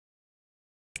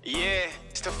Yeah,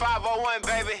 it's the 501,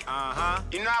 baby.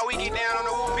 You know how we get down on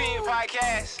the Whoopin'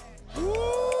 podcast.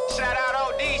 Shout out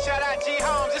OD, shout out G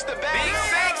Holmes, it's the bag. Big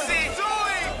sexy.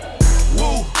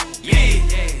 Woo,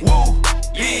 yeah, woo,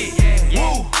 yeah,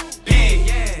 woo,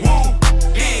 yeah, woo,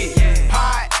 yeah.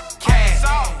 Podcast,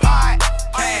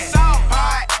 podcast,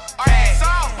 podcast,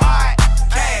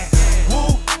 podcast.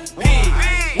 Woo, pig,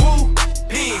 woo,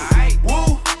 pig,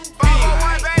 woo,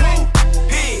 501, baby.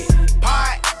 Pig,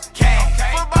 podcast,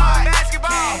 football,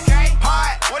 basketball,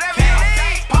 whatever you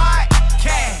need.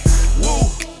 Podcast, woo,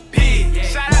 pig.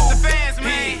 Shout out to fans,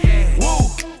 man. Woo,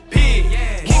 pig.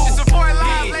 Keep the support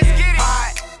live, let's get it.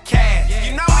 Podcast,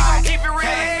 you know we gon' keep it real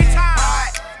every time.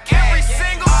 Every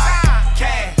single time.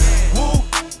 Podcast, woo,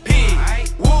 pig,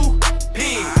 woo,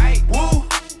 pig, woo,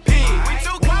 pig. We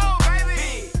too cold,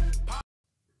 baby.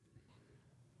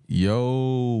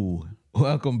 Yo,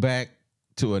 welcome back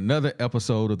to another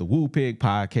episode of the Woo Pig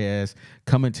Podcast,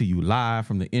 coming to you live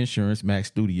from the Insurance Max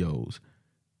Studios,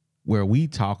 where we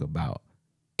talk about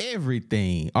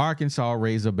everything Arkansas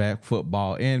Razorback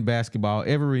football and basketball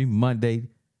every Monday,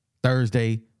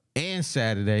 Thursday, and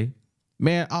Saturday.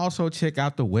 Man, also check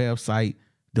out the website,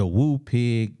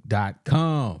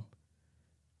 thewoopig.com.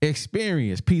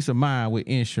 Experience peace of mind with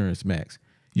Insurance Max,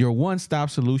 your one-stop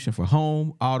solution for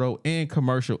home, auto, and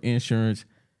commercial insurance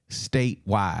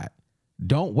statewide.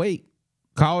 Don't wait.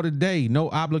 Call today. No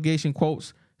obligation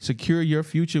quotes. Secure your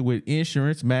future with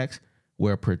Insurance Max,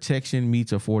 where protection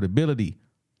meets affordability.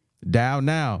 Dial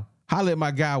now. Holla at my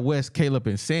guy Wes, Caleb,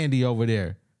 and Sandy over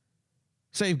there.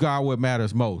 Safeguard what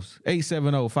matters most.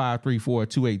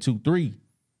 870-534-2823.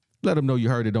 Let them know you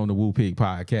heard it on the Woo Pig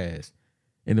Podcast.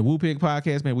 In the Woo Pig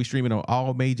Podcast, man, we stream it on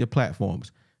all major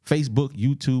platforms. Facebook,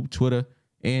 YouTube, Twitter,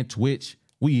 and Twitch.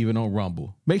 We even on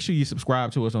Rumble. Make sure you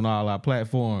subscribe to us on all our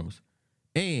platforms.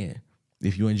 And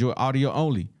if you enjoy audio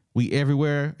only, we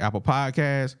everywhere. Apple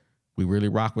Podcasts. We really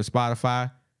rock with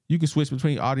Spotify. You can switch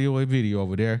between audio and video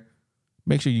over there.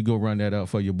 Make sure you go run that up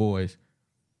for your boys.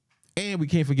 And we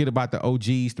can't forget about the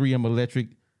OGs, 3M Electric,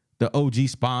 the OG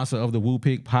sponsor of the Woo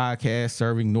Pig Podcast,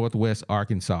 serving Northwest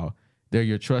Arkansas. They're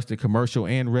your trusted commercial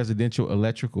and residential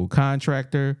electrical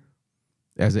contractor.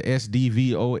 As a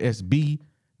SDVOSB,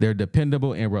 they're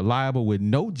dependable and reliable with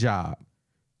no job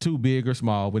too big or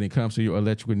small when it comes to your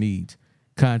electrical needs.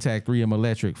 Contact 3M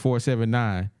Electric,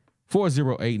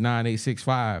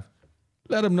 479-408-9865.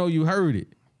 Let them know you heard it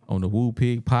on the Woo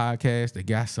Pig Podcast. They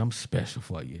got something special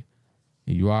for you.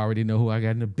 And you already know who I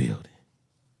got in the building.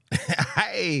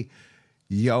 Hey,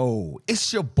 yo,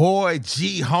 it's your boy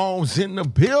G Holmes in the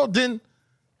building,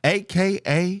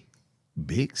 a.k.a.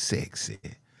 Big Sexy.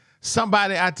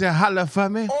 Somebody out there holler for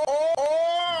me.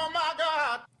 Oh my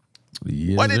God.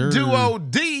 Yes, What it do, sir.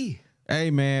 OD? Hey,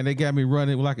 man, they got me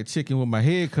running like a chicken with my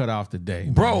head cut off today.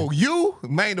 Bro, man. you,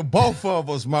 man, the both of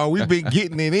us, man, we been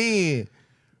getting it in.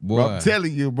 Boy, Bro, I'm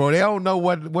telling you, bro, they don't know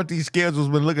what these schedules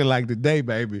been looking like today,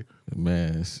 baby.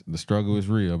 man, the struggle is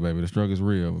real, baby. The struggle is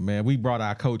real. Man, we brought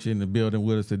our coach in the building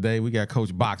with us today. We got Coach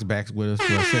Boxbacks with us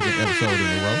for a second episode in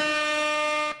a row.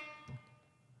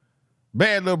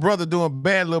 Bad little brother doing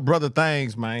bad little brother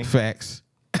things, man. Facts.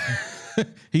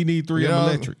 He need 3M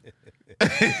Electric.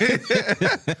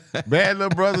 Bad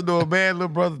little brother doing bad little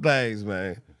brother things,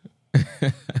 man.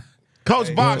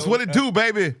 Coach Box, what it do,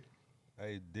 baby?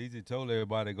 Hey, DZ told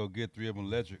everybody to go get 3M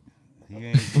Electric. He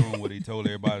ain't doing what he told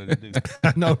everybody to do.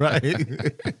 I know, right?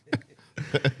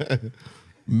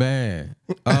 Man,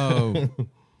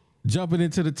 jumping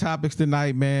into the topics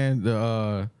tonight, man.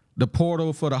 The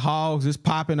portal for the Hogs is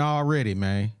popping already,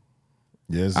 man.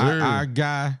 Yes, sir. Our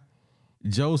guy,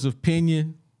 Joseph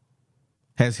Pinion,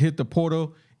 has hit the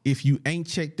portal. If you ain't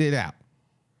checked it out,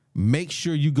 make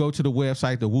sure you go to the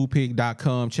website,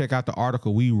 thewoopig.com. Check out the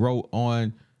article we wrote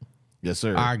on Yes,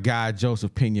 sir. our guy,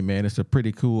 Joseph Pinion, man. It's a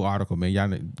pretty cool article, man.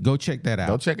 Y'all go check that out.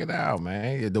 Go check it out,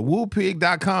 man.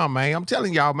 TheWoopig.com, man. I'm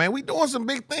telling y'all, man, we doing some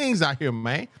big things out here,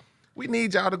 man. We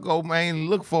need y'all to go, man,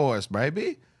 look for us,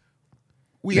 baby.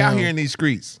 We out here in these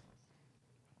streets.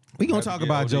 We gonna talk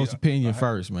about Joseph Pinion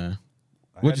first, man.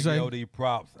 What you say? OD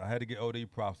props. I had to get OD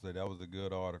props today. That was a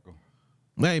good article.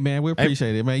 Hey, man, we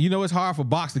appreciate it, man. You know it's hard for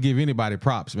Box to give anybody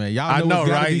props, man. Y'all I know, it's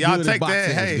gotta right? be Y'all good if take Box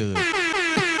that, says good.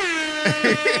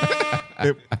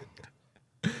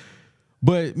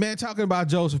 But man, talking about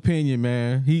Joseph Pinion,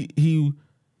 man, he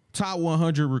top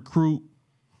 100 recruit,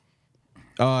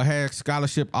 had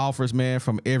scholarship offers, man,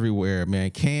 from everywhere, man.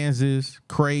 Kansas,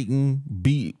 Creighton,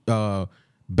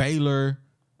 Baylor.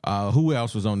 Who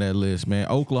else was on that list, man?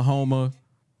 Oklahoma.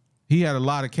 He had a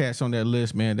lot of cats on that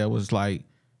list, man, that was like,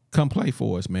 come play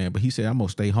for us, man. But he said, I'm gonna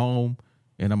stay home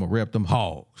and I'm gonna rep them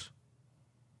Hogs.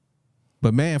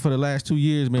 But man, for the last 2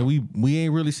 years, man, we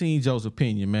ain't really seen Joe's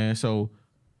opinion, man. So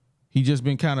he just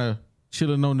been kind of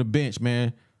chilling on the bench,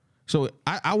 man. So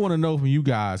I want to know from you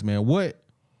guys, man, what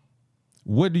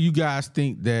do you guys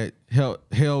think that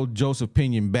held Joe's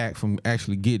opinion back from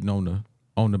actually getting on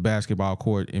the basketball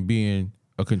court and being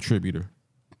a contributor?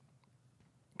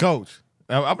 Coach,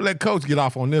 I'm gonna let Coach get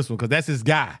off on this one because that's his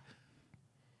guy.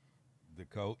 The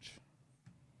coach.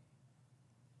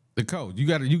 The coach. You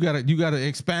gotta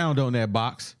expound on that,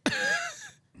 Box.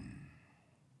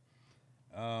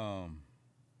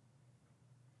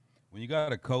 When you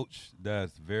got a coach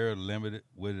that's very limited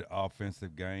with an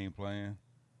offensive game plan,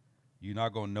 you're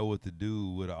not going to know what to do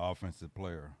with an offensive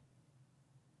player.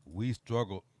 We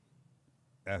struggled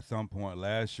at some point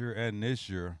last year and this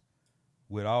year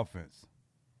with offense.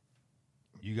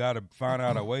 You got to find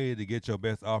out a way to get your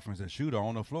best offensive shooter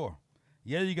on the floor.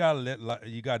 Yeah, you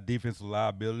got defensive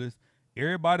liabilities.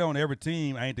 Everybody on every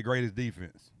team ain't the greatest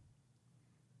defense.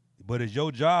 But it's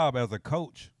your job as a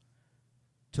coach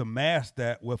to mask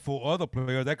that with 4 other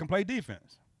players that can play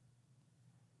defense.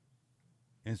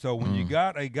 And so when you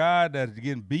got a guy that's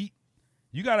getting beat,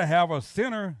 you got to have a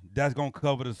center that's going to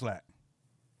cover the slack.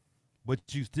 But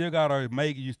you still got to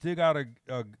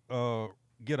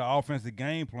get an offensive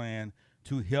game plan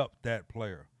to help that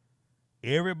player.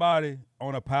 Everybody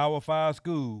on a Power 5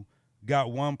 school got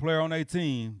one player on their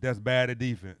team that's bad at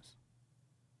defense.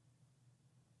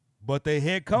 But their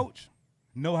head coach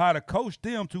know how to coach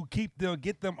them to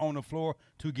get them on the floor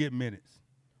to get minutes.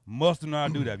 Must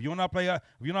not do that. If you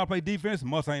not play defense,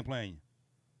 Must ain't playing you.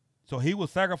 So he will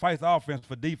sacrifice offense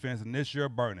for defense, and this year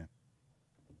burning.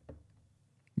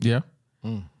 Yeah.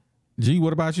 G,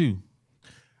 what about you?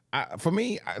 For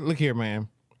me, look here, man.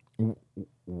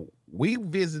 We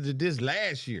visited this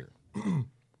last year.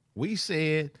 We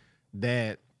said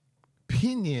that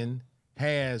Pinion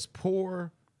has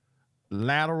poor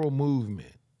lateral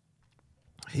movement.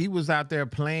 He was out there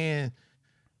playing,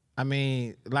 I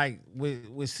mean, like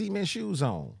with cement shoes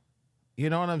on. You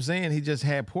know what I'm saying? He just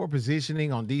had poor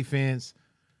positioning on defense.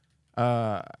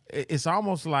 It's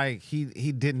almost like he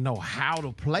didn't know how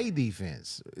to play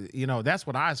defense. You know, that's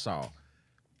what I saw.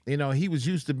 You know, he was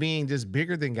used to being just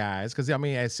bigger than guys. Because, I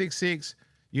mean, at 6'6",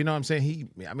 you know what I'm saying?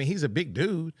 He's a big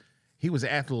dude. He was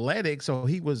athletic. So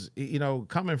he was, you know,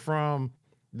 coming from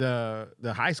the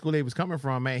high school he was coming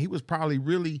from, man, he was probably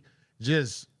really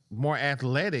just more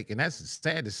athletic. And that's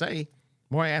sad to say,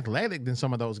 more athletic than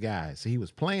some of those guys he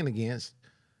was playing against.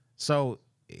 So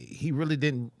he really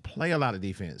didn't play a lot of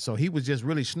defense. So he was just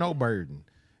really snowbirding.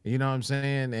 You know what I'm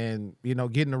saying? And, you know,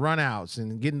 getting the runouts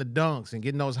and getting the dunks and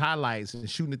getting those highlights and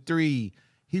shooting the three.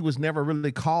 He was never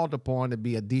really called upon to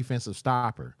be a defensive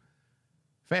stopper.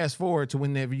 Fast forward to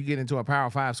whenever you get into a Power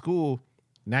 5 school,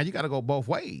 now you got to go both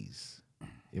ways.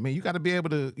 I mean, you got to be able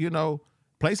to, you know,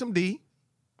 play some D.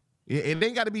 It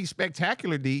ain't got to be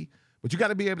spectacular D, but you got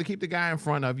to be able to keep the guy in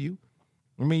front of you.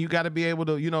 I mean, you got to be able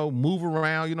to, you know, move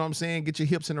around, you know what I'm saying, get your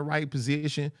hips in the right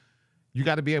position. You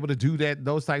got to be able to do that,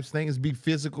 those types of things, be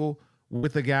physical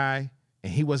with the guy,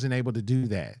 and he wasn't able to do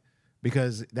that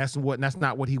because that's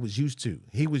not what he was used to.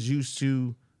 He was used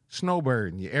to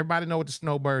snowbirding. Everybody know what the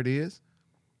snowbird is.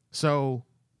 So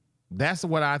that's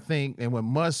what I think, and when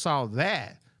Muzz saw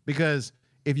that, because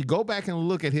if you go back and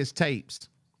look at his tapes,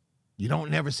 you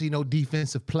don't never see no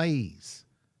defensive plays.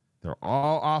 They're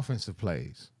all offensive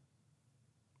plays.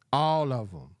 All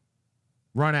of them.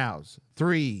 Runouts,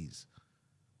 threes,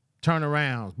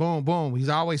 turnarounds, boom, boom. He's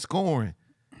always scoring.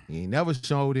 He never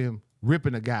showed him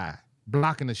ripping a guy,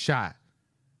 blocking a shot.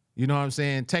 You know what I'm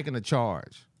saying? Taking a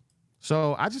charge.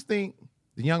 So I just think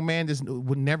the young man just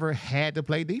would never had to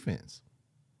play defense.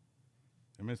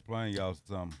 Let me explain y'all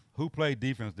something. Who played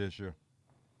defense this year?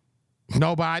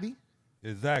 Nobody.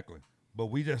 Exactly. But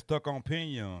we just stuck on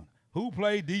Pinion. Who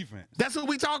played defense? That's what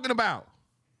we talking about.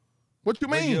 What you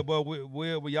mean? Yeah, but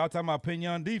we y'all talking about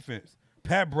Pinion defense.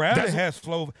 Pat Bradley has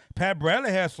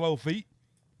slow feet.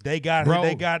 They got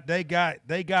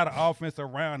an offense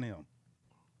around him.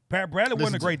 Pat Bradley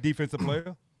wasn't a great defensive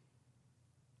player.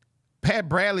 Pat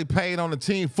Bradley played on a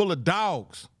team full of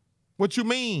dogs. What you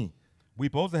mean? We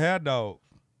supposed to have dogs.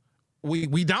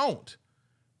 We don't.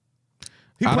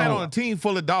 He played on a team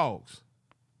full of dogs.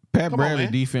 Pat Bradley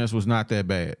defense was not that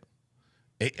bad.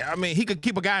 I mean, he could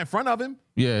keep a guy in front of him.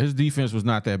 Yeah, his defense was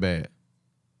not that bad.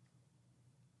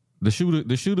 The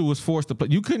shooter was forced to play.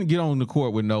 You couldn't get on the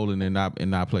court with Nolan and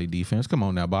not play defense. Come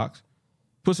on now, Box.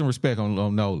 Put some respect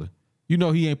on Nolan. You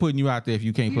know he ain't putting you out there if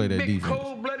you can't play that defense.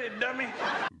 Cold-blooded dummy.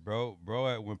 Bro,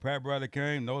 when Pat Bradley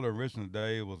came, Nolan Richardson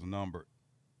day was numbered.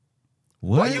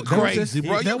 What? Boy, you That was crazy, just-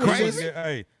 bro. that You was crazy.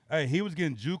 just- Hey, he was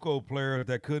getting JUCO players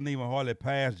that couldn't even hardly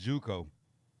pass JUCO.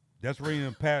 That's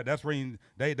when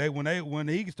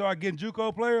he started getting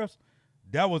JUCO players,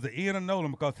 that was the end of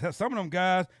Nolan because some of them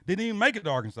guys didn't even make it to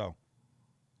Arkansas.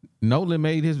 Nolan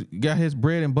got his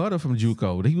bread and butter from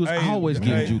JUCO. He was always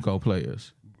getting JUCO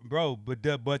players. Bro, but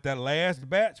that last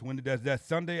batch, when that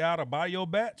Sunday out of bio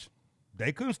batch,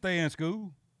 they couldn't stay in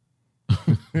school.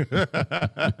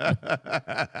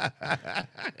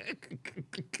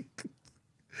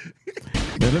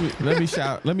 Man, let me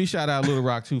shout out Little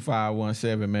Rock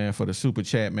 2517, man, for the super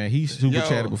chat, man. He super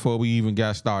chatted before we even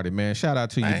got started, man. Shout out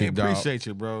to you, big dog. Appreciate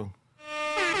you, bro.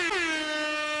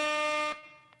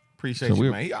 Appreciate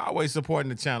you, man. He always supporting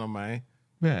the channel, man.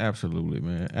 Man, absolutely,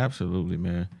 man. Absolutely,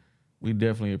 man. We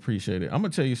definitely appreciate it. I'm gonna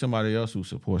tell you somebody else who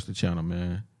supports the channel,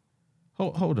 man.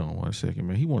 Hold on 1 second,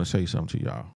 man. He want to say something to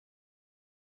y'all.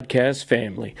 Podcast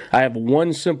family, I have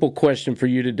one simple question for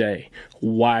you today.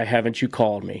 Why haven't you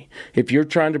called me? If you're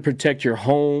trying to protect your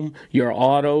home, your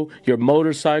auto, your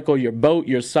motorcycle, your boat,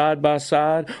 your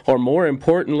side-by-side, or more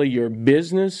importantly, your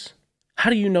business, how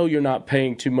do you know you're not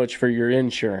paying too much for your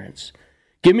insurance?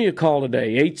 Give me a call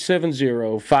today,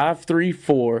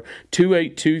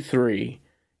 870-534-2823.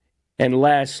 And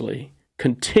lastly,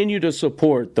 continue to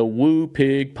support the Woo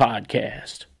Pig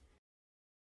Podcast.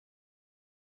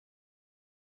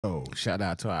 Oh, shout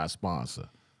out to our sponsor.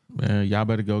 Man, y'all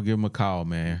better go give him a call,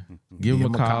 man. Give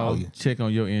him a call. Check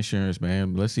on your insurance,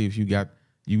 man. Let's see if you got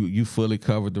you fully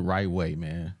covered the right way,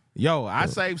 man. Yo, I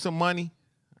saved some money.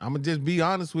 I'm gonna just be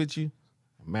honest with you.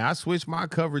 Man, I switched my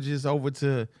coverages over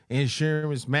to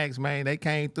Insurance Max, man. They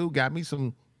came through, got me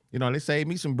some, they saved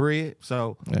me some bread.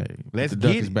 So Hey, let's the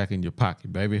duck get is it. back in your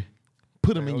pocket, baby.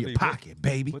 Put them in OD, your pocket,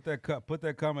 baby. Put that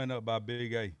comment up by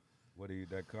Big A.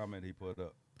 That comment he put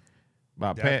up.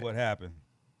 By That's Pat. what happened.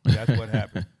 That's what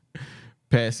happened.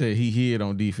 Pat said he hid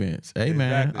on defense. Hey,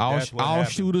 man, Exactly, that's what all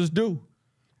happened. shooters do.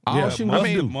 All shooters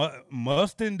do.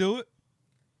 Must didn't do it.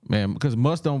 Man, because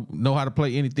Must don't know how to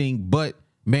play anything but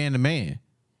man-to-man.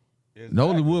 Exactly.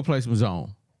 Nolan would play some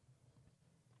zone.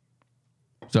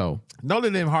 So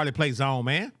Nolan didn't hardly play zone,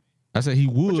 man. I said he you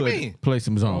would mean? play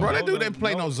some zone. Bro, that dude didn't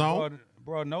play no zone.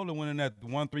 Bro, Nolan went in that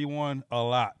 1-3-1 a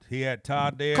lot. He had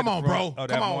Todd there. Come on, bro. That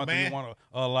Come on, 1-3-1 man.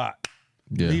 a lot.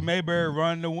 Yeah. Lee Mayberry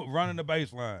running the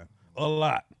baseline a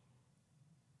lot.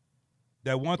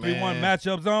 That 1-3-1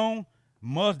 matchup zone,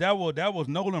 that was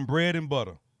Nolan bread and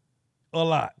butter. A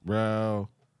lot. Bro.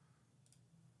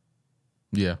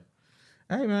 Yeah.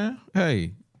 Hey, man.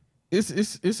 Hey,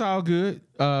 it's all good.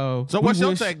 So what's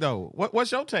your take though?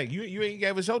 What's your take? You ain't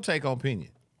gave us your take on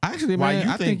opinion. Actually, man,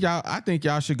 I think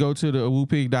y'all should go to the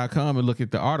woopig.com and look at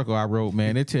the article I wrote,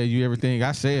 man. It tells you everything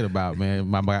I said about, man,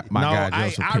 my guy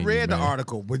Joseph I Pena, read the man.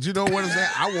 article, but you know what I'm saying?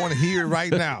 I want to hear it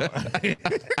right now.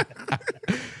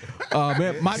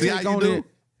 Man, my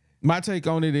take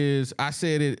on it is, I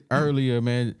said it earlier,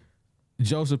 man.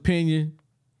 Joseph Pena,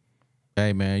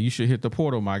 hey, man, you should hit the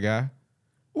portal, my guy.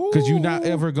 Because you're not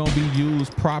ever going to be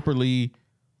used properly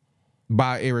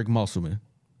by Eric Musselman.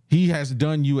 He has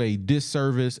done you a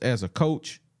disservice as a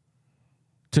coach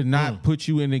to not put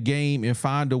you in the game and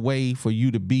find a way for you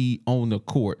to be on the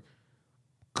court.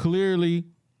 Clearly,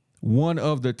 one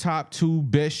of the top 2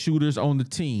 best shooters on the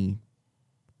team.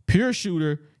 Pure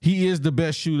shooter, he is the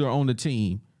best shooter on the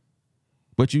team.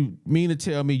 But you mean to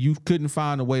tell me you couldn't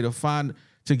find a way to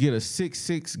get a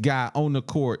 6'6" guy on the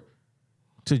court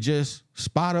to just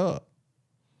spot up,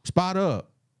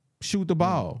 shoot the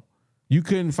ball. You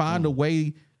couldn't find a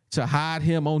way to hide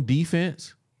him on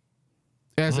defense.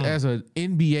 As an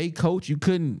NBA coach, you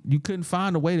couldn't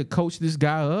find a way to coach this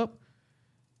guy up.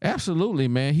 Absolutely,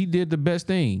 man. He did the best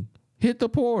thing. Hit the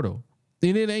portal.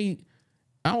 And it ain't,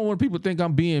 I don't want people to think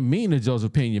I'm being mean to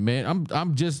Joseph Pena, man.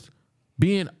 I'm just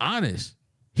being honest.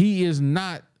 He is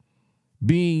not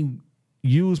being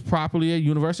used properly at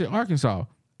University of Arkansas.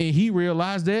 And he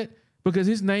realized that because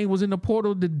his name was in the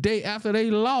portal the day after they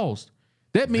lost.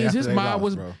 That means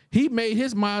he made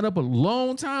his mind up a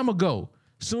long time ago.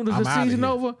 Soon as the season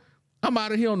over, I'm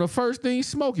out of here on the first thing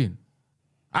smoking.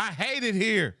 I hate it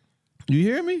here. You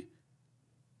hear me?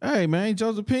 Hey, man,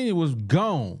 Joseph Pena was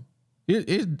gone.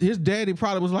 His daddy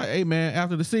probably was like, hey, man,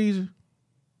 after the season,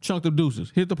 chunk the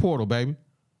deuces. Hit the portal, baby.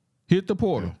 Hit the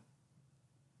portal. Yeah.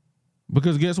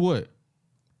 Because guess what?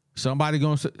 Somebody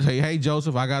going to say, hey,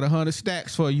 Joseph, I got 100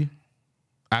 stacks for you.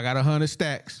 I got 100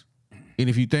 stacks. And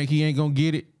if you think he ain't going to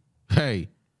get it, hey,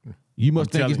 you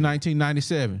must think it's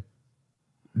 1997.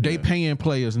 They paying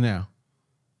players now.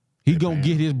 He going to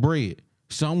get his bread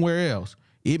somewhere else.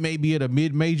 It may be at a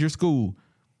mid-major school,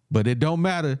 but it don't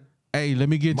matter. Hey, let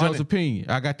me get Money. Joe's opinion.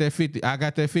 I got that 50. I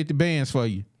got that 50 bands for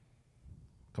you.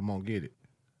 Come on, get it.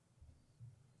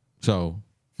 So,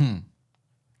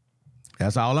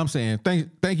 that's all I'm saying.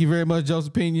 Thank you very much, Joe's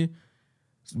opinion.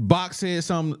 Box said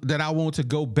something that I want to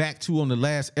go back to on the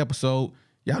last episode.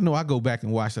 Y'all know I go back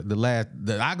and watch I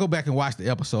go back and watch the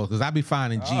episodes because I be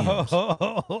finding gems.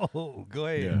 Oh, go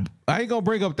ahead. Yeah. I ain't gonna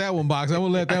bring up that one, Box. I'm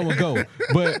gonna let that one go.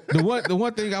 But the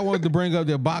one thing I wanted to bring up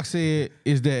that Box said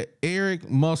is that Eric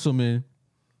Musselman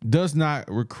does not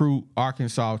recruit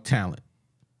Arkansas talent.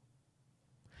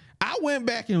 I went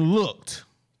back and looked.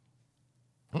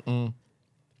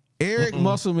 Eric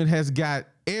Musselman has got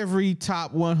every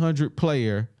top 100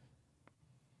 player.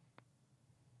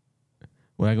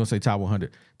 Well, I ain't gonna say top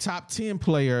 100. Top 10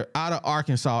 player out of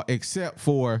Arkansas, except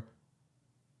for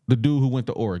the dude who went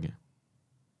to Oregon.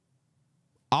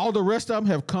 All the rest of them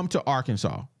have come to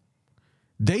Arkansas.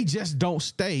 They just don't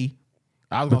stay.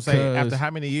 I was going to say, because- after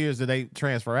how many years did they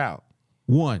transfer out?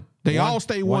 One. They One- all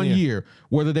stay one one year. year,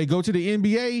 whether they go to the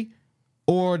NBA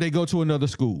or they go to another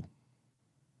school.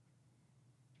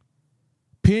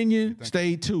 Pinion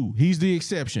stayed 2. He's the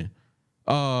exception.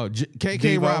 KK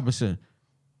Devo. Robinson.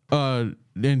 And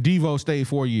Devo stayed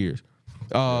 4 years.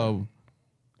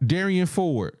 Darian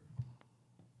Ford.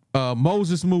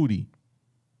 Moses Moody.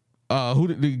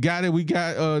 The guy that we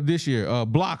got this year,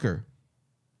 Blocker.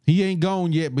 He ain't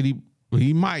gone yet, but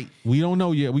he might. We don't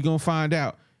know yet. We gonna find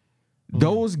out.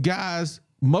 Those guys,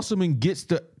 Musselman gets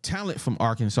the talent from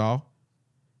Arkansas.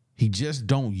 He just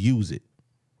don't use it.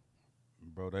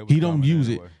 Bro, they was He don't coming use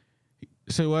anyway. it.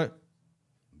 Say what?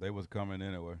 They was coming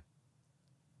anyway.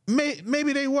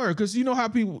 Maybe they were, because you know how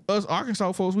us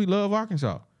Arkansas folks, we love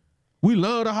Arkansas. We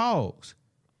love the Hogs.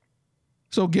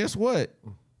 So guess what?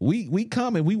 We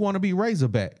come and we want to be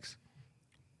Razorbacks.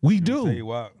 We Let me tell do. you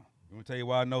why. Let me tell you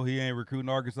why I know he ain't recruiting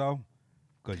Arkansas.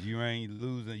 Because you ain't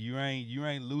losing. You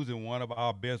ain't losing one of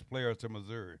our best players to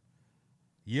Missouri.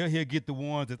 Yeah, he'll get the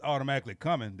ones that's automatically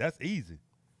coming. That's easy.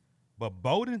 But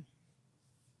Bowden,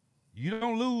 you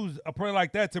don't lose a player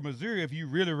like that to Missouri if you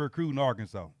really recruiting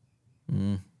Arkansas.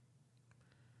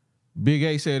 Big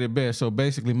A said it best. So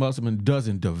basically, Musselman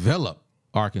doesn't develop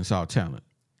Arkansas talent.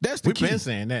 That's the We've key. been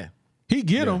saying that. He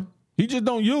get them. He just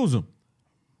don't use them.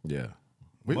 Yeah.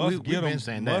 Must We've get been him.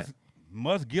 saying that.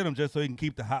 Must get him just so he can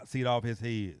keep the hot seat off his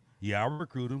head. Yeah, I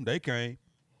recruit him. They came.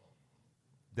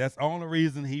 That's the only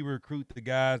reason he recruit the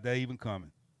guys that even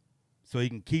coming, so he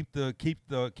can keep the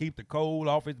cold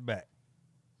off his back.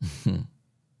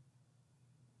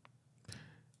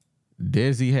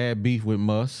 Desi had beef with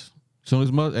Muss. Soon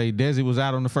as Desi was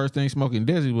out on the first thing smoking.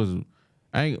 Desi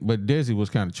was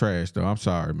kind of trash though. I'm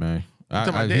sorry, man. talking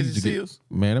about he Desi used to get- Seals?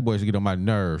 Man, that boy used to get on my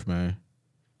nerves, man.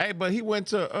 Hey, but he went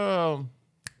to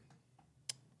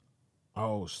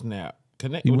oh snap.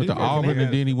 Connect. He well, went to did go Auburn Connect-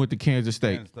 and then he went to Kansas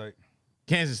State. Kansas State.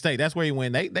 Kansas State. That's where he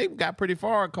went. They got pretty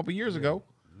far a couple years ago.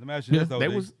 Let me ask you Yeah, this though. They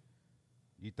D. was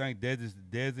You think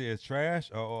Desi is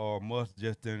trash or Must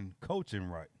just didn't coach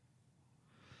him right?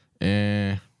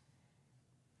 And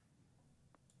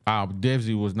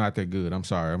Desi was not that good. I'm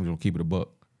sorry. I'm just gonna keep it a buck.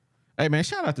 Hey man,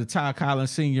 shout out to Ty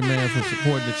Collins Sr., man, for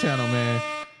supporting the channel, man.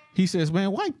 He says,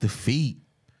 man, wipe the feet.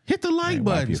 Hit the like Man,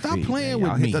 wipe button. your Stop feet, playing man. with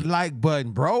Y'all me. Hit the like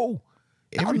button, bro.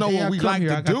 Y'all Every know day what I we come like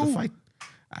here, I to got do. fight.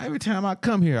 Every time I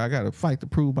come here, I gotta fight to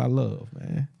prove my love,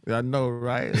 man. I know,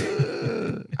 right?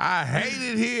 I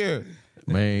hate it here.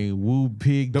 Man, Woo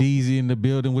Pig Deezy in the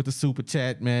building with the super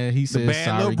chat, man. He says, bad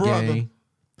sorry, little brother." gang.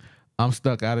 I'm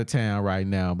stuck out of town right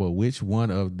now, but which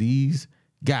one of these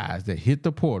guys that hit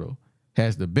the portal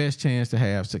has the best chance to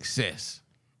have success?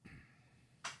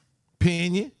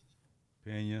 Pinion.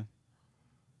 Pena.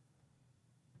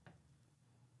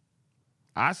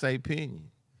 I say Pinion.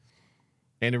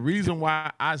 And the reason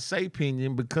why I say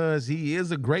Pinion, because he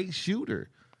is a great shooter.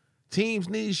 Teams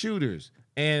need shooters.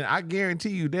 And I guarantee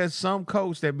you there's some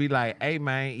coach that be like, hey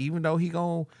man, even though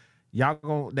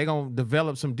they gonna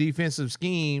develop some defensive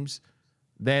schemes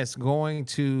that's going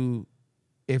to,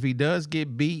 if he does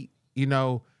get beat,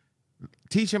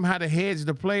 teach him how to hedge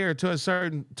the player to a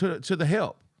certain to the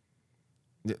help.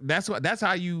 That's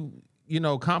how you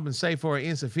compensate for an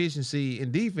insufficiency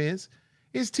in defense,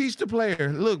 is teach the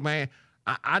player, look, man,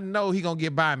 I know he gonna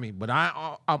get by me, but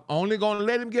I'm only gonna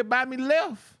let him get by me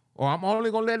left, or I'm only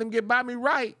gonna let him get by me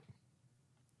right.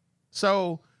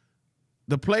 So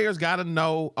the players gotta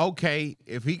know, okay,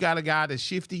 if he got a guy that's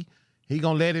shifty, he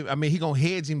gonna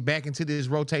hedge him back into this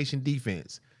rotation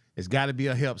defense. It's gotta be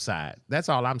a help side. That's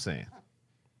all I'm saying.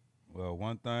 Well,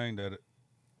 one thing that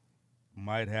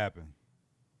might happen.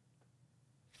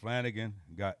 Flanagan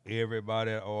got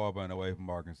everybody at Auburn away from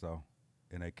Arkansas,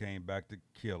 and they came back to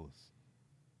kill us.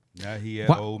 Now he at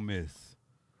What? Ole Miss.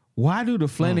 Why do the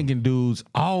Flanagan dudes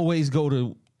always go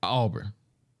to Auburn?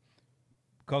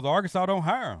 Because Arkansas don't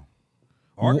hire him.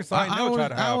 Arkansas ain't never tried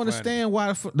to hire I don't understand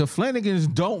why the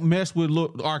Flanagans don't mess with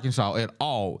Arkansas at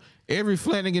all. Every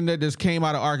Flanagan that just came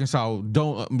out of Arkansas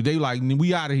they like,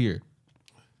 we out of here.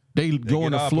 They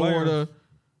going to Florida. Players.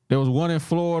 There was one in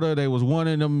Florida. There was one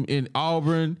in them in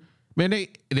Auburn. Man,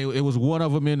 it was one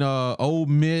of them in Ole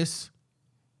Miss.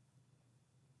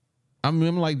 I mean,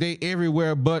 I'm like, they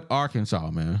everywhere but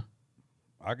Arkansas, man.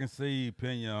 I can see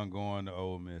Pinion going to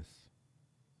Ole Miss.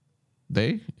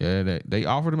 They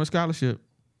offered him a scholarship.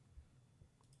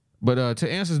 But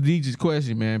to answer DJ's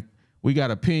question, man, we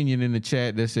got Opinion in the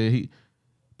chat that said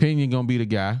Pinion gonna be the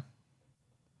guy.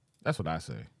 That's what I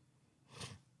say.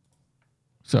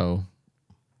 So,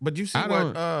 but you see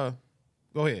what?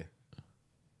 Go ahead.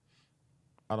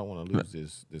 I don't want to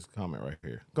lose this comment right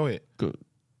here. Go ahead. Good.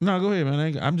 No, go ahead,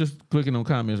 man. I'm just clicking on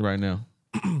comments right now.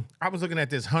 I was looking at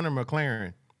this Hunter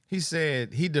McLaren. He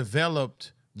said he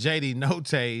developed JD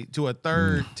Notae to a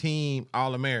third team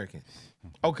All-American.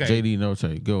 Okay. JD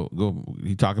Notae, go.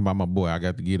 He talking about my boy. I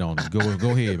got to get on it. Go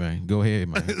ahead, man. Go ahead,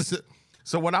 man.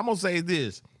 So what I'm gonna say is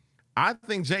this. I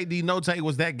think JD Notae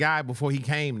was that guy before he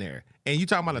came there. And you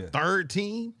talking about a third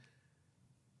team?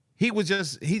 He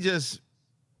just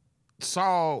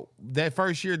saw that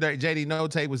first year that JD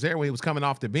Notae was there when he was coming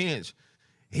off the bench.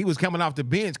 He was coming off the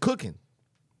bench cooking.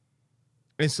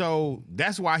 And so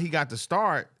that's why he got the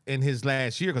start in his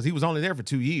last year, because he was only there for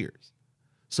 2 years.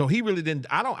 So he really didn't.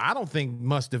 I don't think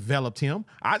Muss developed him.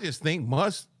 I just think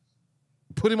Muss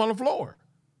put him on the floor.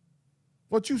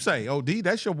 What you say, OD?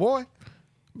 That's your boy?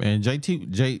 Man,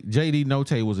 JD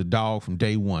Notae was a dog from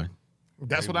day one.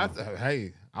 That's what I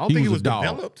hey, I don't think he was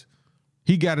developed.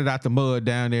 He got it out the mud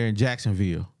down there in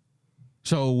Jacksonville.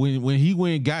 So when he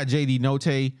went and got JD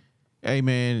Notae, hey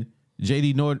man,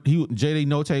 JD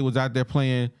Notae was out there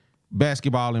playing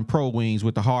basketball in pro wings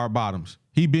with the hard bottoms.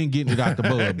 He been getting it out the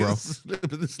mud, bro. So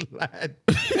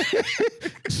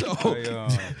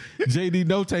JD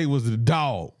Notae was the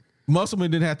dog.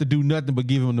 Musselman didn't have to do nothing but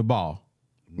give him the ball.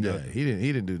 Yeah, he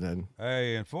didn't do nothing.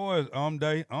 Hey, and for his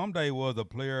Umday was a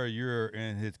player a year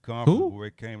in his conference where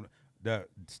it came that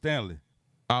Stanley.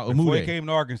 Before he came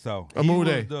to Arkansas. He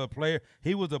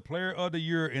was the player of the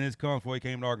year in his conference before he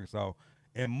came to Arkansas.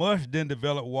 And Mush didn't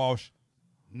develop Walsh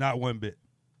not one bit.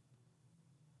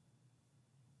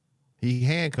 He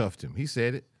handcuffed him. He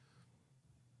said it.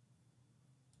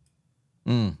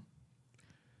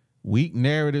 Weak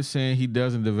narrative saying he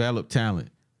doesn't develop talent.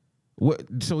 What?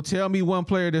 So tell me one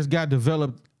player that's got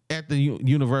developed at the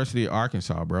University of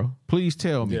Arkansas, bro. Please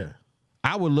tell me. Yeah.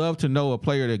 I would love to know a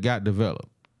player that got developed.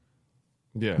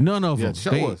 Yeah. None of them.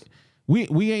 Show us.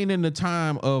 We ain't in the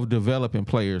time of developing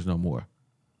players no more.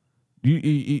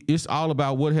 It's all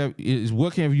about what have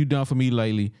you done for me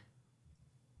lately?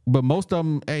 But most of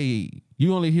them, hey,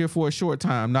 you only here for a short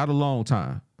time, not a long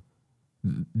time.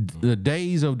 The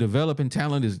days of developing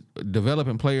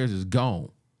players is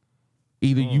gone.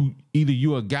 Either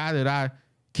you a guy that I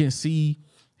can see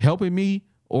helping me,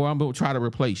 or I'm gonna try to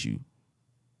replace you.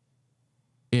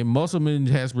 And Musselman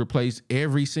has replaced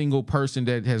every single person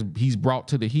that he's brought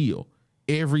to the heel.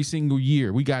 Every single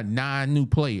year, we got 9 new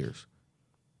players.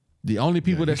 The only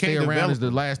people that stay around is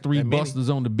the last 3 busters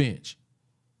on the bench.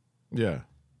 Yeah.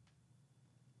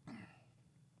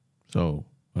 So,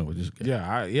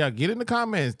 get in the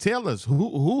comments. Tell us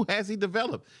who has he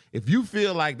developed. If you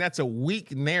feel like that's a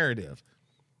weak narrative,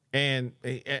 and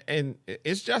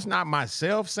it's just not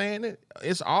myself saying it.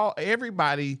 It's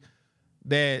everybody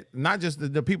that, not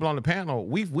just the people on the panel.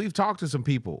 We've talked to some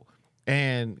people,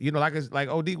 and like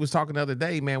OD was talking the other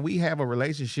day, man. We have a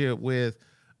relationship with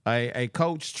a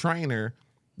coach trainer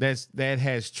that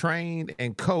has trained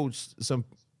and coached some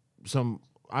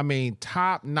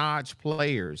top-notch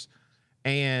players.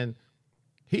 And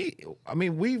he's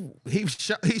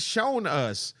shown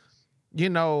us,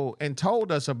 and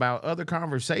told us about other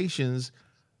conversations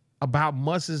about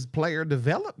Muss's player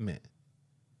development.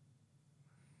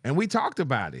 And we talked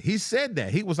about it. He said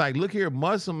that. He was like, look here,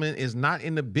 Musselman is not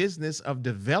in the business of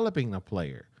developing a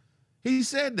player. He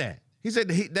said that. He said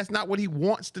that's not what he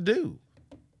wants to do.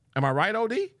 Am I right,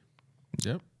 OD?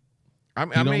 Yep. I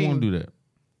don't want to do that.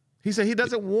 He said he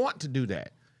doesn't want to do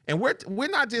that. And we're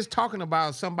not just talking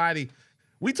about somebody.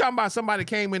 We talking about somebody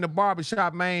came in the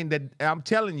barbershop, man, that I'm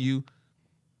telling you,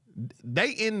 they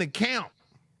in the count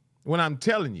when I'm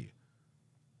telling you.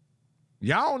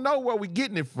 Y'all don't know where we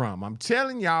getting it from. I'm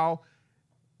telling y'all,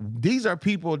 these are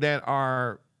people that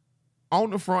are on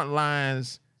the front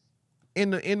lines in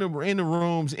the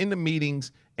rooms, in the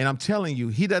meetings, and I'm telling you,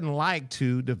 he doesn't like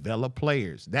to develop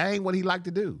players. That ain't what he like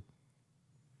to do.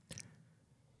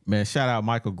 Man, shout out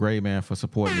Michael Gray, man, for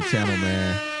supporting the channel,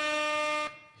 man.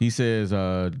 He says,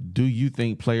 do you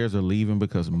think players are leaving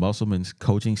because Musselman's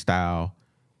coaching style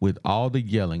with all the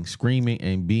yelling, screaming,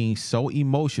 and being so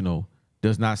emotional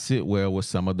does not sit well with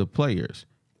some of the players?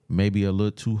 Maybe a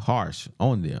little too harsh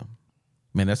on them.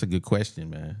 Man, that's a good question,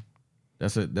 man.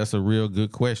 That's a real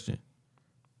good question.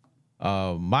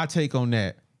 My take on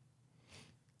that,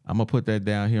 I'm gonna put that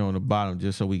down here on the bottom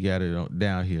just so we got it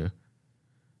down here.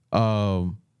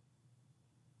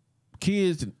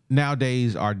 Kids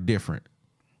nowadays are different.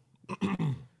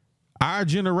 Our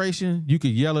generation, you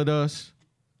could yell at us,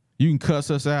 you can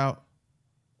cuss us out.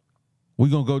 We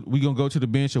gonna go to the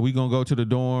bench or we gonna go to the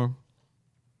dorm,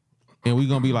 and we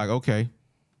gonna be like, okay,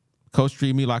 coach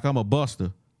treat me like I'm a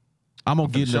buster. I'm gonna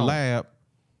get in the lab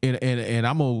and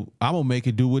I'm gonna make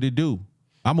it do what it do.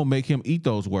 I'm gonna make him eat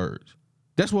those words.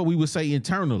 That's what we would say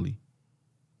internally.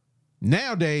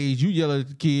 Nowadays, you yell at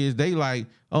the kids, they like,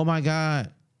 oh my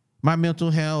God, my mental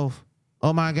health.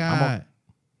 Oh my God.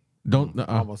 Don't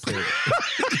I almost said it.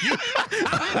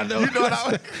 I know. You know what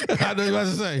I know what I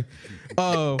was about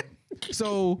to say.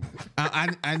 So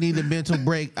I need a mental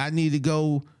break. I need to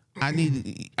go. I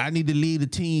need to lead the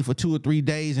team for 2 or 3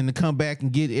 days and to come back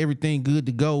and get everything good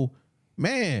to go.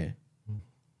 Man.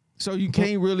 So you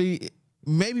can't really,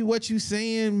 maybe what you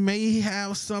saying may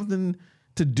have something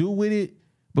to do with it,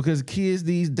 because kids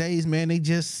these days, man, they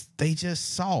just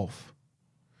soft.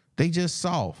 They just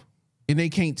soft. And they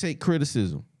can't take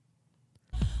criticism.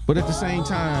 But at the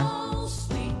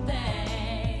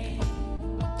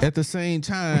same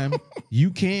time,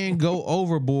 you can go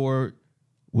overboard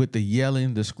with the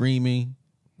yelling, the screaming,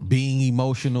 being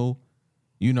emotional.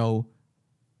 You know,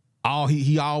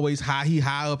 he always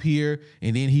high up here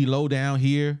and then he low down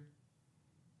here.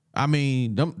 I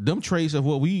mean, them traits of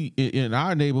what we in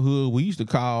our neighborhood we used to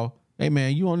call, hey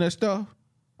man, you on that stuff?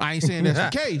 I ain't saying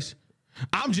that's the case.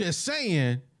 I'm just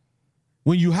saying,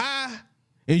 when you high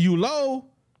and you low,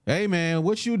 hey man,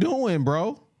 what you doing,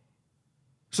 bro?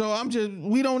 So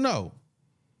we don't know.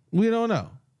 We don't know.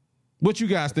 What you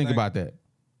guys think about that?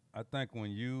 I think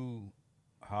when you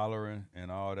hollering and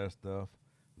all that stuff,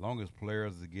 long as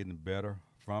players are getting better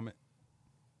from it,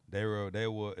 they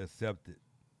will accept it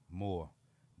more.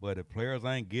 But if players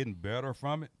ain't getting better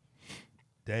from it,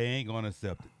 they ain't gonna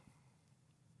accept it.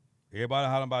 Everybody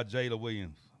hollering about Jalen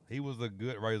Williams. He was a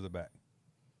good Razorback.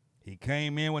 He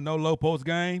came in with no low post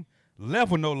game,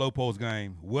 left with no low post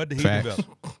game. What did he develop?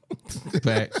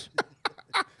 Facts.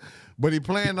 But he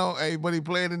playing in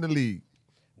the league.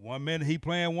 1 minute he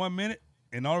playing 1 minute,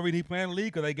 and the only reason he playing in the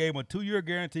league because they gave him a 2-year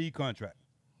guaranteed contract.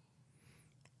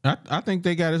 I think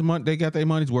they got his money. They got their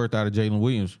money's worth out of Jalen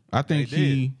Williams. I think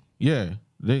they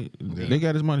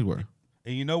got his money's worth.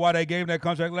 And you know why they gave him that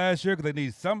contract last year? Because they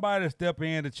need somebody to step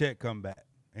in to check come back,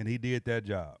 and he did that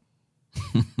job.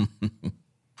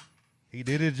 He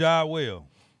did his job well.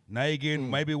 Now he getting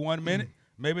maybe 1 minute,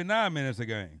 maybe 9 minutes a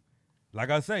game. Like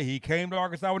I say, he came to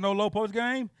Arkansas with no low post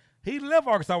game. He left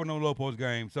Arkansas with no low post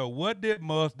game. So what did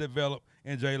Muss develop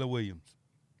in Jalen Williams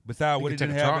besides what he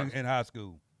didn't have in high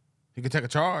school? He could take a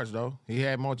charge though. He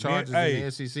had more charges in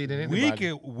the SEC than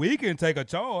anybody. We can take a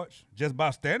charge just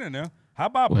by standing there. How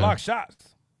about block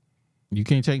shots? You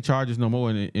can't take charges no more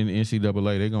in the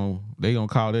NCAA. They gonna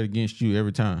call that against you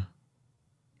every time.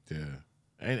 Yeah,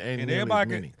 and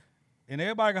everybody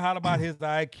can holler about his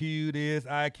IQ this,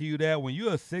 IQ that. When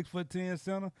you're a 6'10"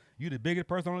 center, you the biggest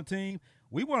person on the team.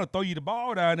 We want to throw you the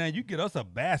ball down there and you get us a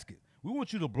basket. We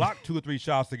want you to block 2 or 3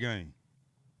 shots a game.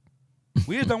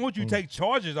 We just don't want you to take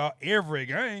charges out every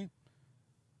game.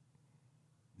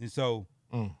 And so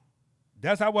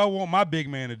that's how I want my big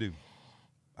man to do.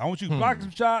 I want you to block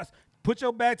some shots, put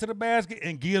your back to the basket,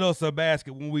 and get us a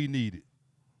basket when we need it.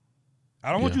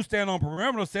 I don't want you standing on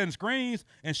perimeter setting screens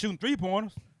and shooting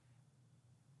 3-pointers.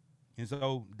 And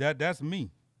so that's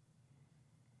me.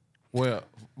 Well,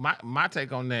 my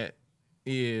take on that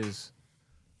is,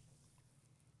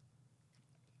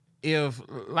 if,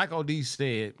 like OD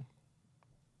said,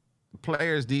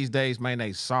 players these days, man,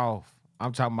 they soft.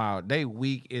 I'm talking about they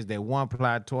weak is that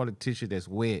one-ply toilet tissue that's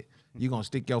wet. You're going to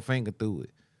stick your finger through it.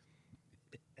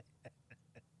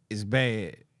 It's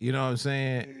bad. You know what I'm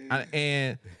saying?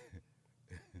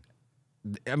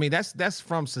 I mean, that's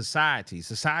from society.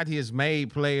 Society has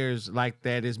made players like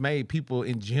that. It's made people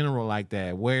in general like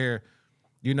that, where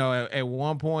You know, at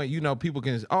one point, you know, people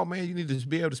can, oh man, you need to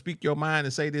be able to speak your mind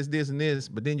and say this, this, and this.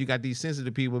 But then you got these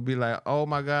sensitive people be like, oh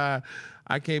my God,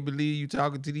 I can't believe you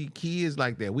talking to these kids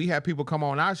like that. We have people come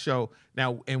on our show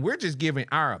now, and we're just giving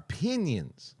our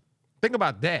opinions. Think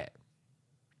about that.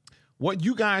 What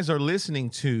you guys are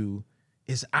listening to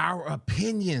is our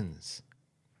opinions.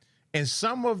 And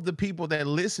some of the people that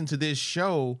listen to this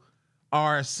show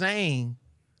are saying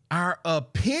our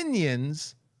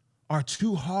opinions are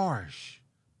too harsh.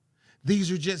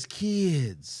 These are just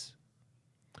kids.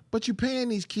 But you're paying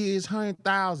these kids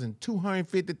 $100,000,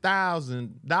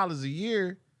 $250,000 a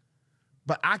year,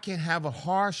 but I can have a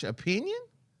harsh opinion?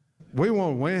 We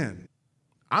won't win.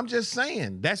 I'm just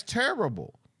saying, that's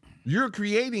terrible. You're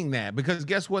creating that because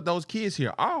guess what those kids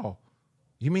hear? Oh,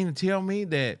 you mean to tell me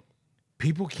that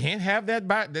people can't have that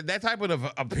type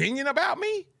of opinion about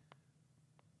me?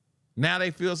 Now they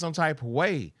feel some type of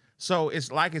way. So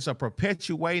it's like it's a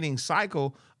perpetuating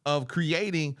cycle of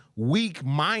creating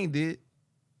weak-minded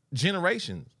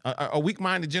generations, a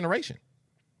weak-minded generation.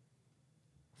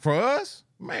 For us,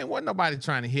 man, wasn't nobody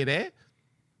trying to hear that.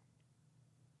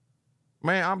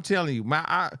 Man, I'm telling you,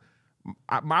 my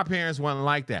parents wasn't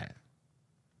like that.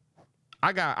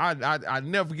 I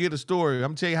never forget a story.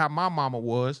 I'm telling you how my mama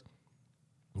was.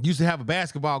 Used to have a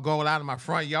basketball goal out of my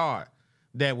front yard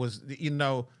that was, did you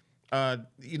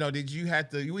have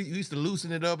to, we used to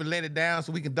loosen it up and let it down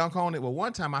so we can dunk on it. Well,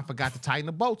 one time I forgot to tighten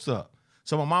the bolts up.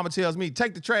 So my mama tells me,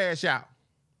 take the trash out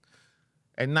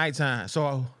at nighttime.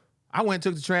 So I went and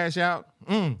took the trash out.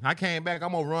 I came back.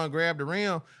 I'm going to run, grab the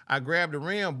rim. I grabbed the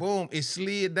rim. Boom. It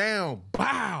slid down.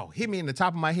 Wow. Hit me in the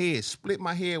top of my head. Split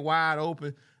my head wide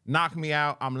open. Knocked me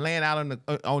out. I'm laying out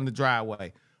on the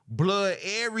driveway. Blood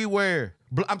everywhere.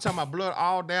 I'm talking about blood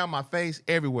all down my face,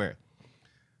 everywhere.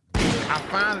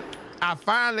 I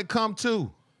finally come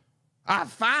to.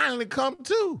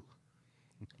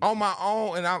 On my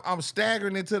own, and I'm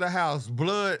staggering into the house.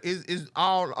 Blood is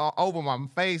all over my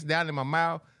face, down in my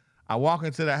mouth. I walk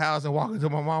into the house and walk into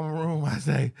my mama's room. I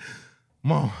say,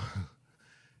 Mom,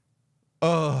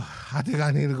 I think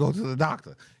I need to go to the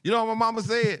doctor. You know what my mama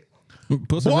said?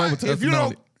 Put some Boy, if you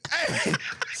don't, hey,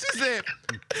 she said,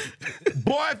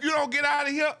 boy, if you don't get out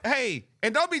of here, hey,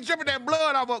 and don't be dripping that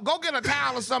blood off. Go get a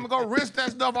towel or something. Go rinse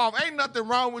that stuff off. Ain't nothing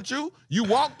wrong with you. You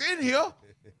walked in here.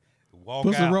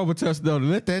 put some Robitussin on.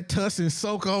 Let that tussin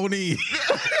soak on in.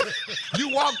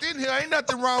 You walked in here. Ain't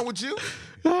nothing wrong with you.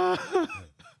 I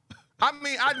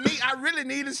mean, I really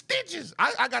needed stitches.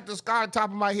 I got the scar on top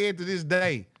of my head to this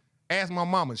day. Ask my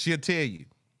mama. She'll tell you.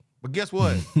 But guess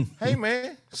what? Hey,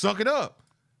 man, suck it up.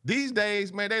 These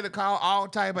days, man, they call all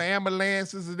type of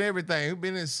ambulances and everything. Who've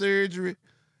been in surgery.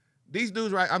 These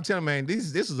dudes, right? I'm telling you, man,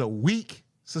 this is a weak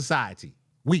society.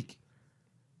 Weak.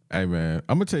 Hey, man,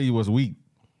 I'm going to tell you what's weak.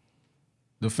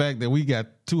 The fact that we got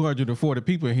 240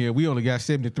 people in here, we only got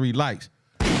 73 likes.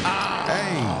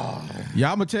 Hey, y'all,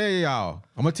 I'm going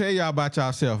to tell y'all about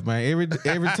yourself, man.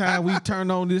 Every time we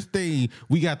turn on this thing,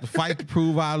 we got to fight to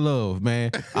prove our love,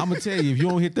 man. I'm going to tell you, if you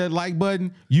don't hit that like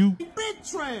button, you big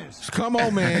trash. Come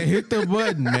on, man. Hit the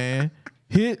button, man.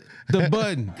 Hit the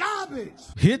button. Garbage.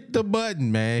 Hit the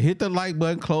button, man. Hit the like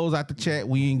button. Close out the chat.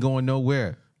 We ain't going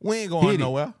nowhere. We ain't going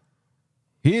nowhere.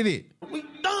 Hit it. We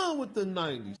done with the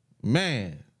 90s.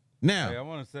 Man. Now, hey, I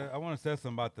want to say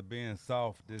something about the being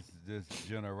soft this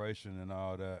generation and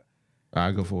all that. All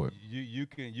right, go for it. You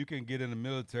can get in the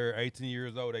military, 18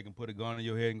 years old, they can put a gun in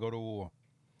your head and go to war.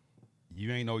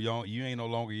 You ain't no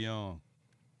longer young.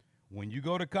 When you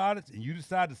go to college and you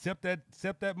decide to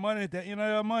accept that money, that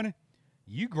NIL money,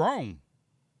 you grown.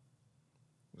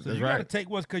 So That's you right. got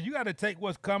to take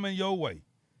what's coming your way.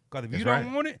 Because if you That's don't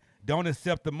right. want it, don't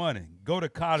accept the money. Go to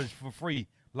college for free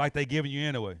like they giving you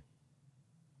anyway.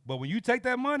 But when you take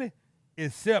that money,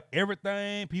 accept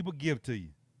everything people give to you.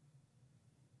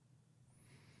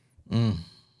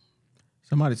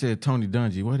 Somebody said Tony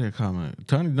Dungy. What that comment?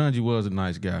 Tony Dungy was a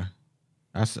nice guy.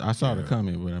 I saw the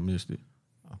comment, but I missed it.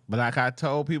 But like I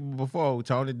told people before,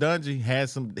 Tony Dungy had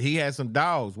some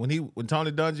dogs. When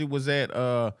Tony Dungy was at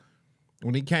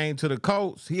when he came to the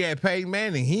Colts, he had Peyton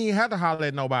Manning. He ain't had to holler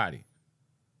at nobody.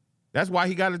 That's why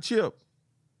he got a chip.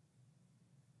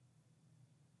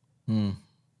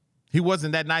 He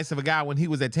wasn't that nice of a guy when he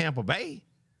was at Tampa Bay.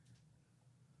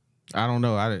 I don't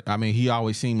know. I mean, he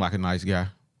always seemed like a nice guy.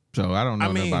 So I don't know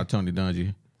nothing about Tony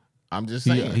Dungy. I'm just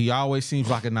saying. He always seems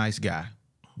like a nice guy.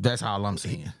 That's all I'm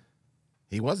saying.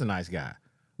 He was a nice guy.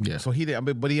 Yeah. So he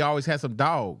did, but he always had some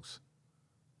dogs.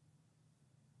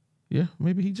 Yeah,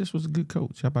 maybe he just was a good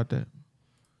coach. How about that?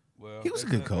 Well, He was a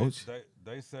they good said- coach.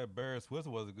 They said Barry Switzer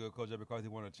was a good coach just because he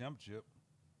won a championship,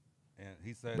 and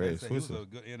he said Barry they said he was Switzer. a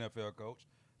good NFL coach.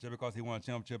 Just because he won a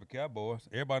championship with Cowboys.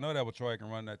 Everybody know that was Troy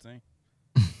can run that team.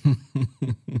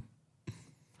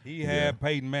 He had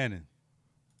Peyton Manning.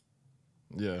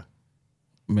 Yeah.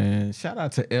 Man, shout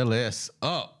out to LS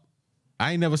Up.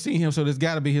 I ain't never seen him, so this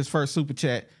got to be his first super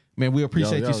chat. Man, we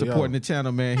appreciate you supporting the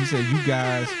channel, man. He said,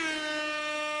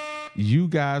 you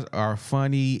guys are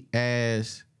funny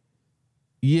as,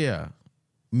 yeah.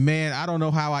 Man, I don't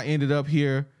know how I ended up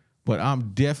here, but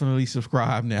I'm definitely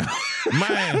subscribed now.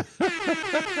 Man.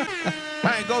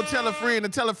 Man, go tell a friend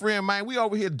and tell a friend, man. We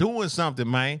over here doing something,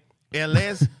 man.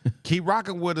 LS, keep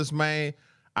rocking with us, man.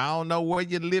 I don't know where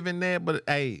you're living at, but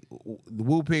hey, the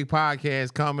Woo Pig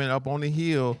Podcast coming up on the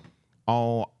hill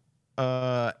on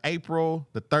April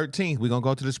the 13th. We're going to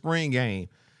go to the spring game,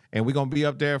 and we're going to be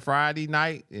up there Friday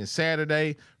night and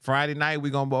Saturday. Friday night,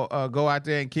 we're going to go out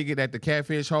there and kick it at the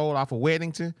Catfish Hole off of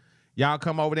Weddington. Y'all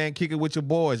come over there and kick it with your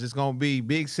boys. It's going to be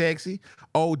Big Sexy,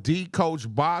 OD,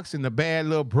 Coach Box, and the Bad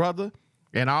Little Brother,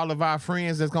 and all of our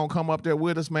friends that's going to come up there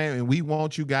with us, man, and we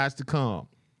want you guys to come.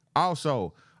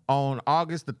 Also, on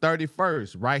August the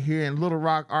 31st, right here in Little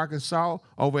Rock, Arkansas,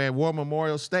 over at War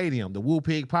Memorial Stadium, the Woo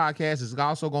Pig Podcast is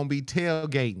also going to be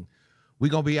tailgating.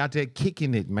 We're going to be out there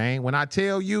kicking it, man. When I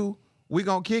tell you we're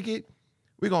going to kick it,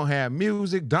 we're going to have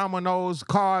music, dominoes,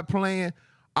 card playing,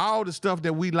 all the stuff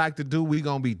that we like to do, we're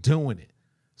going to be doing it.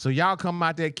 So y'all come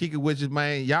out there, kick it with us,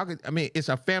 man. It's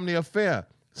a family affair.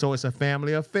 So it's a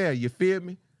family affair. You feel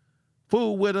me?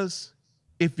 Fool with us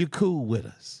if you're cool with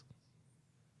us.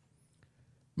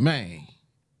 Man,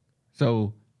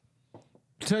 so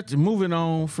moving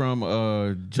on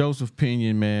from Joseph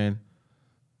Pinion, man.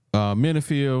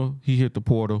 Minifield, he hit the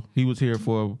portal. He was here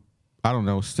for, I don't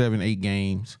know, 7-8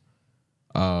 games.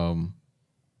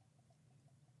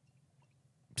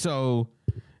 So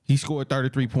he scored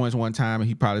 33 points one time, and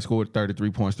he probably scored 33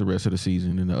 points the rest of the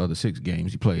season in the other 6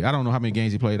 games he played. I don't know how many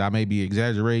games he played. I may be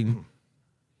exaggerating,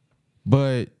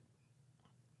 but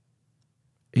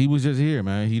he was just here,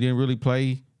 man. He didn't really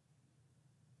play.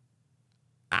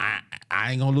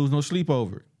 I ain't gonna lose no sleep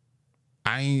over it.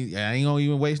 I ain't gonna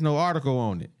even waste no article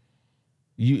on it.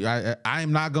 I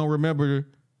am not gonna remember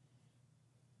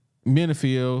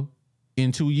Minifield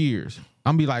in 2 years.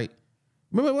 I'm be like,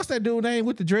 remember what's that dude name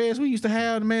with the dreads we used to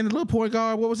have, man, the little point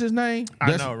guard? What was his name?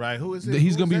 I know, right? Who is it?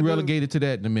 He's gonna be relegated to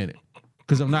that in a minute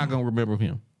because I'm not gonna remember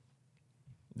him.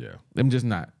 Yeah, I'm just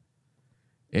not.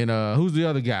 And who's the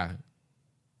other guy?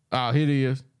 Oh, here it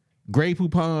is. Grey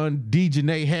Poupon,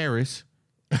 Dejanay Harris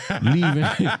leaving.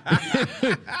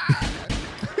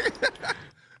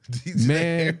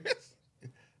 Man,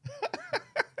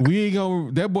 we ain't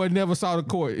gonna. That boy never saw the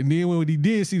court, and then when he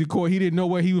did see the court, he didn't know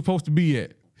where he was supposed to be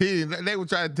at. They were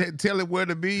trying to tell him where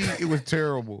to be. It was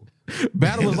terrible.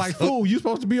 Battle was like, "Fool, you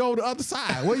supposed to be on the other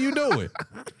side. What are you doing?"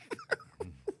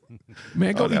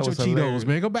 Man, go eat your Cheetos, hilarious.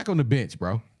 Man. Go back on the bench,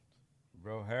 bro.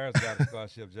 Bro, Harris got a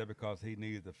scholarship just because he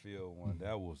needed to fill one.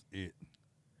 That was it.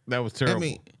 That was terrible. I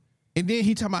mean, and then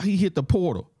he talking about he hit the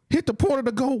portal. Hit the portal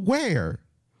to go where?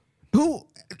 Who?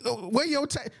 Where your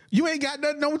tape? You ain't got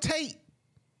nothing on tape.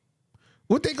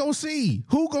 What they gonna see?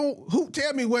 Who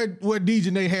tell me where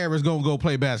Dejanay Harris gonna go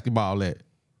play basketball at?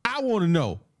 I want to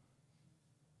know.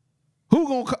 Who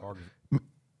gonna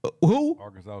who?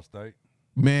 Arkansas State.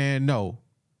 Man, no.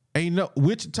 Ain't no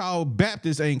Wichita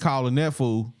Baptist ain't calling that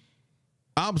fool.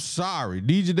 I'm sorry.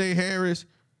 Dejanay Harris,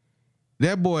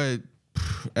 that boy,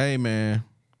 hey man.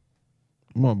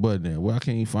 My button there. Well, I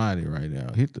can't even find it right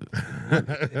now. Hit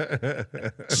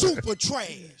the super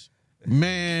trash.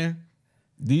 Man,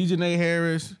 Dejanay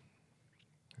Harris.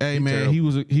 Hey man, he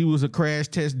was a crash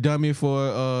test dummy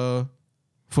for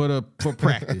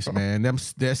practice, man.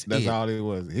 That's it. all he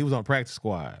was. He was on practice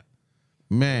squad.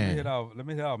 Man. Let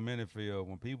me hit out Minifield.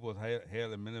 When people was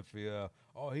hailing Minifield,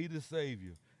 oh, he the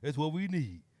savior. That's what we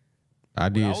need. I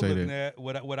did say that.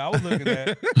 What I was looking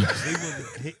at,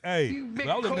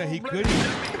 he couldn't.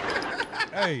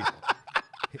 Hey,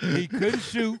 he couldn't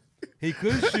shoot. He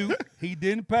couldn't shoot. He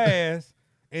didn't pass,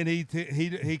 and he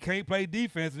can't play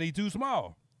defense, and he too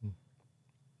small.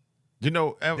 You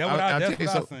know, that's what I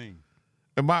seen.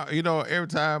 And every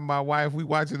time my wife we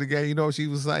watching the game, she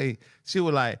was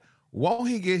like, won't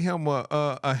he get him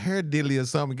a hair dilly or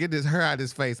something? Get his hair out of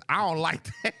his face. I don't like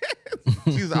that.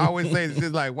 She's always saying,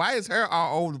 she's like, why is hair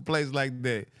all over the place like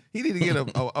that? He need to get a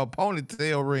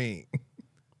ponytail ring.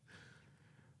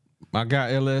 My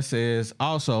guy LS says,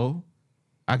 also,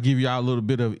 I give y'all a little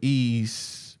bit of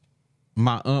ease.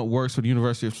 My aunt works for the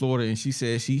University of Florida, and she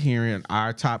says she hearing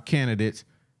our top candidates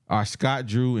are Scott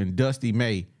Drew and Dusty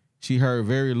May. She heard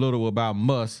very little about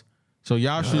Muss, so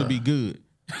y'all should be good.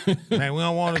 Man, we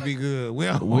don't want to be good. We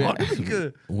don't want to be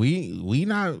good. We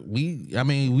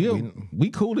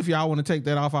cool if y'all want to take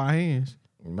that off our hands.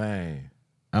 Man.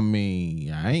 I'm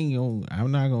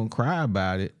not gonna cry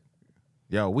about it.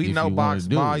 Yo, we know box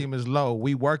volume is low.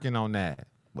 We working on that.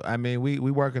 I mean, we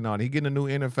working on it. He getting a new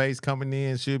interface coming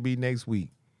in. Should be next week.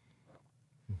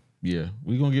 Yeah,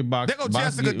 we gonna get box. There go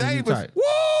Jessica Davis.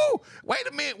 Woo! Wait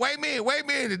a minute.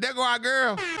 There go our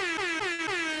girl.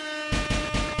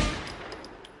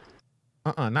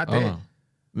 Not that.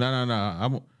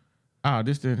 No.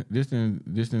 This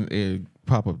didn't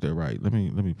pop up there right. Let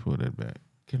me pull that back.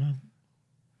 Can I?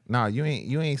 No, you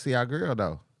ain't see our girl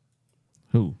though.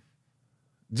 Who?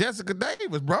 Jessica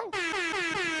Davis, bro.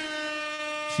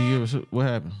 What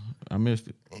happened? I missed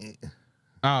it.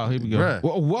 Oh, here we go. Bruh.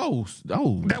 Whoa.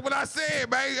 Oh. That's what I said,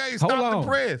 man. Hey, stop the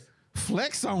press.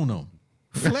 Flex on them.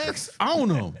 Flex on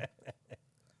them.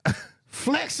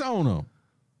 Flex on them.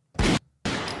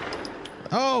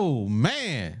 Oh,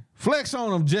 man. Flex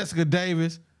on them, Jessica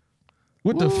Davis.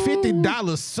 With the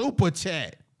 $50 super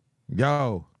chat.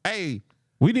 Yo. Hey.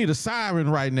 We need a siren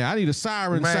right now. I need a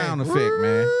siren sound effect,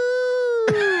 man.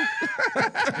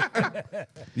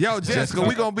 Yo, Jessica,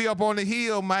 we gonna be up on the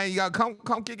hill, man. Y'all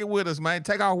come kick it with us, man.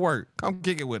 Take our work. Come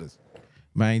kick it with us.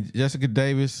 Man, Jessica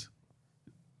Davis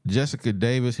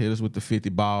hit us with the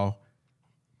 50 ball.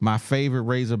 My favorite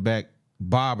Razorback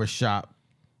barbershop.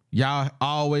 Y'all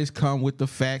always come with the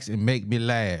facts and make me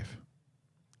laugh.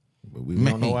 But we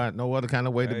don't know no other kind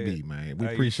of way to be, man. We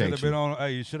appreciate you.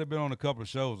 You should have been on a couple of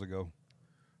shows ago.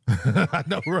 I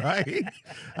know, right?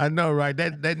 I know, right?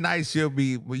 That night shift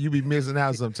you be missing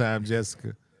out sometimes,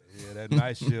 Jessica. Yeah, that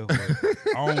night shift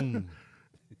on.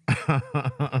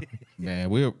 Man,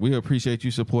 we appreciate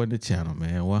you supporting the channel,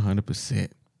 man. 100%.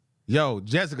 Yo,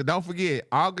 Jessica, don't forget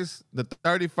August the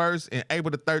 31st and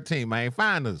April the 13th, man.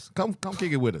 Find us. Come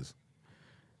kick it with us.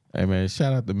 Hey, man,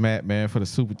 shout out to Matt, man, for the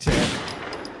super chat.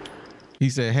 He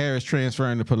said Harris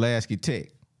transferring to Pulaski Tech.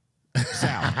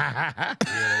 South. Yeah,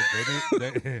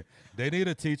 they need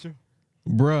a teacher.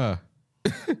 Bruh.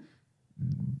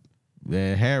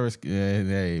 Man, Harris,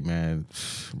 hey, man.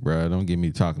 Bruh, don't get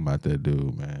me talking about that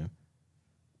dude, man.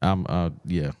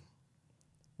 Yeah.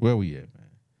 Where we at, man?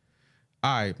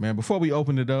 All right, man. Before we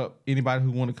open it up, anybody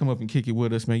who want to come up and kick it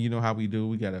with us, man, you know how we do.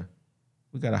 We gotta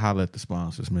holler at the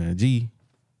sponsors, man. G,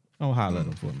 don't holler at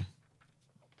them for me.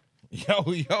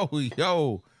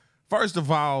 Yo. First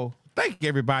of all, thank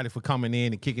everybody for coming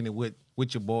in and kicking it with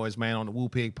your boys, man, on the Woo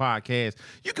Pig Podcast.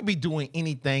 You could be doing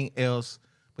anything else,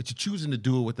 but you're choosing to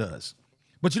do it with us.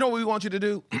 But you know what we want you to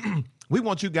do? We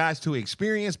want you guys to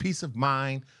experience peace of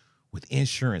mind with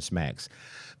Insurance Max.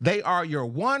 They are your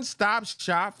one-stop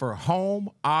shop for home,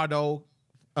 auto,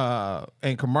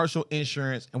 and commercial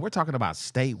insurance, and we're talking about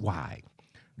statewide.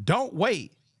 Don't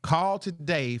wait. Call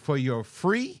today for your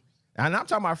free, and I'm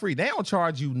talking about free. They don't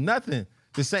charge you nothing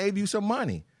to save you some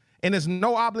money, and there's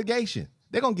no obligation.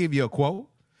 They're going to give you a quote.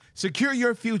 Secure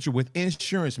your future with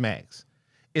Insurance Max.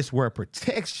 It's where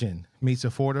protection meets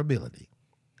affordability.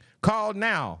 Call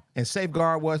now and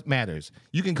safeguard what matters.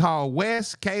 You can call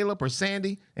Wes, Caleb, or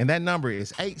Sandy, and that number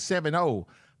is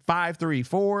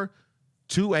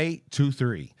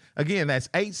 870-534-2823. Again, that's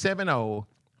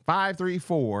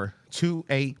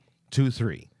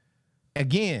 870-534-2823.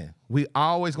 Again, we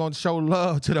always going to show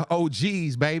love to the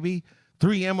OGs, baby.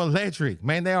 3M Electric.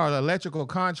 Man, they are an electrical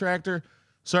contractor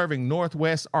serving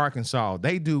Northwest Arkansas.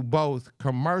 They do both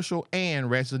commercial and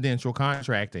residential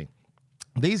contracting.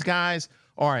 These guys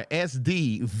are a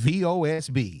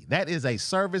SDVOSB. That is a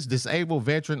service disabled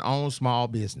veteran-owned small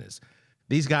business.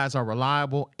 These guys are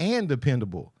reliable and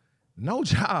dependable. No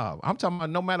job. I'm talking about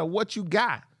no matter what you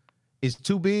got, it's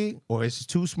too big or it's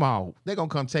too small, they're going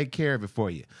to come take care of it for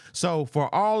you. So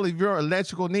for all of your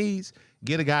electrical needs,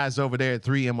 get the guys over there at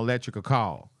 3M Electric a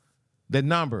call. The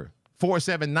number,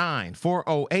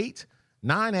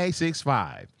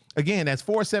 479-408-9865. Again, that's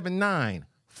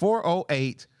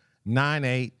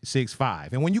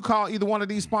 479-408-9865. And when you call either one of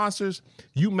these sponsors,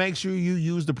 you make sure you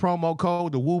use the promo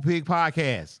code, the Woo Pig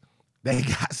Podcast. They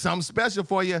got something special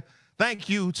for you. Thank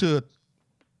you to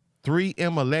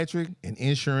 3M Electric and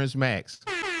Insurance Max.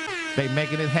 They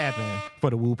making it happen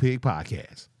for the Woo Pig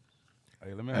Podcast.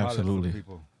 Hey, let me holler at some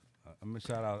people. Let me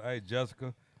shout out. Hey,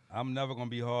 Jessica, I'm never going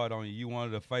to be hard on you. You one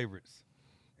of the favorites.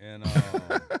 And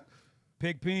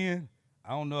Pigpen, I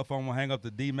don't know if I'm going to hang up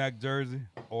the D-Mac jersey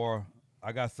or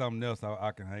I got something else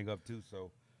I can hang up too.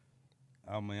 So,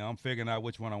 I mean, I'm figuring out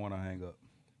which one I want to hang up.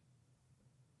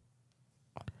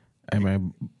 Hey,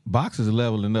 man, Box is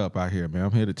leveling up out here, man.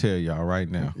 I'm here to tell y'all right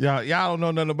now. Y'all don't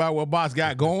know nothing about what Box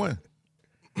got going.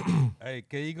 Hey,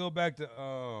 can you go back to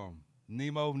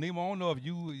Nemo, I don't know if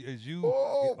you is you.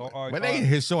 But they in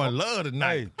here showing love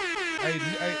tonight. Hey,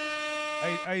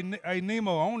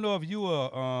 Nemo, I don't know if you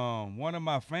are one of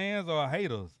my fans or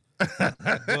haters,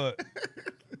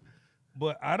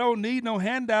 but I don't need no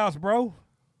handouts, bro.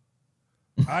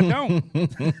 I don't.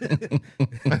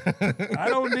 I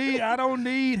don't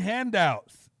need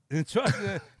handouts. And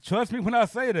trust me when I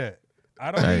say that.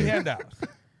 I don't need handouts.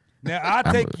 Now I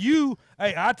take you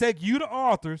to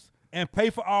Arthur's and pay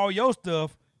for all your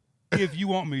stuff if you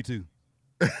want me to.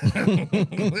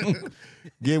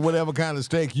 Get whatever kind of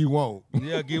steak you want.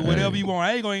 Yeah, get whatever you want.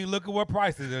 I ain't gonna even look at what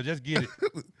prices are. Just get it.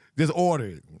 Just order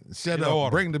it. Shut up.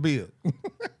 Order. Bring the bill.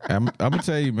 I'm gonna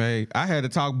tell you, man. I had to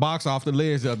talk Box off the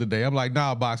ledge the other day. I'm like,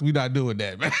 nah, Box, we not doing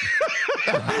that, man.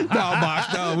 Nah,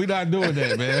 Box, no, we not doing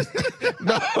that, man.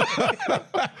 No.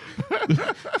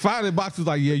 Finally, Box was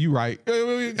like, yeah, you right.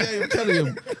 I'm telling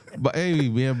you, but hey,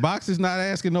 man, Box is not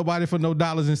asking nobody for no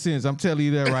dollars and cents. I'm telling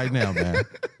you that right now, man.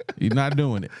 He's not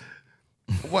doing it.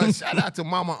 Well, shout out to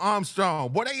Mama Armstrong.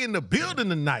 Boy, they in the building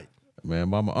tonight. Man,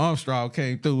 Mama Armstrong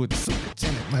came through with the super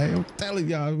chat, man. I'm telling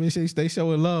y'all, man, they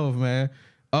showing love, man.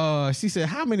 She said,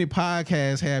 how many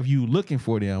podcasts have you looking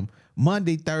for them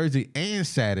Monday, Thursday, and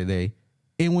Saturday?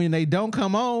 And when they don't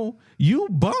come on, you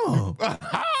bum.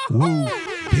 Woo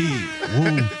pig.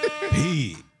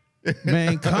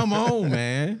 Man, come on,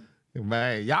 man.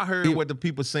 Man, y'all heard what the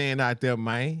people saying out there,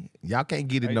 man. Y'all can't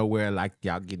get it nowhere like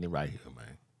y'all getting it right here,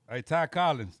 man. Hey, Ty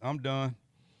Collins, I'm done.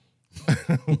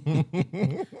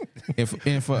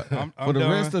 and for the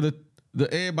done. rest of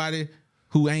the everybody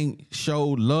who ain't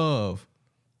showed love,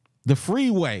 the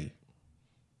freeway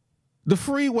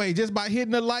just by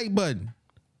hitting the like button.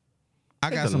 I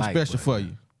got some special for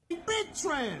you. Big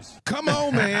trash. Come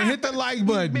on, man. Hit the like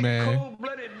button, man.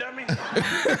 Cold-blooded dummy.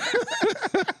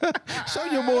 Show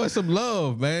your boy some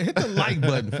love, man. Hit the like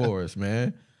button for us,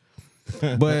 man.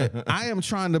 But I am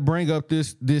trying to bring up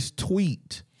this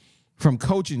tweet from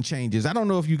Coaching Changes. I don't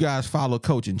know if you guys follow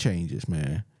Coaching Changes,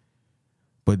 man.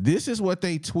 But this is what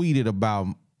they tweeted about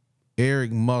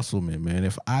Eric Musselman, man.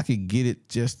 If I could get it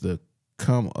just to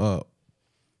come up.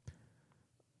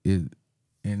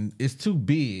 And it's too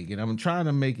big, and I'm trying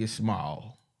to make it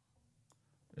small.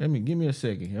 Give me a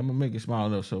second. I'm gonna make it small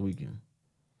enough so we can.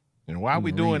 And while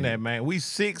we doing that, man, we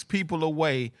 6 people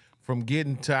away from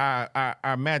getting to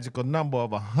our magical number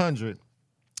of 100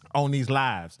 on these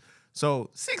lives.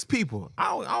 So 6 people.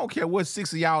 I don't care what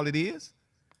 6 of y'all it is.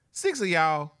 6 of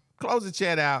y'all, close the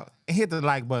chat out and hit the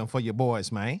like button for your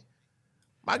boys, man.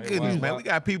 My goodness, man, we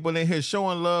got people in here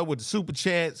showing love with the super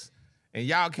chats. And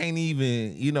y'all can't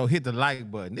even, hit the like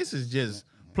button. This is just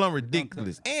plumb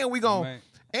ridiculous. And we gonna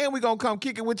come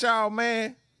kick it with y'all,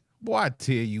 man. Boy, I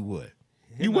tell you what.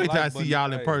 You wait till I see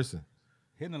y'all in person.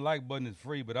 Hitting the like button is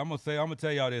free, but I'm gonna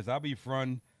tell y'all this. I be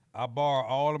fronting. I borrow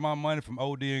all of my money from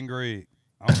OD and Greg.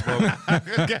 I'm broke.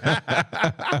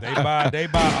 They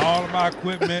buy all of my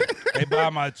equipment. They buy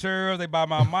my chairs. They buy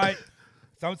my mic.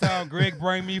 Sometimes Greg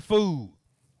bring me food.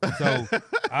 So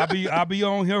I be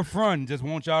on here fronting. Just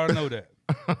want y'all to know that.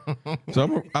 So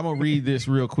I'm gonna read this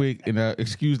real quick and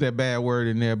excuse that bad word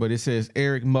in there, but it says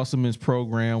Eric Musselman's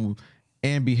program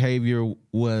and behavior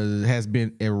has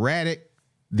been erratic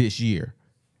this year.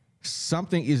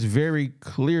 Something is very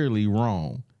clearly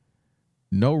wrong.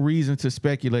 No reason to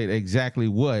speculate exactly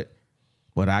what,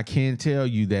 but I can tell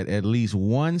you that at least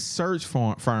one search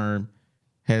firm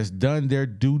has done their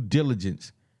due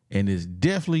diligence and is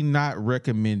definitely not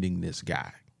recommending this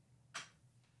guy.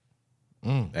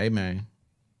 Hey, man.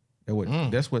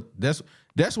 That's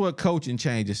what Coaching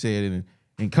Changes said.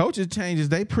 And Coaching Changes,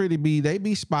 they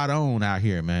be spot on out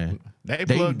here, man.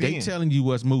 They telling you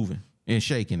what's moving and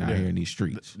shaking out here in these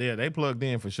streets. Yeah, they plugged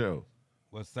in for sure.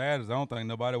 What's sad is I don't think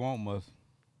nobody want Mus,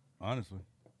 honestly.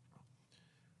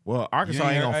 Well, Arkansas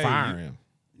ain't gonna fire him.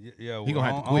 Yeah, well, he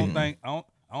gonna have to quit. I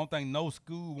don't think no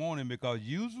school want him because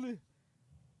usually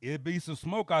it'd be some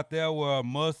smoke out there where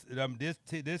this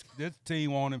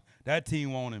team want him, that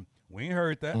team want him. We ain't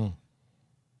heard that.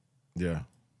 Yeah.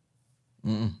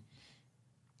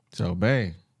 So,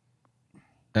 bang.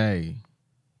 Hey.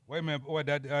 Wait a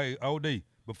minute. Hey, OD,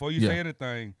 before you say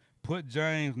anything, put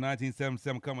James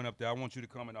 1977 coming up there. I want you to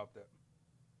comment off that.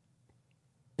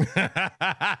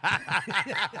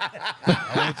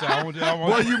 I want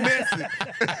Boy, you missed it.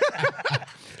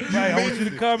 Hey, I want you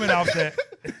to comment off that.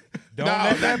 Don't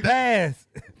let that pass.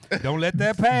 Don't let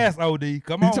that pass, OD.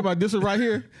 Come on. You talking about this one right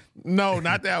here? No,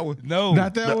 not that one. No.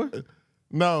 Not that one?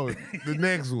 No, the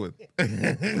next one.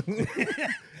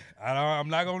 I'm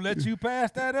not going to let you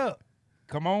pass that up.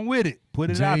 Come on with it.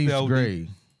 Put it James out there, OD. Gray.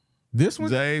 This one?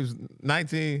 James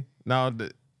 19. No,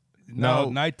 No,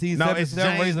 1977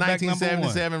 James, Razorback number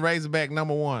 1977 Razorback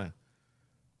number 1.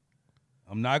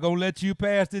 I'm not gonna let you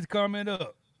pass this comment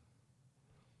up.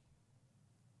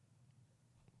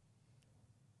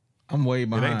 I'm way ain't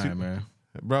behind, too- man.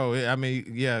 Bro,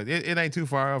 it ain't too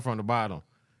far up from the bottom.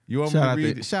 You want Shout me to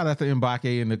read it? out to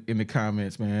Mbake in the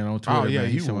comments, man, on Twitter. Oh, yeah,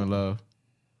 man. He's you showing were. love.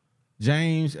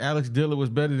 James, Alex Dillard was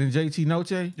better than JT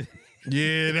Noche.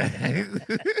 Yeah.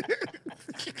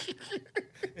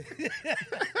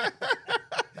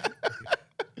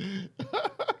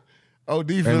 OD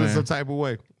feeling man. some type of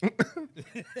way.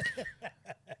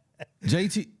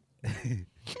 JT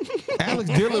Alex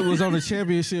Dillard was on the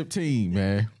championship team,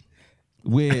 man,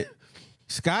 with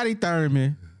Scotty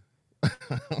Thurman,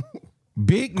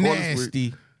 Big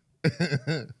Nasty,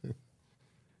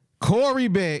 Corey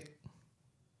Beck,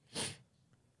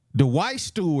 Dwight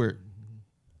Stewart,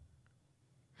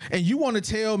 and you want to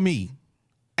tell me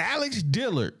Alex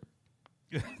Dillard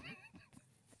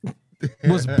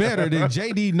was better than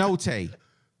JD Note?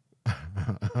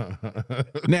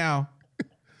 Now,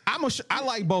 I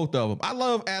like both of them. I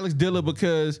love Alex Dillard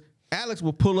because Alex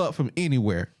will pull up from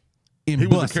anywhere. He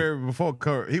was a Curry before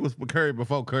Curry. He was Curry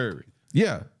before Curry.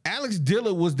 Yeah, Alex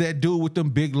Dillard was that dude with them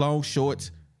big long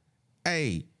shorts.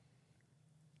 Hey,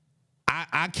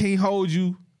 I can't hold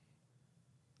you,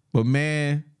 but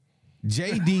man,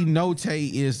 JD Note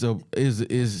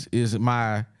is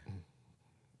my,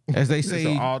 as they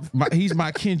say, he's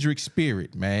my kindred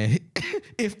spirit, man.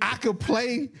 If I could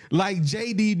play like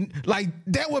JD, like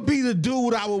that would be the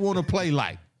dude I would want to play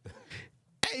like.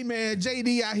 Hey man,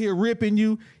 JD out here ripping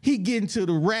you. He getting to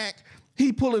the rack.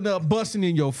 He pulling up, busting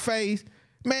in your face.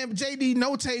 Man, JD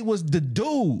Note was the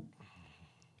dude.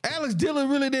 Alex Dillard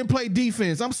really didn't play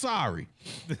defense. I'm sorry.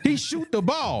 He shoot the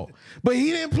ball, but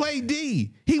he didn't play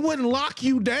D. He wouldn't lock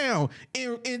you down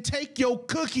and take your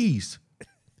cookies.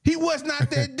 He was not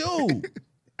that dude.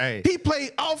 Hey. He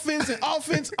played offense and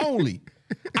offense only.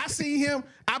 I see him.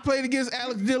 I played against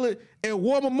Alex Dillard at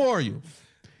War Memorial.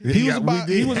 He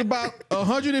was about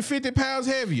 150 pounds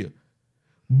heavier,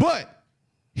 but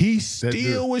he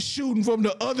still was shooting from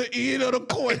the other end of the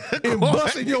court and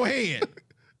busting your head.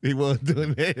 He wasn't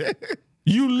doing that.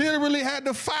 You literally had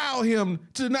to foul him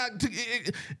to not.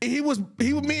 He was me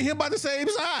and him about the same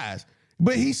size,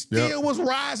 but he still was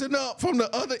rising up from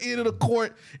the other end of the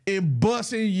court and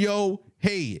busting your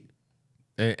head.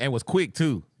 And was quick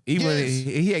too. Even when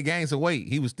he had gained some weight,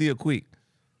 he was still quick.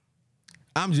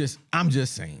 I'm just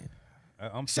saying.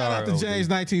 I'm Shout sorry, out to OD. James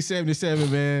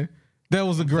 1977, man. That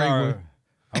was a great one.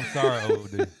 I'm sorry,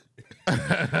 OD.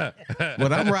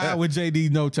 But I'm riding with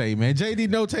JD Note, man. JD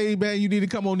Note, man, you need to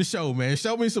come on the show, man.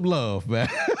 Show me some love, man.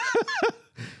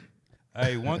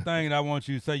 Hey, one thing I want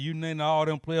you to say, you named all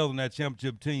them players on that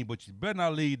championship team, but you better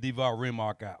not leave Devar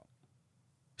Remark out.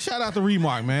 Shout out to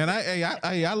Remark, man.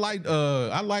 I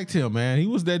liked him, man. He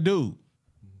was that dude.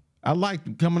 I liked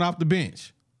him coming off the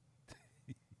bench.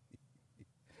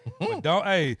 But don't,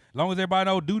 hey, long as everybody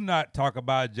know, do not talk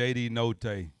about JD Note.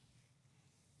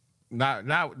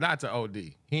 Not to OD.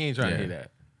 He ain't trying to hear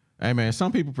that. Hey, man,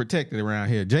 some people protected around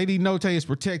here. JD Note is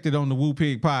protected on the Woo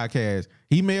Pig podcast.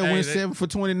 He may have went 7 for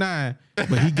 29,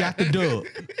 but he got the dub.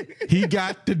 He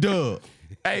got the dub.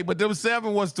 Hey, but them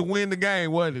 7 was to win the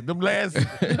game, wasn't it? Them last.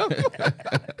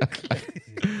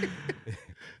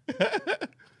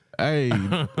 Hey,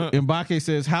 Mbake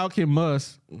says, how can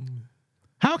Muss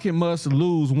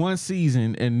lose one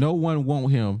season and no one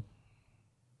want him?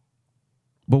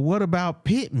 But what about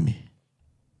Pittman?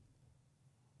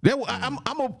 I'm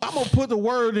gonna put the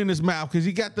word in his mouth because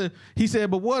he said,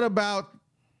 but what about?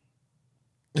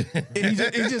 And he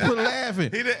just put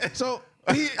laughing. So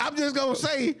I'm just gonna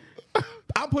say,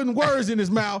 I'm putting words in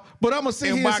his mouth, but I'm gonna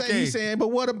sit here and say he's saying, but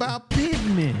what about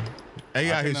Pittman?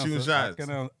 Hey, out here shooting shots.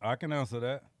 I can answer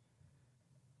that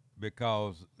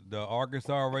because the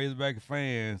Arkansas Razorback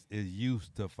fans is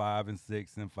used to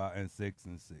 5-6 and 5 and 6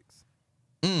 and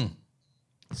 6.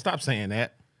 Stop saying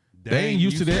that. They ain't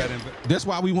used to that. That's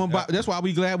why we want. That's why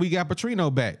we glad we got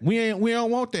Petrino back. We don't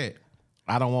want that.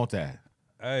 I don't want that.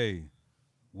 Hey,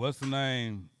 what's the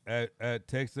name at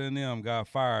Texas A&M got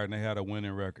fired and they had a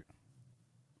winning record.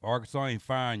 Arkansas ain't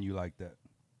firing you like that.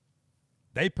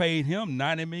 They paid him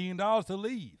 $90 million to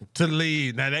leave. To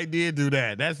leave. Now they did do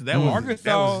that.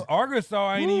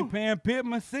 Arkansas ain't even paying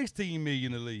Pittman $16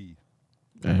 million to leave.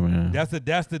 Hey man, that's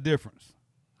the difference.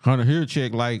 Hunter here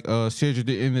check like Cedric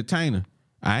the Entertainer.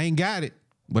 I ain't got it,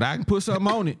 but I can put something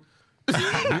on it.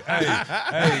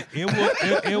 hey, it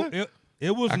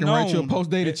was I can known, write you a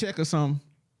post-dated check or something.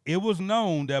 It was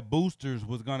known that Boosters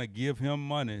was gonna give him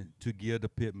money to give to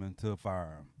Pittman to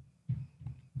fire him.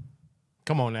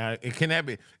 Come on now. Can that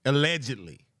be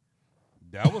allegedly?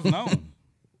 That was known.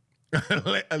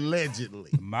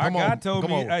 Allegedly. My guy told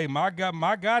me, hey, my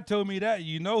guy told me that.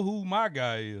 You know who my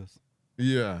guy is.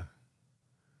 Yeah.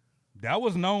 That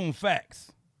was known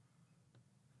facts.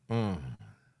 Well,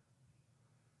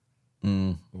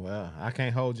 I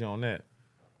can't hold you on that.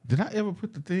 Did I ever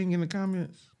put the thing in the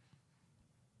comments?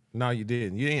 No, you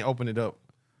didn't. You didn't open it up.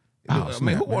 Oh, I snap,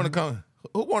 mean, who want to man. come?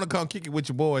 Who want to come kick it with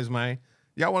your boys, man?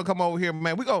 Y'all want to come over here,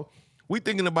 man? We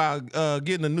thinking about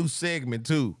getting a new segment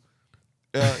too.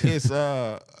 It's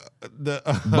the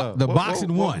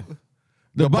boxing one.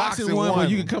 The boxing one where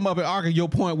you can come up and argue your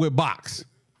point with box.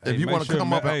 If you want to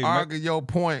come up and argue your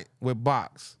point with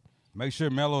box. Make sure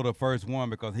Melo the first one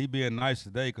because he being nice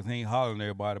today because he ain't hollering at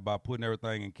everybody about putting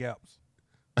everything in caps.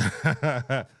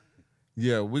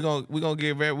 Yeah, we're gonna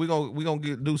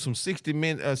do some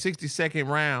 60-second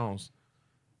rounds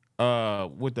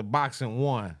with the boxing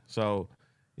one. So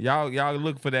y'all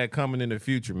look for that coming in the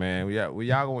future, man.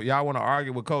 Y'all want to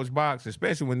argue with Coach Box,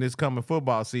 especially when this coming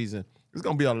football season. There's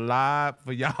gonna be a lot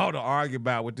for y'all to argue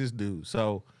about with this dude.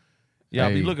 So y'all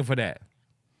be looking for that.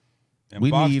 And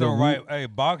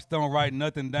Box don't write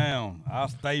nothing down. I'll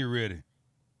stay ready.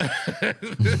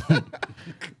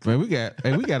 Man, we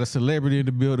got a celebrity in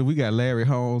the building. We got Larry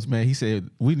Holmes, man. He said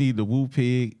we need the Woo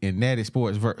Pig and Natty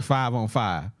Sports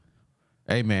 5-on-5.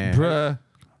 Hey, man, Bruh.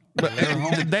 But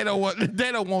they don't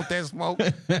want that smoke.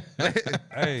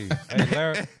 hey,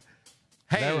 Larry.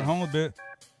 Hey, Larry Holmes, go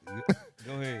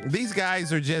ahead. These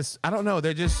guys are just, I don't know,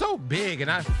 they're just so big, and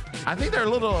I think they're a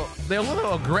little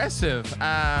aggressive.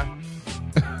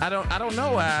 I don't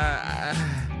know.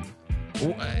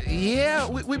 Yeah,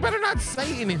 we better not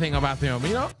say anything about them.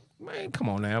 You know, man, come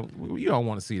on now, you don't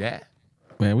want to see that.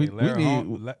 Man,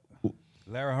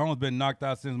 Larry Holmes been knocked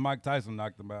out since Mike Tyson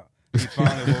knocked him out. He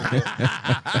finally woke up.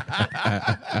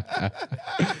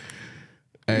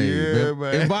 Hey, Yeah,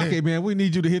 man. Mbake, man, we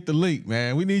need you to hit the link,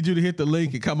 man. We need you to hit the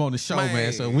link and come on the show,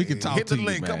 man, so we can talk hit to the you,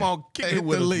 link. man. Come on, kick it hit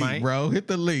with the us, link, man. bro. Hit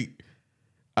the link.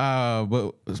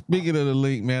 But speaking of the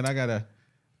link, man, I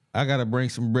gotta bring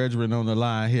some brethren on the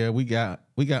line here. We got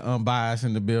unbiased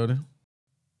in the building.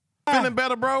 Feeling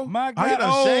better, bro? My Oh, he God.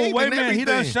 done shaved Wait a and minute. He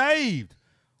done everything. shaved.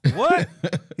 What?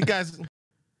 You guys,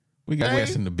 We got Hey.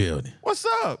 Wes in the building. what's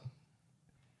up?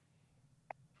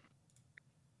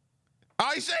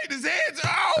 Oh, he shaved his head.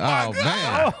 Oh my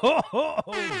God.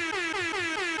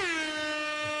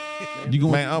 Man. You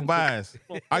going Man, unbiased.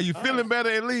 Are you feeling better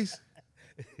at least?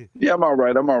 Yeah, I'm all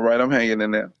right. I'm hanging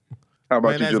in there. How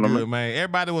about Man, you, that's gentlemen? good, man.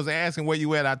 Everybody was asking where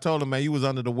you at. I told him, man, you was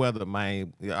under the weather,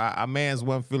 man. Our man's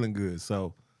wasn't feeling good,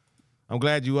 so I'm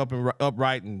glad you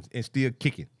upright and still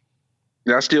kicking.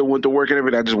 Yeah, I still went to work and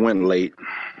everything. I just went late.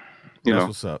 You That's know,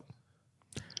 what's up.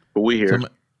 but we here.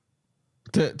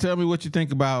 tell me what you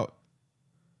think about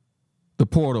the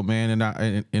portal, man,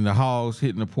 and the Hogs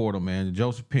hitting the portal, man.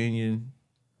 Joseph Pinion,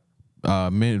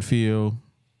 Minfield,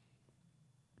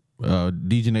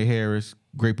 Dejanay Harris,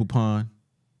 Grey Poupon.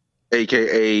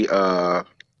 AKA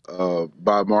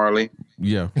Bob Marley.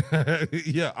 Yeah.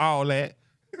 Yeah, all that.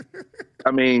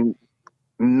 I mean,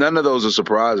 none of those are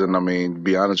surprising. I mean, to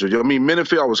be honest with you. I mean,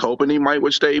 Menifee, I was hoping he might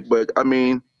would stay, but I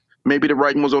mean, maybe the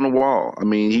writing was on the wall. I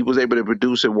mean, he was able to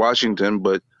produce at Washington,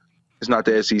 but it's not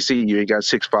the SEC. You ain't got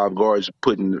 6'5" guards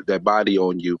putting that body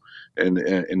on you and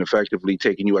effectively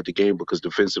taking you out the game because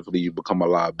defensively you become a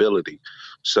liability.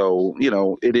 So, you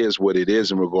know, it is what it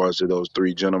is in regards to those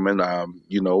three gentlemen.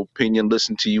 You know, Pinion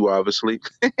listened to you, obviously.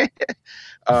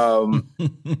 I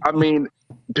mean,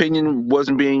 Pinion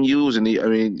wasn't being used, and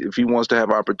if he wants to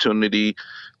have opportunity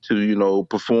to, you know,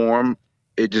 perform,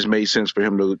 it just made sense for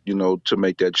him to, you know, to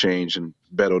make that change and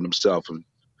bet on himself. And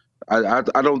I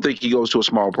don't think he goes to a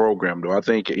small program, though. I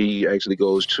think he actually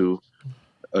goes to,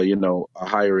 you know, a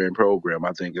higher end program.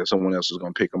 I think that someone else is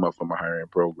going to pick him up from a higher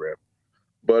end program.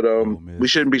 But we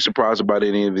shouldn't be surprised about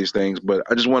any of these things. But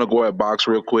I just want to go at Box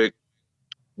real quick.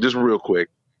 Just real quick.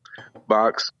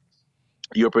 Box,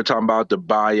 you're talking about the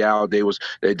buyout.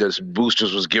 The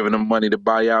boosters was giving them money to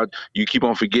buy out. You keep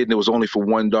on forgetting it was only for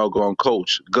one doggone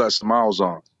coach, Gus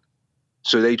Malzahn.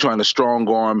 So they trying to strong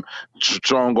arm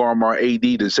our AD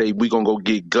to say we're gonna go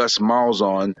get Gus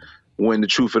Malzahn when the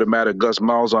truth of the matter, Gus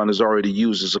Malzahn has already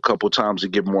used this a couple times to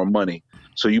get more money.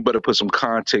 So you better put some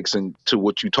context into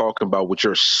what you're talking about with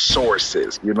your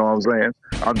sources. You know what I'm saying?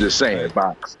 I'm just saying,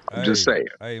 Box. I'm just saying.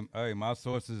 Hey, my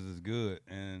sources is good,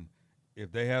 and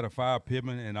if they had a fire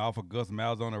Pittman and offer Gus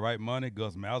Malzahn the right money,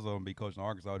 Gus Malzahn will be coaching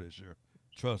Arkansas this year.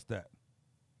 Trust that.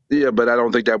 Yeah, but I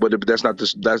don't think that would. I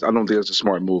don't think that's a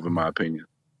smart move in my opinion.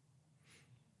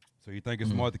 So you think it's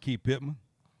smart to keep Pittman?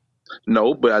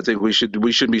 No, but I think we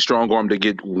shouldn't be strong armed to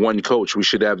get one coach. We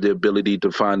should have the ability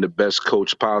to find the best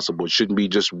coach possible. It shouldn't be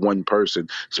just one person,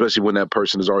 especially when that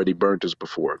person has already burnt us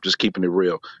before. Just keeping it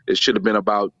real. It should have been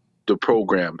about the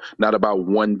program, not about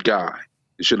one guy.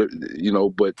 It should have,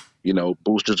 but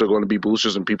boosters are going to be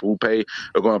boosters, and people who pay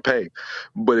are going to pay.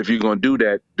 But if you're going to do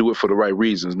that, do it for the right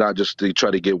reasons, not just to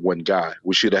try to get one guy.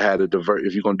 We should have had a diverse.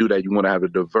 If you're going to do that, you want to have a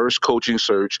diverse coaching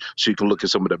search so you can look at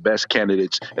some of the best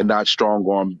candidates and not strong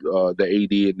arm the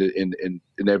AD and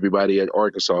everybody at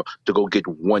Arkansas to go get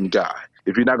one guy.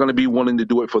 If you're not going to be willing to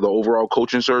do it for the overall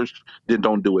coaching search, then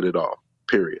don't do it at all.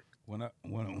 Period.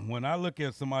 When I look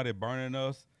at somebody burning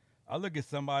us, I look at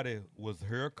somebody was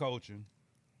here coaching,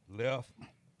 left,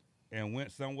 and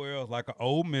went somewhere else like an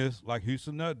Ole Miss, like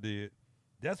Houston Nutt did.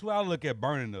 That's why I look at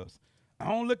burning us. I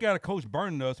don't look at a coach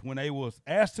burning us when they was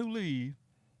asked to leave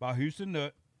by Houston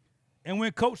Nutt and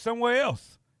went coach somewhere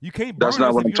else. You can't burn That's not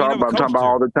us what if I'm you talking ain't about. never I'm talking coached about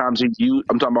all there. the times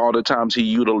I'm talking about all the times he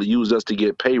used us to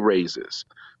get pay raises.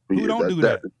 Who don't do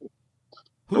that?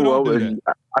 Who Well, don't do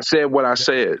that? I said what I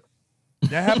said.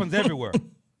 That happens everywhere.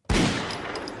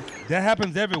 That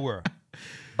happens everywhere.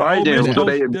 All right, then.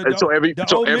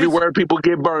 So Everywhere people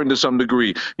get burned to some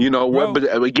degree, you know what? Bro.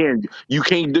 But again, you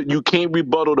can't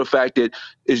rebuttal the fact that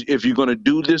if you're going to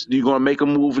do this, you're going to make a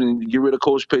move and get rid of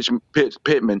Coach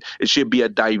Pittman. It should be a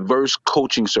diverse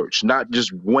coaching search, not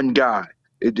just one guy.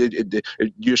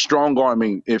 You're strong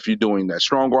arming if you're doing that.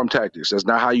 Strong arm tactics. That's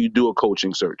not how you do a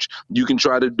coaching search. You can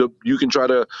try to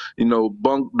debunk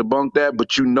that, but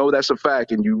that's a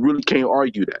fact, and you really can't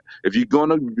argue that. If you're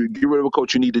gonna get rid of a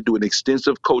coach, you need to do an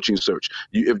extensive coaching search.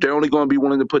 If they're only going to be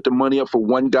willing to put the money up for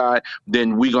one guy,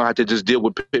 then we're gonna have to just deal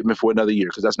with Pittman for another year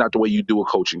because that's not the way you do a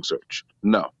coaching search.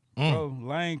 No. Bro,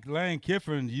 Lane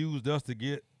Kiffin used us to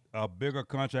get a bigger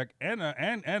contract and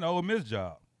an Ole Miss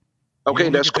job. Okay,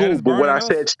 that's cool. But what I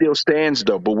said still stands,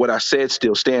 though.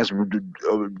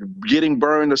 Getting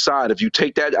burned aside, if you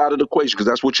take that out of the equation, because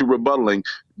that's what you're rebuttaling,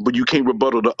 but you can't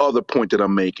rebuttal the other point that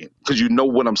I'm making, because you know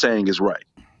what I'm saying is right.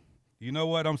 You know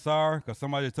what? I'm sorry, because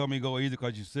somebody told me go easy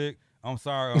because you're sick. I'm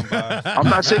sorry, I'm biased. I'm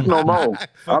not sick no more.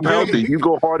 I'm healthy. You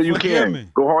go harder you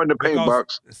can. Go hard in the paint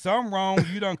box. Something wrong.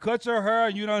 You done cut your hair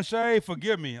and you done shave.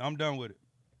 Forgive me. I'm done with it.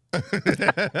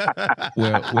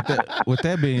 Well, with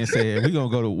that being said, we're gonna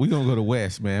go to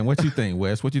Wes, man. What you think,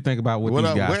 Wes? What you think about what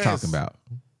these guys Wes? talking about?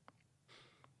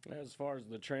 As far as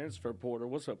the transfer portal,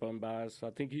 what's up, Unbiased? I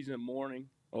think he's in mourning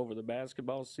over the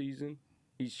basketball season.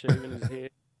 He's shaving his head.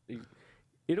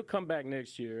 It'll come back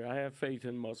next year. I have faith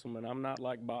in Musselman. I'm not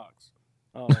like Box.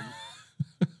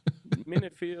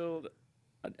 Minifield,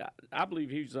 I believe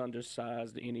he's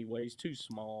undersized anyway. He's too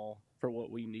small for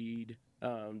what we need.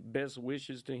 Best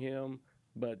wishes to him,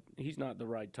 but he's not the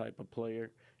right type of player.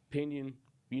 Pinion,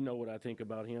 you know what I think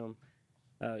about him.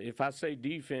 If I say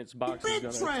defense, Box is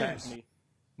going to attack me.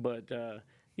 But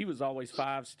he was always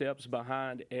 5 steps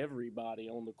behind everybody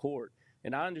on the court.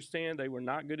 And I understand they were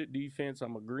not good at defense.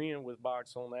 I'm agreeing with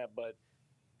Box on that. But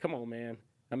come on, man.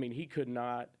 I mean, he could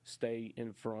not stay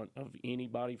in front of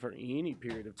anybody for any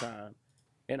period of time.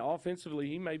 And offensively,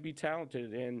 he may be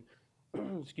talented. And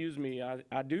excuse me,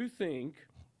 I do think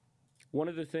one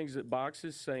of the things that Box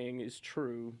is saying is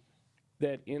true,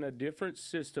 that in a different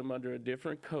system under a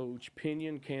different coach,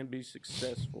 Pinion can be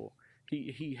successful.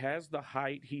 He has the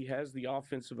height, he has the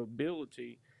offensive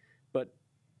ability, but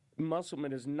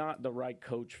Musselman is not the right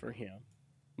coach for him.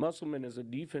 Musselman is a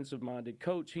defensive-minded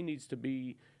coach. He needs to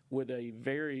be with a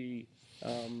very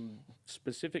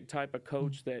specific type of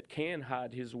coach that can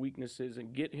hide his weaknesses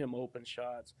and get him open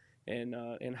shots and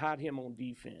hide him on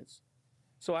defense.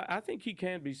 So I think he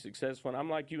can be successful, and I'm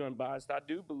like you, Unbiased. I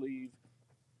do believe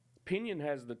Pinion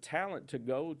has the talent to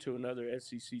go to another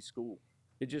SEC school.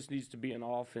 It just needs to be an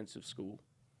offensive school,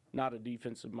 not a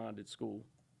defensive-minded school.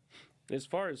 As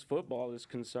far as football is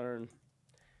concerned,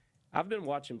 I've been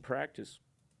watching practice,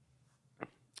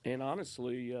 and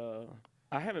honestly,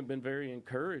 I haven't been very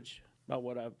encouraged by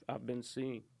what I've been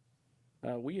seeing.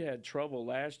 We had trouble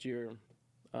last year.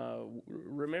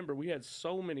 Remember, we had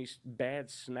so many bad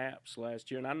snaps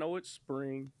last year, and I know it's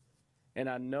spring, and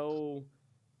I know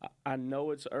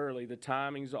it's early. The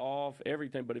timing's off,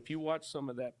 everything. But if you watch some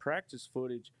of that practice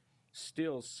footage,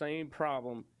 still same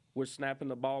problem. We're snapping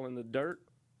the ball in the dirt.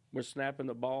 We're snapping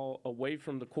the ball away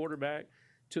from the quarterback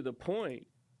to the point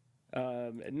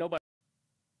nobody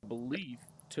believe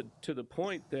to the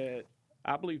point that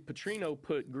I believe Petrino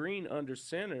put Green under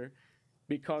center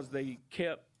because they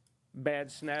kept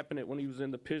bad snapping it when he was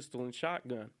in the pistol and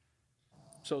shotgun.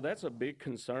 So that's a big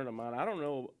concern of mine. I don't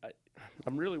know.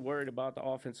 I'm really worried about the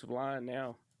offensive line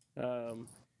now.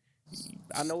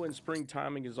 I know in spring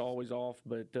timing is always off,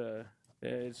 but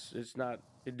It's not.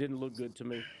 It didn't look good to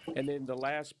me. And then the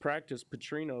last practice,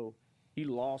 Petrino, he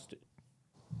lost it,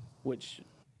 which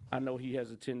I know he has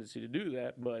a tendency to do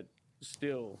that, but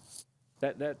still,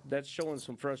 that's showing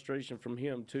some frustration from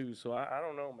him too. So I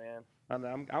don't know, man.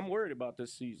 I'm worried about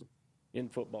this season in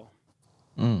football.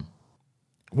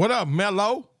 What up,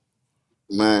 Mello?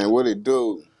 Man, what it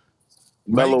do?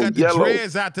 Man, you Mellow got the yellow.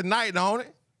 dreads out tonight, don't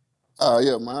it? Oh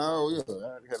yeah, man. Oh yeah.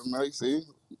 I had a nice see.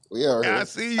 Yeah, I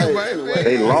see you, Hey, baby. anyway.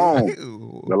 They long.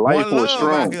 The light One force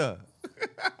love out strong.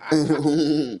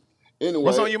 here. Anyway,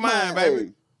 What's on your mind, baby?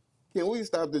 Hey, can we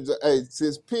stop the? Hey,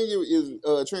 since Pena is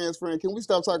transferring, can we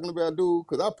stop talking about dude?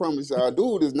 Because I promise y'all,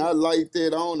 dude is not like that. I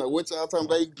don't know what y'all talking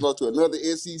about. He can go to another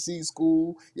SEC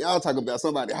school. Y'all talking about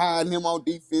somebody hiding him on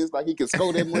defense, like he can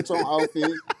score that much on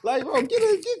offense. Like, bro,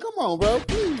 come on, bro,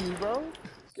 please, bro,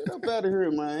 get up out of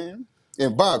here, man.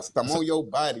 And Box, I'm on your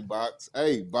body, Box.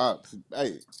 Hey, Box.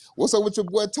 Hey, what's up with your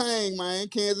boy Tang, man?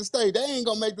 Kansas State. They ain't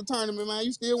gonna make the tournament, man.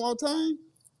 You still want Tang?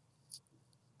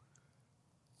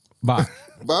 Box.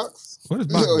 Box? What is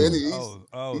Box doing?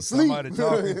 He's Somebody sleep.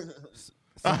 talking.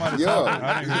 Somebody Yeah. talking.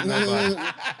 I didn't hear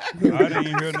nobody. I didn't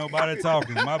even hear nobody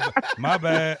talking. My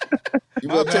bad. You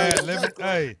My better bad. turn Let your me, mic up.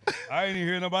 hey, I didn't even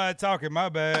hear nobody talking. My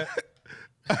bad.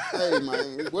 Hey,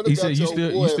 man. What He about said your boy,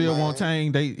 you still man? want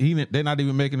Tang. They're not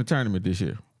even making the tournament this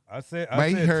year. I said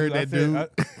he heard that dude.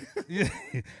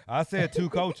 I said two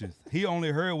coaches. He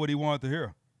only heard what he wanted to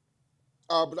hear.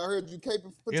 But I heard you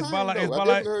caping for It's time, about like, though. it's I about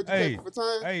definitely like, heard you caping for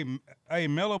time. hey,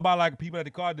 Mello, about like people at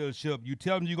the car dealership. You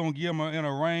tell them you're gonna give them in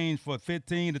a range for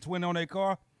 15 to 20 on their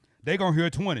car, they gonna hear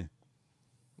 20.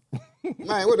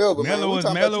 Man, whatever, man.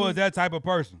 Mello is that type of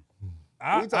person.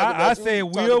 I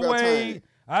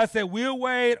said Will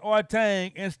Wade or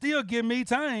Tang, and still give me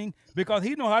Tang because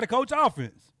he know how to coach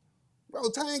offense.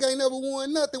 Bro, Tang ain't never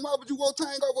won nothing. Why would you want Tang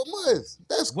over Muss?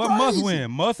 That's What crazy. Muss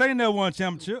win? Muss ain't never won a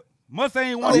championship. Muss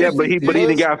ain't won. Yeah, but he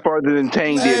done got farther than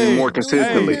Tang did and more Dude, you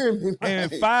consistently. hear me, man.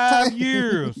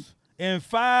 In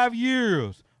 5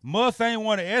 years, Muss ain't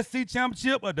won an SC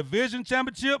championship, a division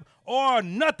championship, or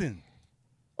nothing.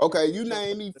 Okay, you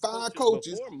name me 5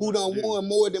 coaches who done won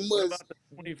more than Muss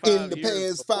in the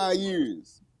past 5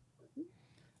 years.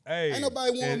 Hey, Ain't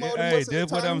nobody won more than Muss in the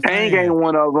that's what I'm time. Tang saying. ain't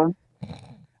one of them.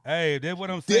 Hey, that's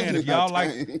what I'm saying. If Definitely y'all not like,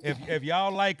 Tang. if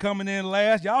y'all like coming in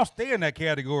last, y'all stay in that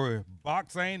category.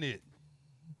 Box ain't it.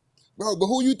 Bro, but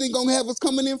who you think gonna have us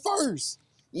coming in first?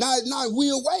 Not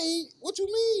Will Wade. What you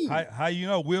mean? How you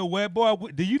know Will Wade? Boy,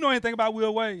 do you know anything about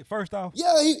Will Wade? First off,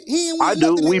 Yeah, he ain't I win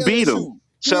do. nothing We at beat LSU. him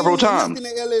several He ain't win times.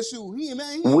 nothing at LSU. He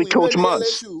ain't We win Coach nothing at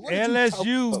Muss. LSU. What you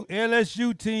talking about?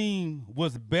 LSU team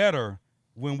was better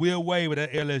when Will Wade was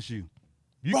at LSU.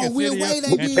 You Bro, can Will sit here Wade ain't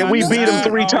and did try And we to beat him hide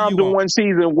 3 all times you in want. one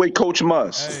season with Coach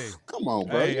Muss. Hey, Come on,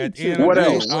 bro. hey, You at the tripping. end of What the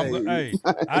day,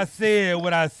 else? I said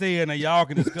what I said, and y'all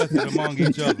can discuss it among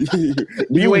each other.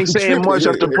 You ain't saying tripping. much.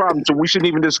 That's the problem. So we shouldn't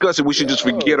even discuss it. We should just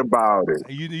forget Yeah. about it.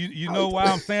 You know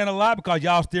why I'm saying a lot? Because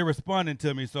y'all still responding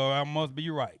to me, so I must be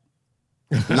right.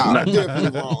 Nah,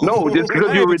 definitely wrong. No, just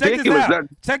because Hey, you're but check this ridiculous.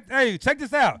 out. Check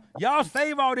this out. Y'all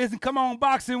save all this and come on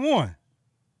boxing one.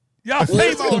 Y'all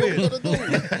save all this.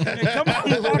 And come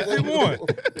on boxing one.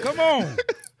 Come on.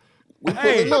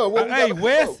 Hey, Wes. Hey,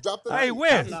 Wes. Hey,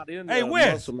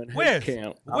 Wes.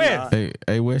 Wes.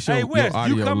 Hey, Wes, your Wes,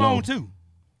 audio you come low. on too.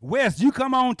 Wes, you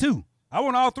come on too. I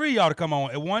want all 3 of y'all to come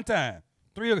on at one time.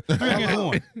 Three against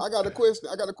one. I got a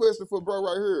question for bro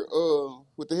right here.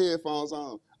 With the headphones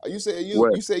on. You said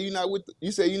What? you're not with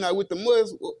the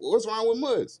Muss. What's wrong with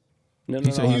Muss?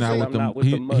 He said he's not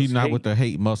with the he's not with the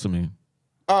hate Musselman.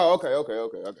 Oh,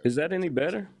 okay. Is that any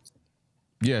better?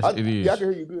 Yes, it is. Yeah, I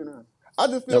can hear you good now. I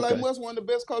just feel like Okay. Muss one of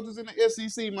the best coaches in the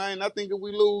SEC, man. I think if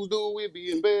we lose, dude, we'll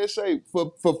be in bad shape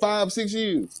for 5-6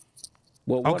 years.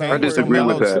 Well, what Okay. I'm I disagree worried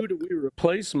with about is that. who do we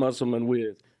replace Musselman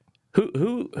with?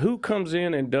 Who comes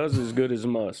in and does as good as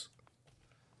Muss?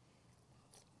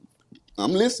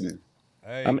 I'm listening.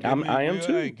 Hey, I am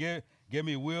too. Hey, give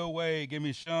me Will Wade, give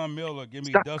me Sean Miller, give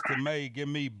me Dustin May, give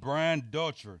me Brian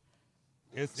Dutcher.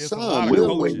 It's a Sean lot of Miller.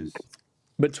 coaches.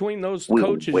 Between those Will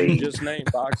coaches Wade. you just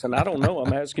named, Box, and I don't know,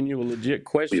 I'm asking you a legit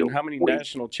question. Will How many Wade.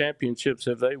 national championships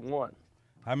have they won?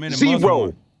 How many Muss 0.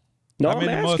 won? No, How I'm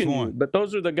many Muss asking you. won? But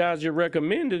those are the guys you're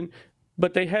recommending,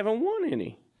 but they haven't won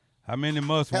any. How many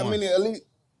Muss How won? many elite?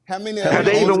 How many Have elite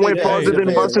they even coaches went they had farther in the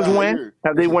than past Mus's 5 win? years?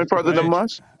 Have they went farther than Hey,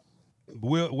 Mus?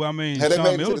 I mean, Had they Sean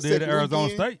made it to Miller the did at second Arizona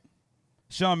weekend? State.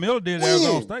 Sean Miller did at When?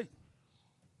 Arizona State.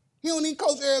 He don't even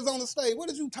coach Arizona State.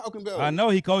 What are you talking about? I know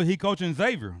he coaching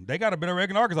Xavier. They got a better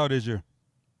record than Arkansas this year.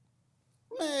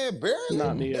 Man, barely.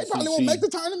 Not in the They probably won't SEC. make the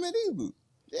tournament either.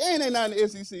 And they not in the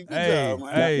SEC. Good Hey, job,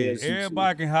 man. hey, SEC.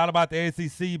 everybody can holler about the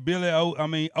SEC.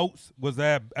 Oates was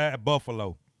at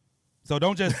Buffalo. So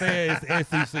don't just say it's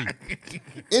the SEC.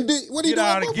 And what he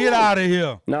Get out of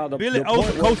here. Now the Billy the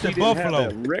Oates point was coached he at didn't have Buffalo.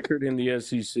 that record in the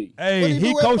SEC. Hey, What'd he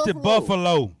he do at coached at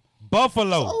Buffalo?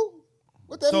 Buffalo. So,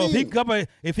 what that So mean?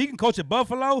 if he can coach at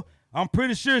Buffalo, I'm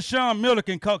pretty sure Sean Miller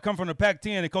can come from the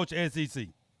Pac-10 and coach at SEC.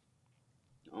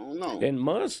 I don't know. And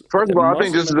First of all, I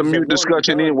think this is a mute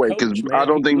discussion anyway, because I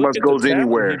don't think Musk goes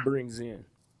anywhere. He brings in.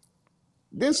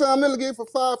 Didn't Sean Miller get for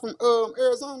 5 from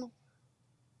Arizona?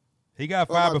 He got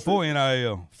 5 before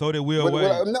NIL. So did Will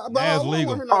Wade. That's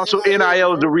legal. Also,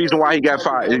 NIL is the reason why he got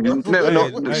fired.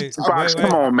 Box,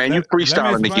 come on, man. You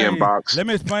freestyling again, Box. Let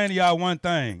me explain to y'all one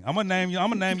thing. I'm gonna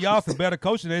name y'all some better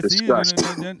coaches in SEC.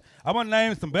 I'm gonna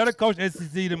name some better coaches in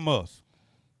SEC than Musk.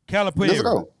 Calipari. Let's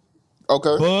go.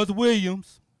 Okay. Buzz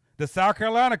Williams, the South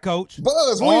Carolina coach.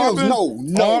 Buzz Williams,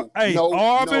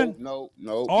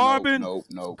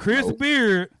 no. Chris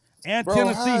Beard, and Bro,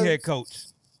 Tennessee head coach.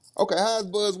 Okay, how's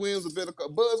Buzz Williams a better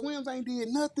coach? Buzz Williams ain't did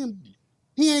nothing.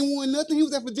 He ain't won nothing. He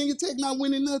was at Virginia Tech not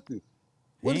winning nothing.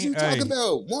 What is you talking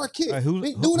about? Marquette.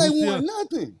 They won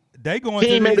nothing. They going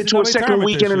he ain't made it to a second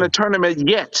weekend in the tournament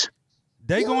yet.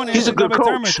 They going to He's a good NCAA coach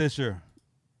tournament this year.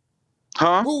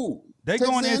 Huh? Who? They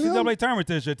going to NCAA tournament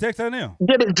this year. Texas A&M.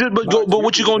 But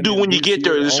what you gonna do when you get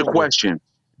there is the question.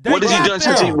 What has he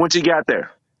done once he got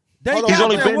there? He's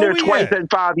only been there twice in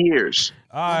 5 years.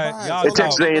 All right, y'all talk.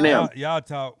 Texas A&M. Y'all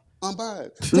talk. I'm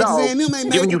biased. Texas No, A&M ain't giving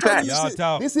made you the facts. tournament. Y'all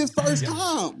talk. This is first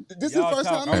time. This is first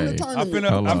time in the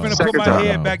tournament. I'm finna put my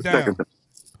head back down.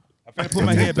 I'm finna put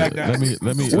my head back down. Let me hit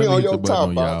the button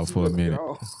on y'all for a minute.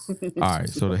 All right,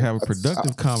 so to have a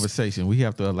productive conversation, we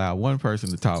have to allow one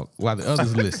person to talk while the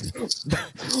others listen.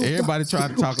 Everybody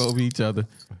trying to talk over each other,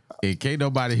 and can't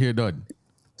nobody hear nothing.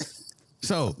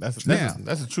 So That's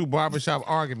a true barbershop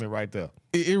argument right there.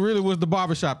 It really was the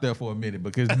barbershop there for a minute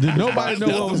because nobody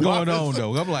know what was going on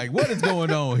though. I'm like, what is going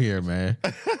on here, man?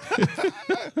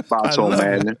 Boxo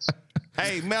madness.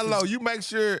 Hey, Melo, you make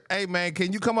sure. Hey, man,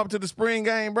 can you come up to the spring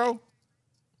game, bro?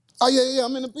 Oh yeah,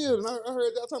 I'm in the building. I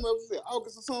heard y'all talking about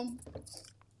August or something.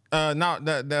 No,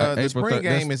 the spring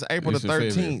game is April the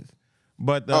 13th,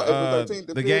 but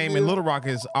the game in Little Rock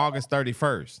is August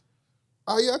 31st.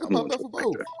 Oh yeah, I can pop up for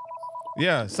both.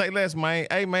 Yeah, say less, man.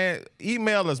 Hey, man,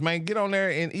 email us, man. Get on there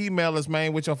and email us,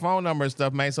 man, with your phone number and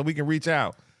stuff, man, so we can reach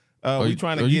out. We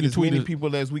trying to get as many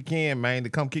people as we can, man, to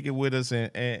come kick it with us,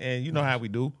 and you know how we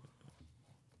do.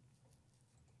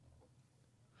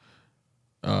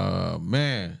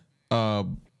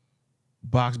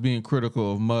 Box being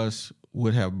critical of Muss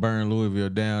would have burned Louisville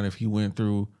down if he went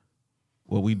through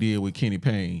what we did with Kenny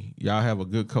Payne. Y'all have a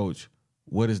good coach.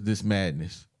 What is this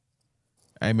madness?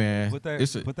 Hey, man. Put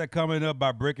that comment up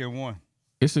by Brick and One.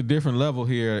 It's a different level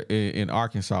here in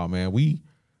Arkansas, man.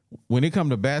 When it come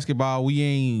to basketball, we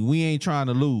ain't trying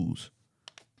to lose.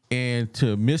 And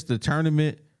to miss the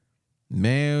tournament,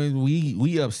 man,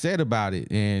 we upset about it.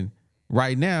 And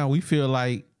right now, we feel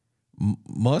like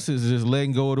Muss is just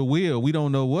letting go of the wheel. We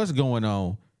don't know what's going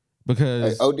on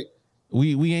because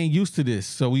we ain't used to this.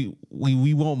 So we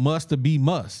want Muss to be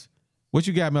Muss. What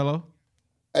you got, Melo?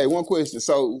 Hey, one question.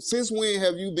 So since when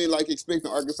have you been like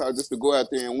expecting Arkansas just to go out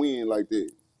there and win like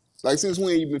that? Like since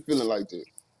when you been feeling like that?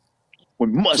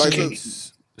 With Muss like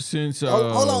since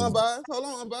hold on,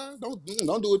 Bias. Don't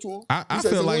do what you want. I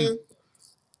feel like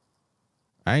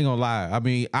I ain't gonna lie. I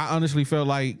mean, I honestly felt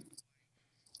like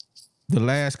the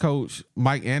last coach,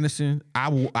 Mike Anderson,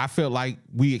 I felt like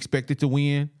we expected to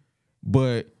win,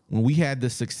 but when we had the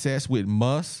success with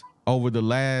Muss over the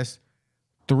last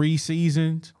 3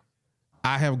 seasons,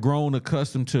 I have grown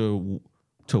accustomed to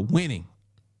winning.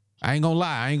 I ain't gonna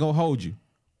lie. I ain't gonna hold you.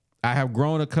 I have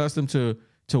grown accustomed to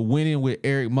winning with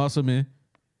Eric Musselman,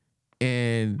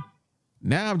 and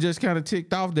now I'm just kind of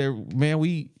ticked off that, man,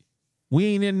 we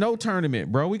ain't in no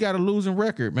tournament, bro. We got a losing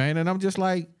record, man, and I'm just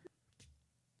like,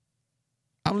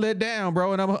 I'm let down,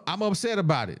 bro, and I'm upset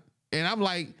about it. And I'm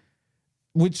like,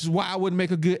 which is why I wouldn't make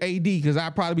a good AD, because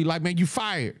I'd probably be like, man, you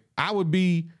fired. I would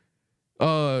be,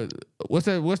 what's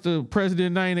the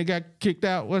president name that got kicked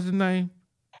out? What's his name?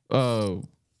 I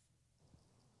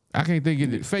can't think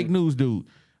of it. Fake news dude.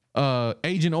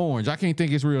 Agent Orange. I can't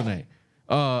think his real name.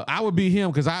 I would be him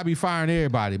because I'd be firing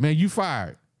everybody. Man, you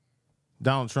fired.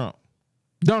 Donald Trump.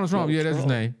 Donald Trump, yeah, that's his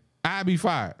name. I'd be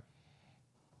fired.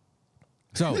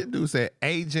 So this dude said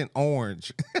Agent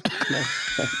Orange.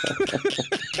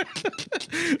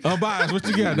 Bias, what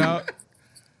you got, dog?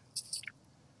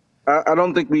 I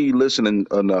don't think we listening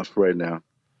enough right now.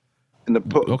 In the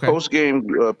post game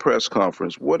press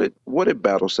conference, what did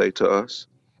Battle say to us?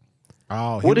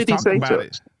 Oh, What did he say about to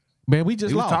it. us? Man, we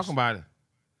just He was lost. talking about it.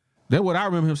 That's what I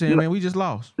remember him saying, man. We just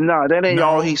lost. No, that ain't No.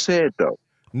 all he said though.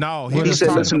 No, What he He else was said, he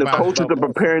talking "Listen, the about coaches are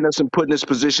preparing us and putting us in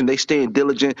position. They staying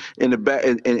diligent in the back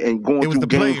and going It was through the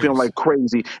game film players. like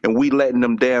crazy, and we letting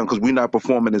them down because we're not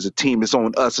performing as a team. It's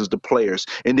on us as the players."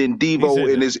 And then He said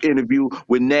Devo in that. his interview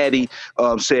with Natty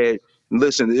said,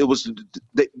 "Listen, it was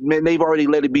man. They've already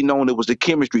let it be known it was the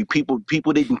chemistry. People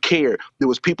didn't care. There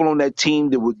was people on that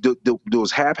team that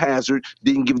was haphazard,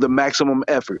 didn't give the maximum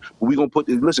effort. But we gonna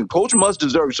listen. Coach must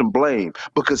deserve some blame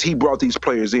because he brought these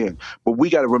players in. But we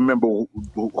got to remember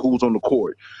who's on the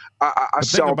court. I But think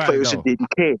saw about it, players though. that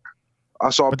didn't care. I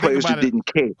saw But think players that about it. didn't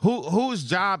care. Whose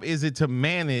job is it to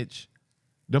manage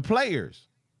the players?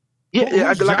 Yeah,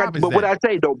 Whose job is but what that? I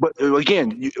say though, but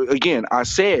again, I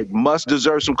said must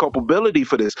deserve some culpability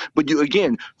for this. But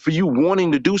for you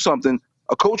wanting to do something,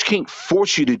 a coach can't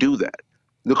force you to do that.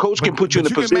 The coach can put you in a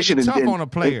But position can make it tough and on a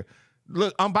player.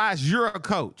 Look, unbiased, you're a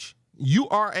coach. You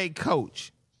are a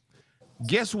coach.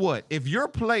 Guess what? If your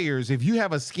players, if you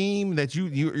have a scheme that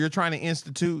you're trying to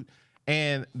institute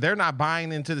and they're not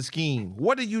buying into the scheme,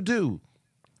 what do?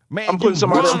 Man, I'm putting you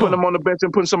run them on the bench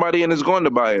and putting somebody in that's going to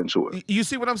buy into it. You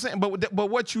see what I'm saying? But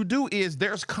what you do is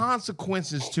there's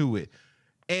consequences to it.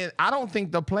 And I don't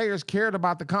think the players cared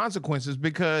about the consequences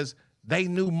because they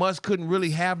knew Musk couldn't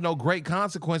really have no great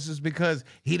consequences because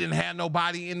he didn't have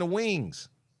nobody in the wings.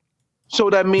 So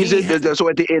that means so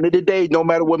at the end of the day, no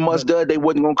matter what Musk does, they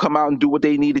wasn't gonna come out and do what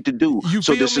they needed to do.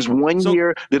 So this is one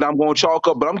year that I'm gonna chalk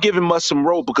up, but I'm giving Musk some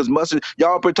rope because Musk,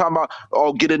 y'all been talking about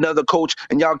get another coach,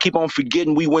 and y'all keep on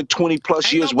forgetting we went 20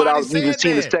 plus years without even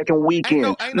seeing the second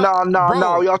weekend.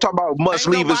 No, y'all talking about Musk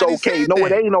leave is okay. No,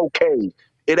 it ain't okay.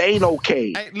 It ain't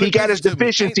okay. He got his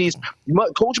deficiencies.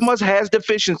 Coach Musk has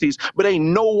deficiencies, but ain't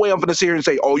no way I'm going to sit here and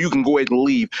say, "Oh, you can go ahead and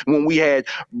leave." When we had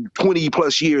 20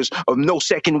 plus years of no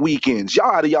second weekends,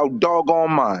 y'all out of y'all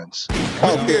doggone minds.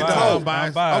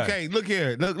 Okay, look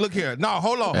here. No,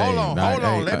 hold on.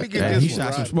 Let me get this one. He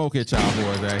shot some smoke at y'all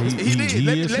boys. He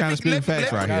is trying to spin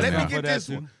facts right here.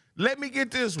 Let me get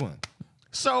this one.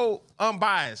 So,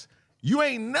 unbiased. You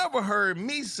ain't never heard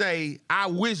me say, "I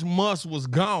wish Musk was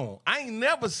gone." I ain't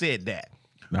never said that.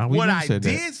 No, what I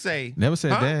did say. Never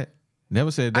said that.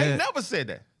 Never said that. I ain't never said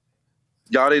that.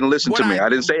 Y'all didn't listen to me. I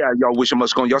didn't say y'all wish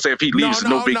Musk gone. Y'all say if he leaves, it's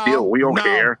no big deal. We don't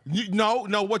care.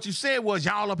 No. What you said was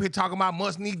y'all up here talking about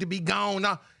Musk need to be gone.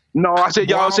 No, I said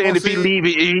y'all saying if he leave,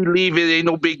 it ain't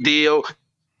no big deal.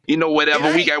 You know,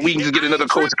 whatever. We can just get another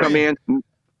coach to come in.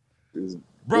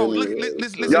 Bro,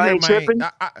 listen y'all ain't here, tripping?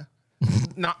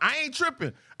 No, I ain't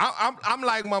tripping. I'm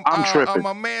like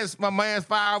my man's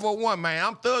 501, man.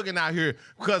 I'm thugging out here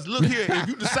because look here, if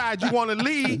you decide you want to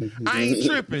leave, I ain't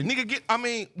tripping. Nigga, get on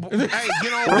down.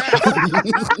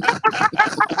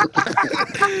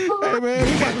 Hey man,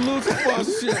 we about to lose some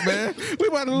sponsorship, man. We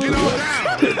about to lose. Get on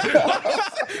down.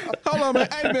 Hold on, man.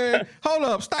 Hey man, hold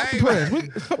up. Stop the press.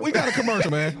 We got a commercial,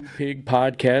 man. Pig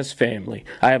Podcast family,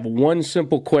 I have one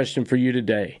simple question for you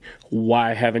today.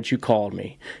 Why haven't you called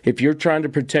me? If you're trying to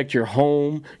protect your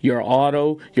home, your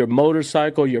auto, your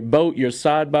motorcycle, your boat, your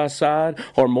side-by-side,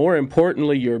 or more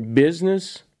importantly, your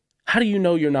business, how do you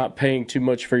know you're not paying too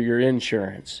much for your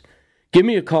insurance? Give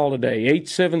me a call today,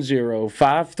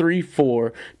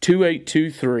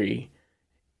 870-534-2823.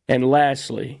 And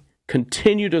lastly,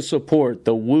 continue to support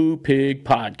the Woo Pig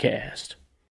Podcast.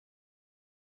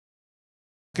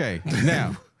 Okay,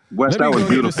 now. Wes, that was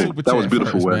beautiful. That was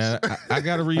beautiful, Wes. I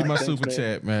got to read my super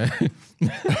chat, man.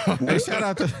 Hey, shout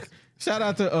out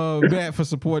to Matt for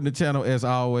supporting the channel as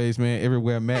always, man.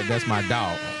 Everywhere, Matt, that's my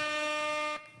dog.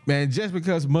 Man, just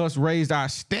because Musk raised our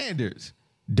standards,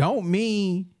 don't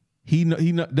mean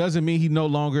doesn't mean he no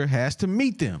longer has to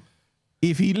meet them.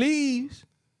 If he leaves,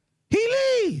 he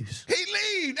leaves. He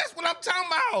leaves. That's what I'm talking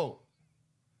about.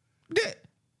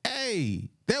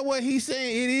 That's what he's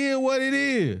saying. It is what it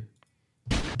is.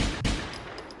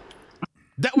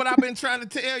 That's what I've been trying to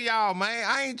tell y'all, man.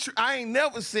 I ain't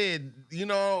never said,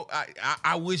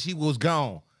 I wish he was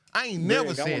gone. I ain't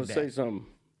never said that. I want to say something.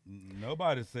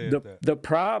 Nobody said that. The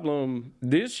problem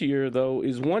this year, though,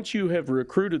 is once you have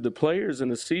recruited the players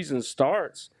and the season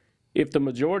starts, if the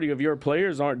majority of your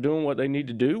players aren't doing what they need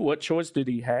to do, what choice did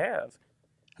he have?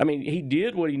 I mean, he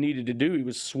did what he needed to do. He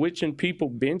was switching people,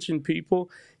 benching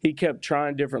people. He kept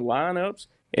trying different lineups,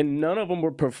 and none of them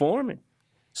were performing.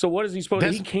 So what is he supposed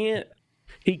to do?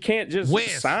 He can't just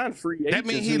sign free agents. That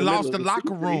means he lost the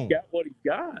locker room. He got what he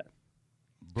got.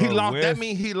 That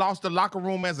means he lost the locker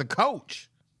room as a coach.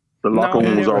 The locker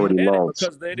room was already lost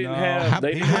because they didn't have.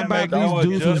 How about these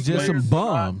dudes was just some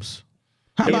bums?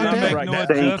 How about that?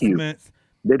 Thank you.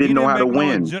 They didn't know how to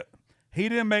win. He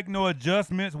didn't make no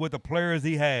adjustments with the players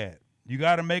he had. You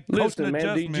got to make coaching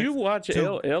adjustments. Did you watch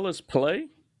Ellis play?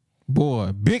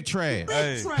 Boy, big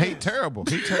trash. He terrible.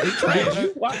 He Did trash.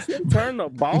 you watch him turn the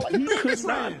ball? He could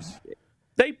not.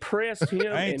 They pressed him,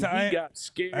 and he got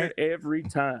scared every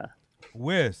time.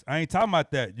 Wes, I ain't talking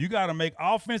about that. You got to make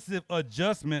offensive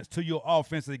adjustments to your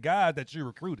offensive guys that you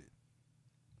recruited.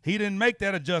 He didn't make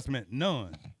that adjustment,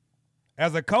 none.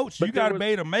 As a coach, you got to be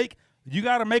able to make. You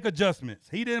got to make adjustments.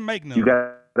 He didn't make none. You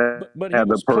got to have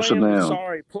the personnel.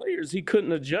 Sorry players, he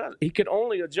couldn't adjust. He could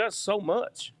only adjust so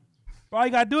much. All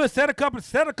you got to do is set a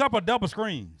couple of double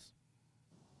screens.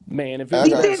 Man, if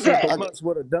he much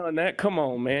would have done that, come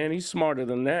on, man. He's smarter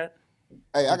than that.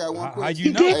 Hey, I got one question. How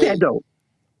you know? He did that, though.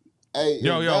 Hey,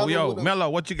 Yo, Mello,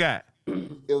 what you got?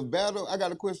 If Battle, I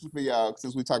got a question for y'all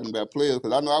since we're talking about players,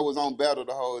 because I know I was on Battle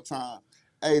the whole time.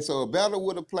 Hey, so if Battle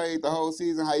would have played the whole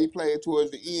season, how he played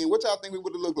towards the end, what y'all think we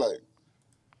would have looked like?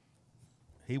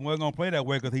 He wasn't going to play that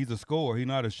way because he's a scorer. He's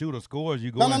not a shooter. Scores,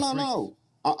 you go No.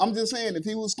 I'm just saying, if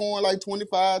he was scoring like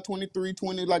 25, 23,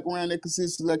 20, like around that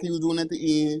consistency like he was doing at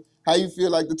the end, how you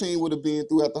feel like the team would have been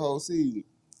throughout the whole season?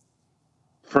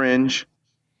 Fringe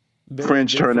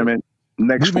tournament.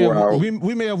 Next 4 hours.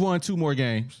 We may have won 2 more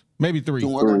games, maybe 3.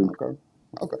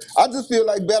 Okay. I just feel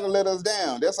like Battle let us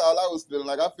down. That's all I was feeling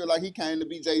like. I feel like he came to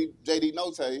be JD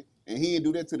Note, and he didn't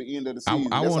do that to the end of the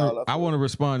season. I want to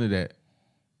respond to that.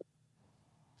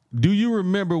 Do you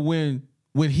remember when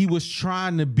he was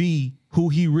trying to be who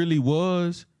he really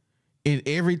was, and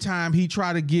every time he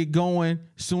tried to get going,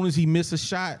 as soon as he missed a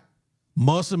shot,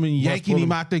 Musselman yanking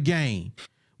him out the game,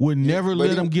 would never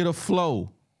let him get a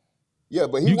flow. Yeah,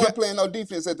 but he wasn't playing no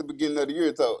defense at the beginning of the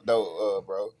year, though,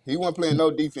 bro. He wasn't playing no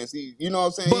defense. You know what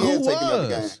I'm saying? But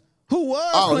who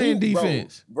was playing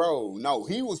defense? Bro, no,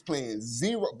 he was playing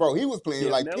zero. Bro, he was playing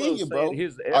like Pena, bro. He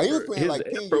was playing like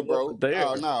Pena, bro.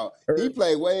 Oh, no. He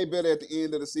played way better at the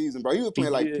end of the season, bro. He was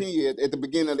playing like Pena at the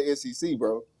beginning of the SEC,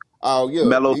 bro. Oh, yeah.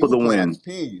 Mello for the win.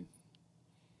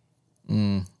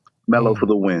 Mello for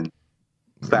the win.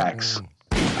 Facts.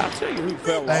 I'll tell you who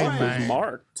fell off was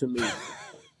Mark to me.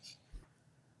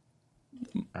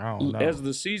 I don't know. As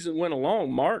the season went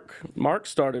along, Mark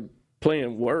started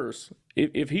playing worse.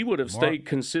 If he would have stayed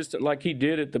consistent like he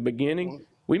did at the beginning,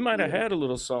 we might have had a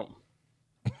little something.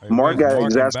 Mark got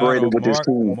exasperated with his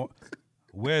team.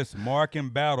 Wes, Mark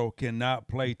and Battle cannot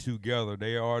play together.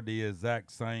 They are the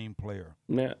exact same player.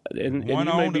 Yeah, and one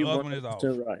you on, may the be other one is off.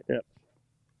 Right, yeah.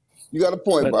 You got a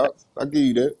point, Bob. I'll give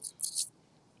you that.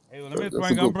 Hey, well, let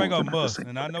me bring up Musk.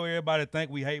 And I know everybody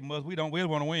think we hate Musk. We don't. We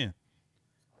want to win.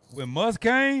 When Musk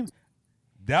came,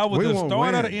 that was the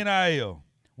start of the NIL.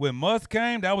 When Musk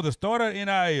came, that was the start of the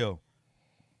NIL.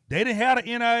 They didn't have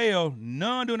the NIL,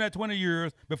 none during that 20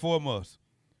 years before Musk.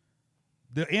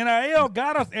 The NIL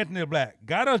got us Anthony Black,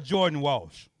 got us Jordan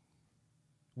Walsh.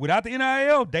 Without the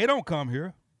NIL, they don't come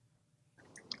here.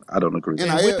 I don't agree. With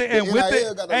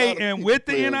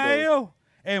the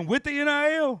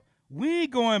NIL, we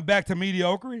ain't going back to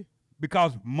mediocrity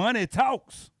because money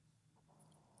talks.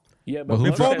 Yeah, but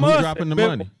who's dropping the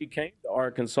money? He came to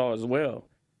Arkansas as well.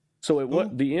 So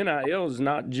the NIL is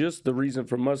not just the reason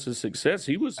for Musk's success.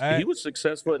 He was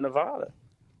successful at Nevada.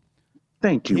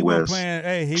 Thank you, he Wes.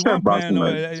 He wasn't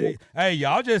playing. Hey,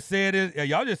 y'all just said it.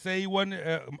 Y'all just say he wasn't.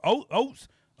 Oates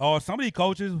or some of these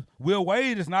coaches. Will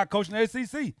Wade is not coaching the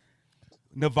SEC.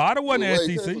 Nevada wasn't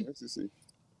the SEC.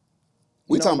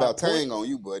 We talking about Tang on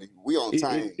you, buddy. We on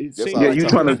Tang. You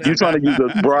trying to use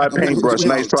a broad paintbrush.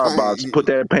 Nice try, box. Put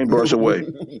that paintbrush away.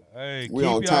 Hey, we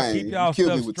on Tang. Keep y'all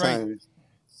stuff straight.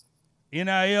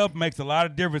 NIL makes a lot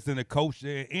of difference in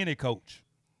any coach.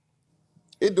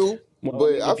 It do. Well,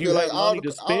 but I feel like all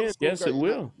to spend, yes, it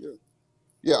will.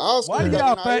 Yeah, all why do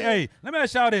y'all think? Hey, let me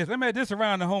ask y'all this. Let me ask this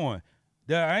around the horn.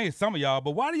 I ain't some of y'all,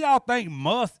 but why do y'all think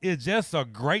Musk is just a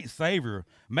great savior?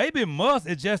 Maybe Musk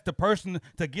is just the person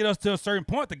to get us to a certain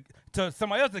point to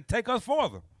somebody else to take us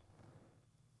further.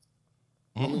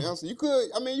 I mean,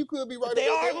 you could be right. They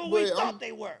are who we thought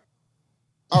they were.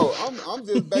 Oh, I'm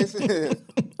just basing.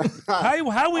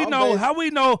 How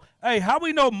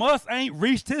we know Musk ain't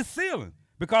reached his ceiling?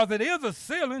 Because it is a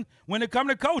ceiling when it comes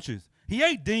to coaches. He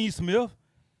ain't Dean Smith.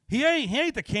 He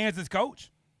ain't the Kansas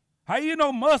coach. How you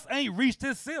know Musk ain't reached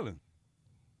his ceiling?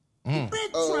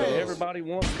 Everybody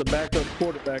wants the backup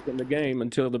quarterback in the game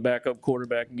until the backup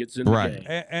quarterback gets in the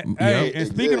game. And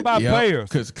speaking about players,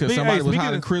 because somebody was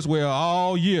hollering Chris Ware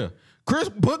all year.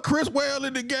 Put Chris Ware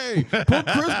in the game. Put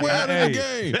Chris Ware in the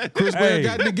game. Chris Ware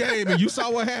got in the game, and you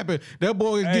saw what happened. That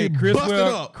boy get busted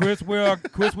up. Chris Ware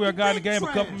got in the game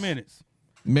a couple minutes.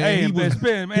 Man, he was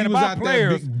about out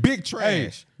players, there big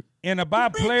trash. And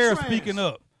about players speaking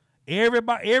up.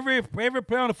 Everybody, every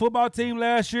player on the football team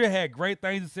last year had great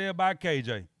things to say about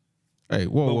KJ. Hey,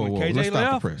 whoa. Let's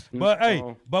stop the press.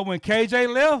 But when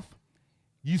KJ left,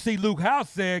 you see Luke House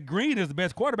said Green is the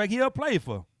best quarterback he'll play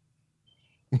for.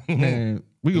 Man,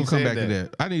 we gonna come back to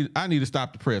that. I need to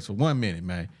stop the press for 1 minute,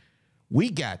 man. We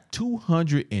got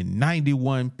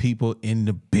 291 people in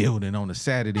the building on a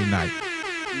Saturday night.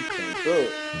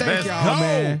 Thank y'all,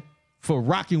 man, for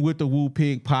rocking with the Woo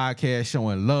Pig podcast,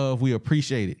 showing love. We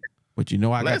appreciate it. But you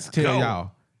know, I got to tell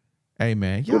y'all, hey,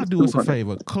 man, y'all do us a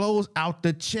favor. Close out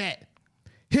the chat.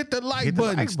 Hit the like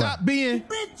button. Stop being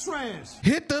big trash.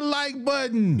 Hit the like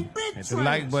button. Hit the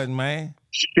like button, man.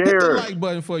 Share. Hit the like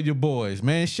button for your boys,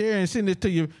 man. Share and send it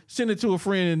to a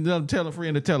friend and tell a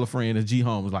friend to tell a friend, as G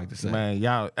Holmes like to say. Man,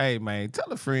 y'all, hey, man, tell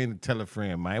a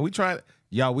friend, man. We trying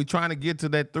to get to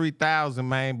that 3,000,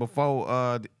 man, before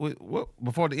the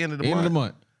end of the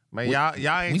month. Man,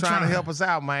 y'all ain't trying to help us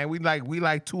out, man. We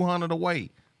like 200 away.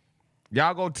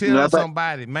 Y'all go tell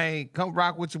somebody, man, come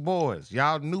rock with your boys.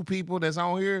 Y'all new people that's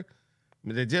on here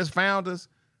that just found us,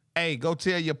 hey, go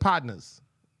tell your partners.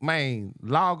 Man,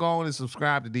 log on and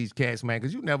subscribe to these cats, man,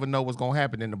 because you never know what's going to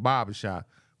happen in the barbershop.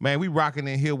 Man, we rocking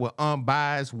in here with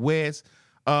Unbiased, West,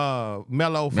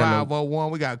 Mellow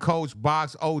 501. We got Coach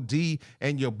Box, OD,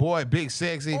 and your boy Big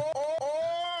Sexy.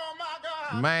 Oh my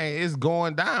God. Man, it's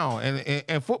going down.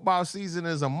 And football season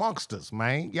is amongst us,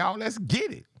 man. Y'all, let's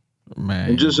get it. Man,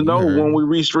 And just know when we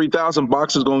reach 3,000,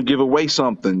 Box is gonna give away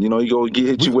something. You know, he gonna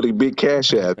hit you with a big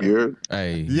cash app. You heard?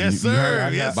 Hey, yes, sir.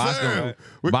 Yes, sir.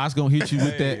 Boss gonna hit you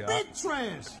with that. Big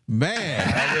trash.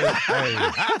 Man,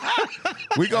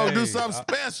 we gonna do something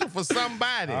special for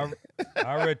somebody. I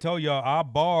already told y'all I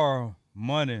borrow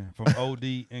money from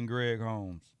OD and Greg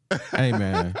Holmes. Hey,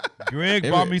 man.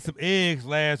 Greg bought me some eggs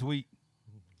last week.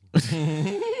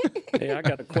 Hey, I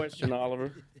got a question,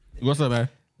 Oliver. What's up, man?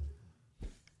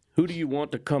 Who do you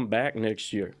want to come back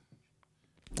next year?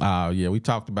 Yeah, we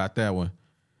talked about that one.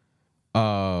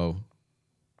 I'll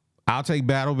take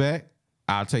Battle back.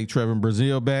 I'll take Trevor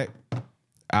Brazil back.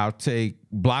 I'll take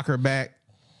Blocker back.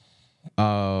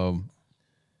 Trevon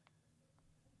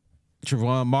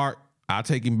Mark, I'll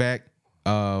take him back.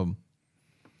 Now,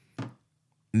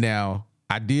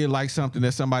 I did like something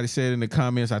that somebody said in the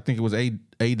comments. I think it was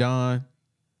Adon.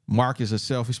 Mark is a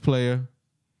selfish player.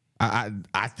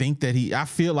 I think that I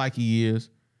feel like he is,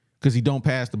 because he don't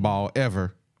pass the ball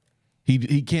ever.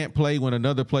 He can't play when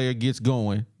another player gets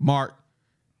going. Mark,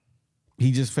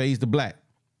 he just fades to black.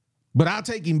 But I'll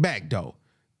take him back, though.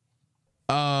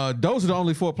 Those are the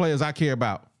only 4 players I care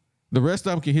about. The rest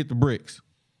of them can hit the bricks.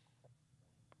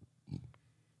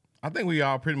 I think we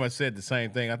all pretty much said the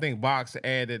same thing. I think Box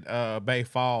added Bay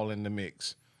Fall in the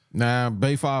mix. Nah,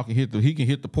 Bay Fall can hit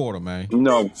the portal, man.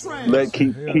 No, let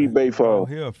keep Bay Fall.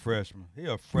 He a freshman.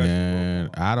 Man,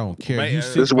 I don't care.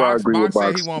 This is why I agree with Box.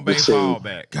 Said he want Bay Fall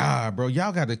back. God, bro,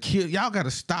 y'all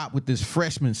gotta stop with this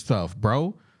freshman stuff,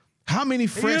 bro. How many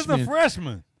freshmen? He is a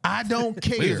freshman. I don't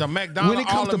care. He's a McDonald's when it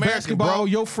comes to All-American, basketball, bro.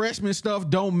 your freshman stuff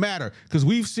don't matter, because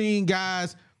we've seen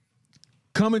guys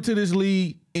come into this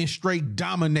league and straight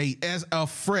dominate as a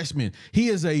freshman. He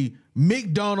is a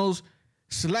McDonald's /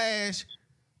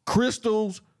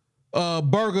 Crystal's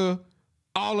burger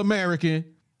All-American,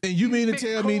 and you mean to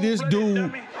tell me this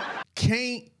dude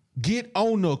can't get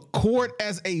on the court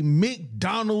as a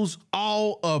McDonald's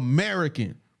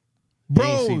All-American? Bro,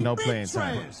 ain't seen no playing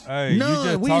time. Hey,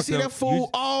 none. We see that fool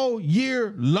all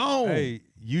year long. Hey,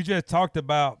 you just talked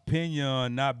about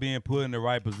Pinion not being put in the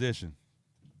right position.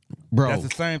 Bro, That's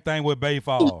the same thing with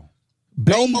Bayfall.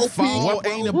 Bayfall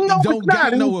ain't a No, don't it's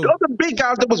got not. no Other big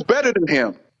guys that was better than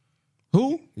him.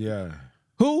 who? Yeah.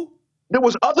 Who? There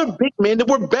was other big men that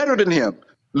were better than him.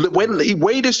 He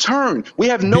waited his turn. We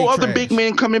have no Big other trash. big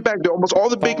men coming back. Almost all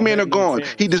the big men are gone.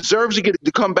 He deserves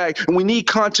to come back, and we need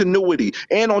continuity.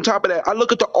 And on top of that, I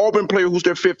look at the Auburn player who's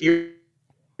their 5th year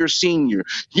senior.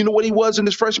 You know what he was in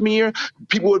his freshman year?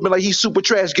 People would have been like, he's super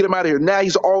trash, get him out of here. Now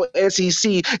he's all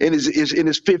SEC in his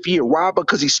 5th year. Why?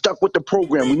 Because he's stuck with the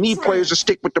program. We need players to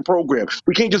stick with the program.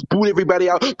 We can't just boot everybody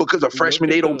out because a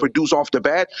freshman, they don't produce off the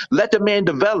bat. Let the man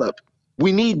develop.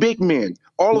 We need big men.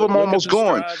 All of them almost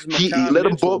gone. He let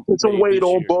him put some weight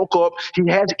on, bulk up. He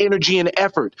has energy and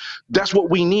effort. That's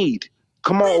what we need.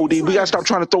 Come on, OD. We got to stop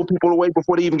trying to throw people away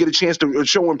before they even get a chance to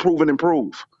show, improve, and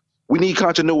improve. We need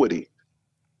continuity.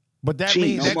 But that Jeez.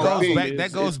 means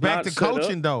that goes back not to set up.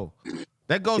 coaching, though.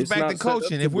 That goes It's back not to set up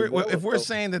coaching. to If we're develop,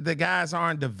 saying that the guys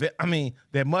aren't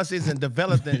that Muss isn't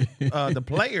developing the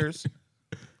players,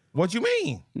 what you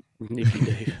mean? Nikki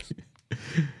Davis.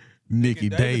 Nicky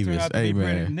Davis. Hey,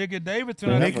 man. Nicky Davis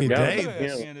turned out to be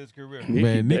Davis in his career.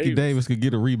 Man, Nicky Davis could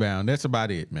get a rebound. That's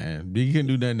about it, man. He couldn't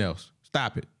do nothing else.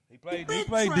 Stop it. He played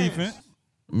defense.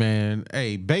 Man,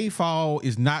 hey, Bayfall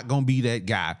is not gonna be that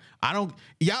guy.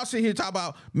 Y'all sit here talk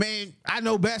about, man, I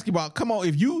know basketball. Come on,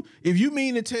 if you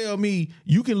mean to tell me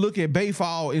you can look at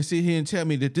Bayfall and sit here and tell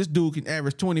me that this dude can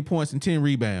average 20 points and 10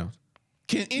 rebounds.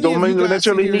 Can any Don't of you guys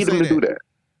necessarily need him to do that.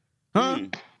 Huh?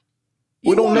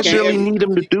 We don't necessarily need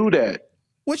him to do that.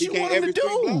 What you want him to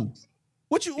do?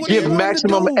 What Give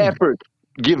maximum effort.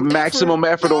 Give maximum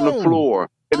effort on the floor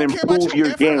and improve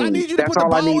your game. That's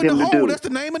all I need him to do. That's the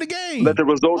name of the game. Let the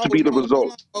results be the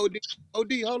results. OD,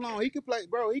 hold on. He can play,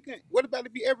 bro. He can. What about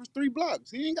if he averages 3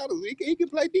 blocks? He ain't got to. He can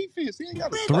play defense. He ain't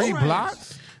got to. 3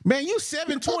 blocks? Man, you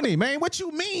 720, man. What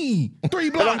you mean? 3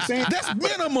 blocks? That's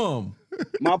minimum.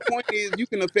 My point is, you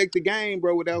can affect the game,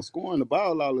 bro, without scoring the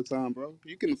ball all the time, bro.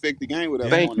 You can affect the game without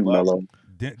Thank scoring you, the ball. Mello.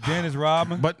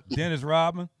 Dennis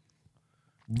Rodman.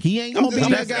 He ain't gonna be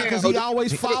that guy because he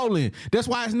always fouling. That's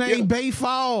why his name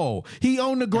Bayfall. He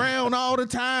on the ground all the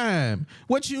time.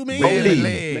 What you mean?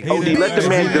 OD, let the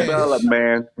man develop,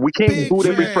 man. We can't boot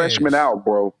every freshman out,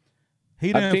 bro.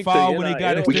 He didn't fall when he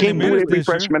got his We can't boot every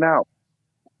freshman out.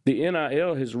 The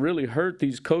NIL has really hurt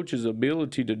these coaches'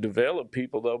 ability to develop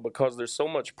people, though, because there's so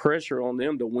much pressure on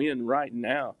them to win right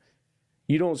now.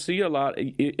 You don't see a lot,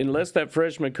 unless that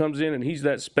freshman comes in and he's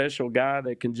that special guy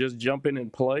that can just jump in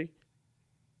and play.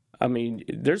 I mean,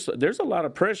 there's a lot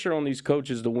of pressure on these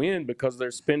coaches to win because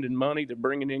they're spending money to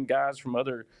bringing in guys from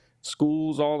other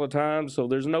schools all the time. So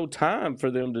there's no time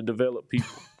for them to develop people.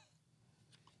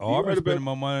 Auburn's spending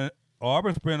more money.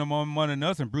 Auburn's spending more money than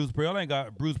us, and Bruce Pearl ain't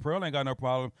got no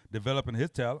problem developing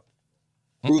his talent.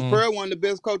 Bruce Pearl, one of the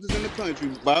best coaches in the country.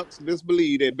 Box, just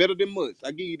believe that. Better than Mutz.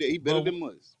 I give you that. He better than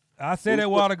Mutz. I said that a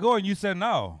while ago, and you said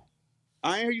no.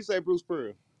 I ain't hear you say Bruce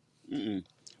Pearl.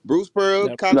 Bruce Pearl,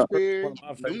 Calipari.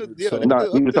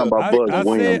 No, you were talking about Buzz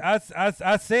Williams.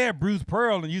 I said Bruce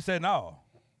Pearl, and you said no.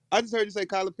 I just heard you say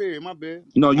Calipari. My bad.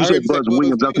 No, you said Buzz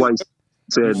Williams. That's why he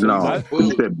said no.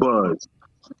 You said Buzz.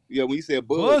 Yeah, when you said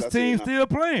Buzz, team still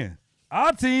playing.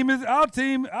 Our team ain't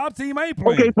playing.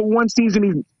 Okay, for one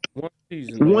season,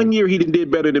 one year he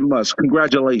did better than Musk.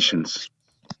 Congratulations.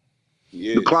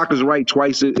 Yes. The clock is right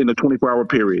twice in a 24-hour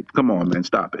period. Come on, man,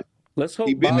 stop it. Let's hope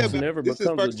Box never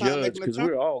becomes a judge because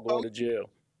we're all going to jail.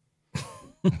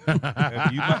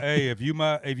 If you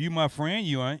my friend,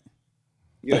 you ain't.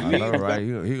 Yeah, I know, right?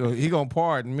 He gonna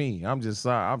pardon me. I'm just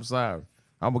sorry. I'm sorry.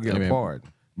 I'm gonna get a pardon.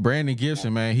 Brandon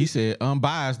Gibson, man, he said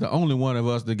unbiased, the only one of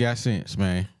us that got sense,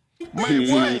 man.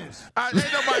 Man, what? Ain't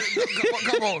nobody.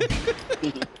 Come on.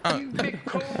 You big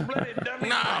cold-blooded dummy.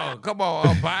 No, come on,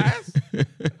 unbiased.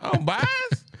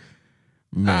 Unbiased.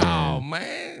 Man. Oh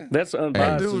man, that's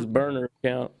unbiased's burner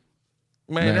account.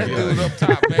 Man, that dude's up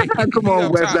top, man. Come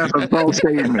on, Wes, that's a strong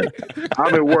statement.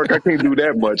 I'm at work. I can't do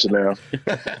that much now.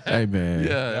 Hey, man.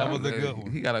 Yeah, that was a good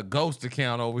one. He got a ghost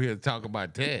account over here to talk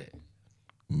about that.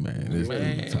 Man,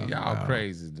 y'all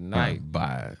crazy tonight.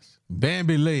 Bias.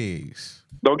 Bambi legs.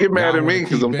 Don't get mad at me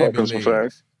because I'm talking some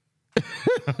facts.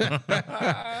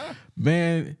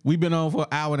 Man, we've been on for an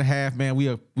hour and a half, man.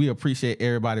 We appreciate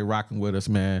everybody rocking with us,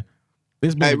 man.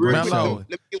 It's been a great show.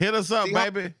 Hit us up,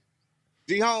 baby.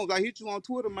 G Holmes, I hit you on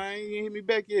Twitter, man. You ain't hit me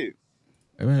back yet.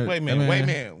 Wait a minute.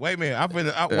 I'm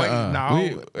finna.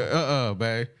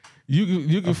 Babe.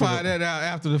 You can find that out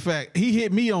after the fact. He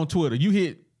hit me on Twitter. You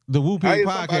hit the Woo Pig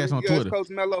Podcast on Twitter. Coach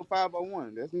Mello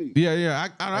 501. That's me. Yeah.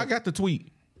 I got the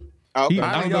tweet. Okay.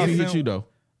 I don't know if he hit you though.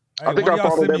 I think I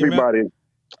followed everybody.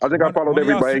 I followed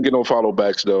everybody. Ain't get no follow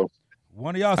backs though.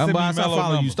 One of y'all send me Melo's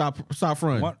number. You stop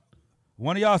running.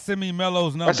 One of y'all send me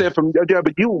Melo's number. I said but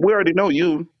we already know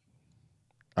you.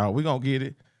 Oh, we gonna get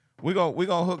it. We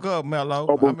gonna hook up,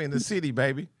 Melo. I'm in the city,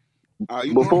 baby.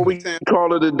 Before we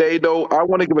call it a day, though, I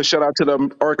want to give a shout out to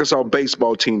the Arkansas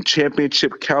baseball team.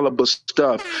 Championship caliber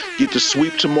stuff. Get to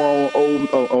sweep tomorrow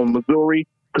on Missouri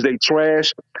because they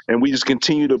trash, and we just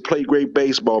continue to play great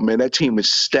baseball, man. That team is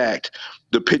stacked.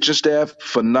 The pitching staff,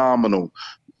 phenomenal.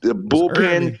 The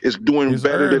bullpen is doing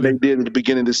better than they did at the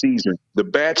beginning of the season. The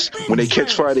bats, when they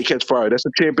catch fire, they catch fire. That's a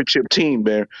championship team,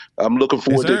 man. I'm looking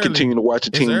forward to continuing to watch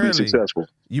the team be successful.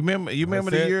 You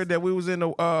remember the year that we was in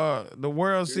the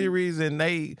World Series and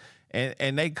they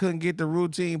couldn't get the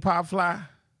routine pop fly?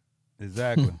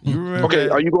 Exactly. You remember? Okay,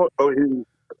 are you going?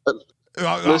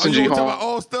 Listen, G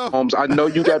Holmes, I know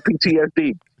you got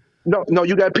PTSD. No,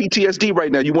 you got PTSD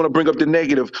right now. You want to bring up the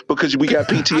negative because we got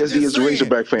PTSD as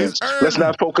Razorback fans. Let's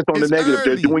not focus on the negative.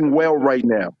 They're doing well right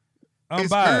now.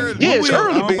 Unbiased. Yeah, it's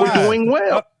early, but we're doing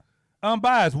well.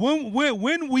 Unbiased. When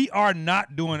we are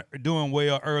not doing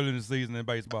well early in the season in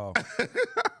baseball.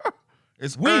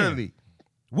 It's When? early.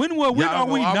 When are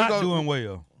we not doing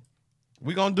well?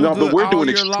 We're gonna do No, good but we're all doing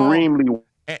year long. extremely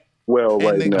well And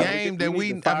right the now. game that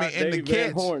and the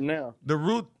catch, now. the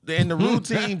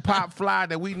routine pop fly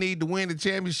that we need to win the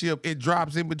championship, it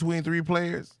drops in between 3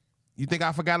 players. You think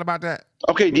I forgot about that?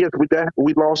 Okay, yes, with that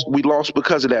we lost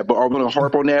because of that. But are we gonna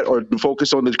harp on that or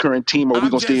focus on the current team, or are we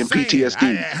I'm gonna stay in just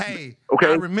saying, PTSD? I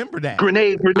Okay, remember that.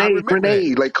 grenade.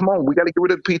 That. Like, come on, we got to get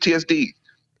rid of the PTSD.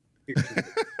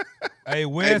 Hey,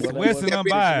 Weston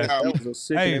unbiased. That was a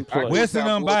sickening Hey, play. Weston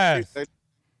unbiased. All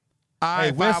right,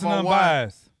 Hey, Weston 501.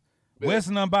 unbiased.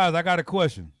 Weston unbiased. I got a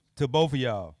question to both of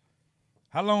y'all.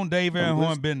 How long Dave Van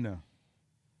Horn been there?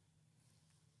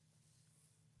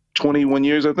 21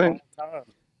 years, I think.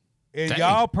 In Dang.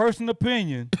 y'all personal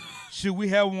opinion, should we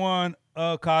have won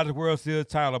a College World Series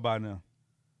title by now?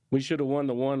 We should have won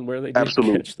the one where they didn't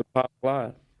Absolutely. catch the pop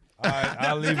fly. All right,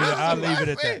 I'll leave it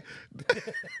at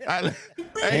that.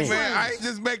 Hey man, I ain't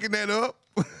just making that up.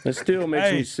 It still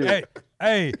makes me sick.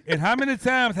 Hey, and how many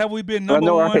times have we been I number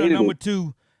know, I one or hated number it.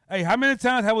 two? Hey, how many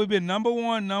times have we been number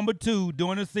one, number two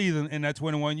during the season in that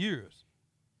 21 years?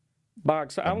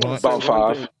 Box, I want to say About one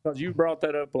 5. thing, because you brought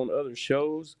that up on other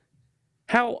shows.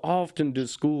 How often do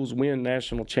schools win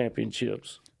national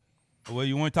championships? Well,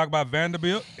 you want to talk about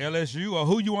Vanderbilt, LSU, or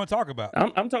who you want to talk about?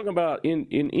 I'm talking about in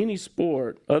any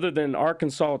sport other than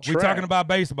Arkansas track. We're talking about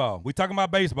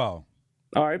baseball.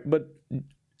 All right, but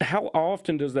how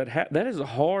often does that happen? That is a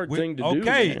hard thing to do.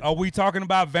 Okay, Man. are we talking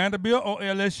about Vanderbilt or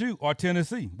LSU or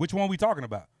Tennessee? Which one are we talking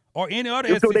about? Or any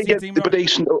other So SEC team?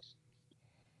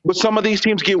 But some of these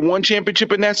teams get one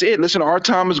championship and that's it. Listen, our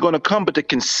time is going to come, but the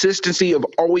consistency of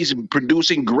always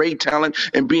producing great talent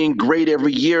and being great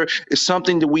every year is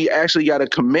something that we actually got to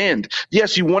commend.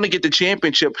 Yes, you want to get the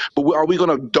championship, but are we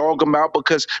going to dog them out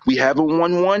because we haven't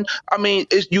won one? I mean,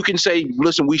 you can say,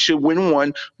 listen, we should win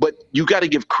one, but you got to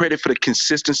give credit for the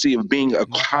consistency of being a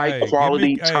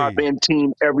high-quality, top-end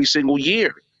team every single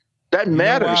year. That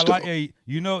matters.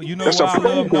 You know That's why a I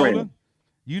love program. Nolan?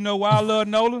 You know why I love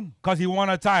Nolan? Because he won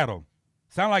a title.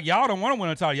 Sound like y'all don't want to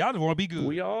win a title. Y'all just want to be good.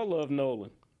 We all love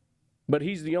Nolan, but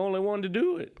he's the only one to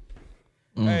do it.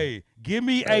 Hey, give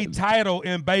me a title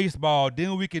in baseball,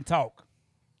 then we can talk.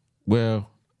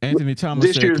 Well, Anthony Thomas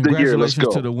This said, year's the year. Let's congratulations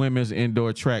go. to the women's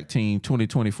indoor track team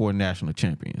 2024 national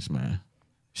champions, man.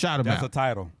 Shout them That's out. a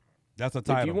title. That's a If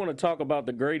title. you want to talk about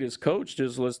the greatest coach,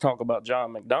 just let's talk about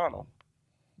John McDonald.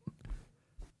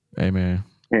 Hey, man.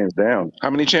 Hands down. How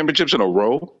many championships in a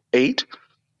row? 8?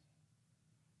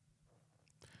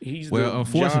 He's Well, the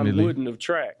unfortunately- John Wooden of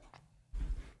track.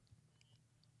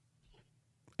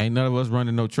 Ain't none of us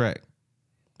running no track.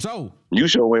 So, You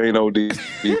sure ain't OD.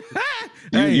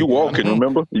 Hey. You walking,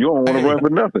 remember? You don't want to run for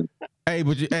nothing. hey,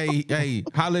 but hey,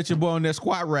 holla at your boy on that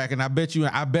squat rack, and I bet you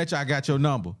I got your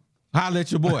number. Holla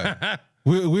at your boy.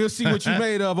 We'll see what you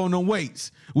made of on them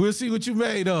weights. We'll see what you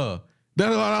made of.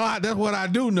 That's what I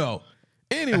do know.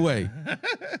 Anyway,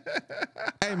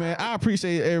 hey man, I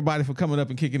appreciate everybody for coming up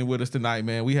and kicking it with us tonight,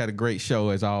 man. We had a great show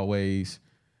as always.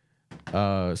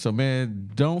 So man,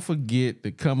 don't forget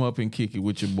to come up and kick it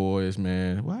with your boys,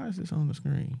 man. Why is this on the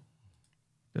screen?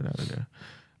 Get out of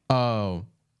there.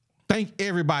 Thank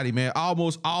everybody, man. We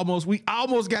almost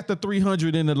got the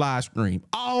 300 in the live stream.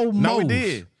 Almost. No, we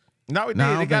did. Nah, I It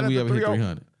don't got think us we to ever hit 300.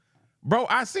 300. Bro,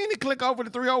 I seen it click over to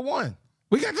 301.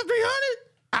 We got the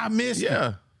 300. I missed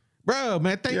it. Bro,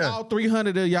 man, thank all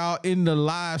 300 of y'all in the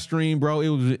live stream, bro.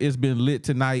 It's been lit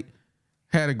tonight.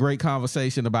 Had a great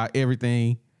conversation about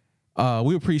everything.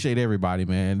 We appreciate everybody,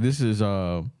 man. This is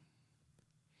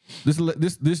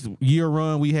this year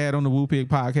run we had on the Woo Pig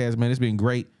podcast, man. It's been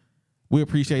great. We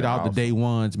appreciate all the day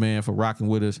ones, man, for rocking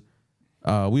with us.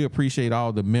 We appreciate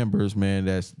all the members, man,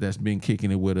 that's been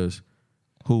kicking it with us,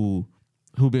 who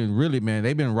been really, man,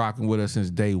 they've been rocking with us since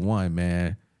day one,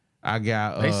 man. I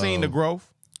got They seen the growth.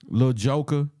 Lil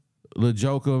Joker,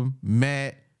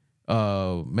 Matt,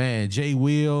 man, Jay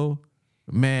Will,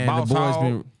 man, Boss the boys Hog.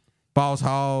 been Boss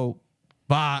Hog,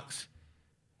 Box.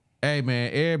 Hey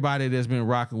man, everybody that's been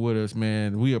rocking with us,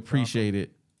 man, we appreciate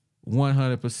it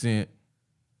 100%.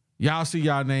 Y'all see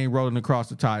y'all name rolling across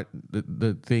the top,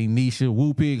 the thing, Nisha,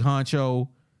 Woo Pig, Honcho,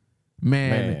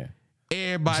 man.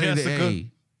 Everybody, Jessica.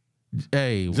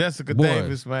 hey, Jessica boy,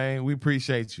 Davis, man, we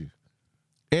appreciate you.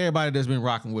 everybody that's been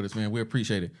rocking with us, man, we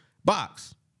appreciate it.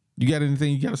 Box, you got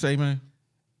anything you got to say, man?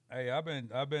 Hey,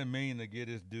 I've been meaning to get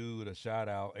this dude a shout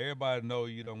out. Everybody know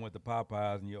you done went to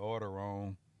Popeyes and you order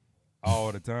wrong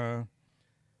all the time.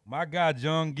 My guy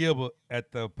John Gilbert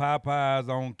at the Popeyes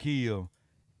on Kill.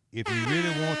 If you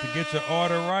really want to get your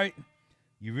order right,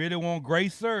 You really want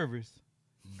great service,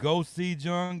 go see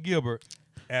John Gilbert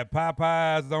at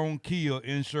Popeye's on Kill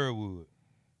in Sherwood.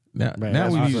 Now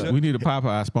we need a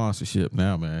Popeye sponsorship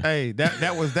now, man. Hey,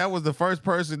 that was the first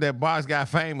person that Boss got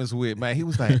famous with, man. He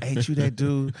was like, "Ain't you that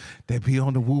dude that be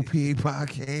on the Woo Pig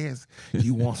podcast?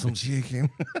 You want some chicken?"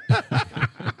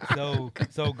 So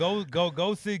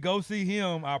go see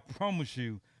him. I promise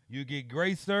you get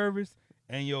great service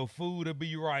and your food will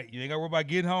be right. You ain't gotta worry about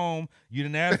getting home. You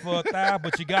didn't ask for a thigh,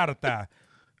 but you got a thigh.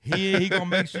 He gonna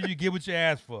make sure you get what you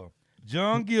asked for.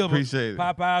 John Gilbert, Appreciate it.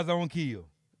 Popeye's on Kill.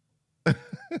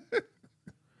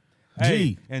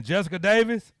 G. And Jessica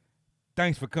Davis,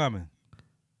 thanks for coming.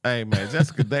 Hey, man,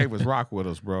 Jessica Davis rock with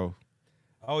us, bro.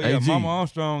 Oh yeah, Hey, G. Mama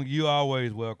Armstrong, you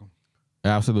always welcome.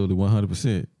 Absolutely,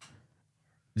 100%.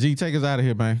 G, take us out of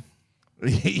here, man.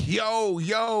 Yo,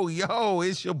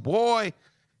 it's your boy,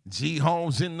 G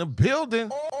Holmes in the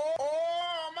building.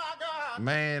 Oh my God.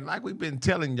 Man, like we've been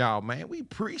telling y'all, man, we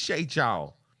appreciate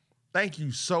y'all. Thank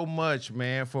you so much,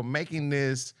 man, for making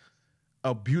this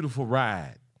a beautiful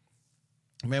ride.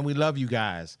 Man, we love you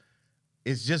guys.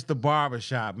 It's just the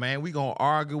barbershop, man. We gonna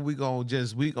argue, we gonna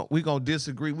disagree,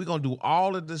 we gonna do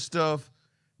all of the stuff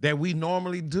that we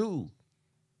normally do.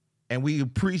 And we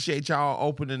appreciate y'all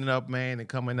opening it up, man, and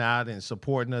coming out and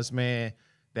supporting us, man.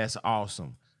 That's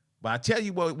awesome. But I tell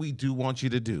you what we do want you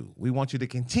to do. We want you to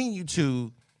continue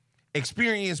to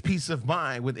experience peace of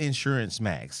mind with Insurance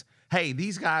Max. Hey,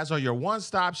 these guys are your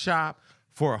one-stop shop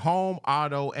for home,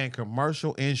 auto, and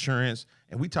commercial insurance,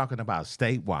 and we're talking about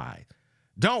statewide.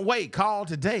 Don't wait. Call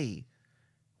today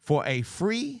for a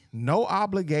free,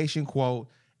 no-obligation quote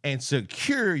and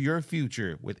secure your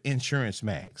future with Insurance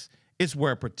Max. It's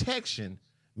where protection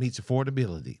meets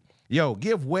affordability. Yo,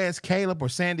 give Wes, Caleb, or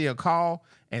Sandy a call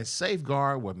and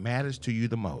safeguard what matters to you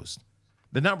the most.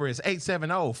 The number is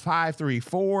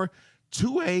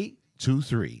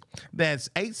 870-534-2823. That's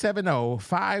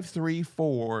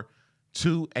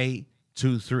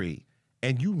 870-534-2823.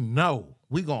 And you know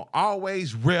we're going to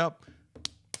always rep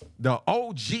the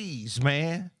OGs,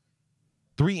 man.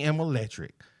 3M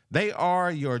Electric. They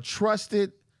are your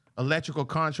trusted electrical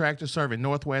contractor serving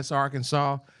Northwest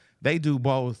Arkansas. They do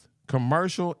both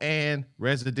commercial and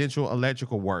residential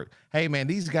electrical work. Hey, man,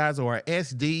 these guys are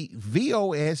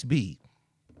SDVOSB.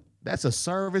 That's a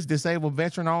service disabled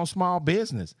veteran-owned small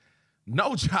business.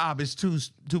 No job is too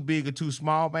big or too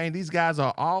small, man. These guys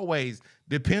are always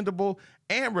dependable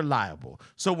and reliable.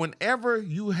 So whenever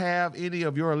you have any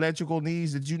of your electrical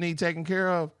needs that you need taken care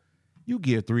of, you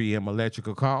give 3M Electric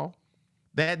a call.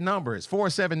 That number is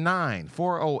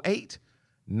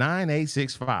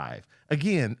 479-408-9865.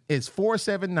 Again, it's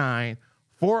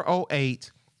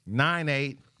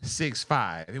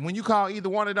 479-408-9865. And when you call either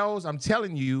one of those, I'm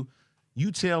telling you, you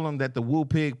tell them that the Woo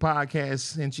Pig podcast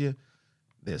sent you.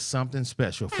 There's something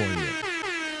special for you.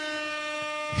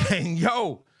 And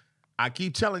yo, I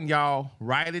keep telling y'all,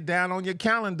 write it down on your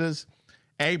calendars.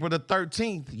 April the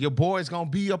 13th, your boy's going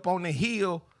to be up on the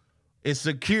hill. It's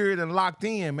secured and locked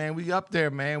in, man. We up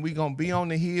there, man. We going to be on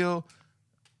the hill.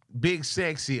 Big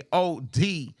Sexy,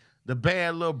 OD, the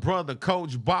bad little brother,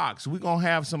 Coach Box. We're going to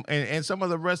have some, and some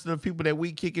of the rest of the people that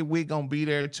we kick it with going to be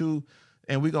there too.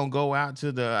 And we're going to go out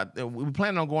to we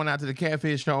plan on going out to the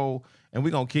Catfish Hole, and we're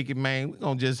going to kick it, man. We're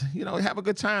going to just, have a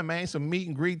good time, man. Some meet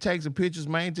and greet, take some pictures,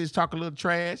 man. Just talk a little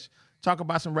trash, talk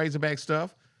about some Razorback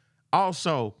stuff.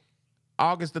 Also,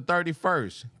 August the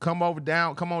 31st, come on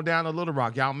down to Little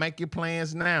Rock. Y'all make your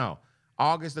plans now.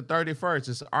 August the 31st,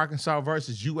 it's Arkansas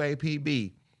versus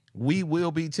UAPB. We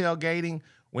will be tailgating.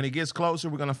 When it gets closer,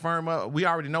 we're going to firm up. We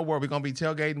already know where we're going to be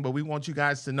tailgating, but we want you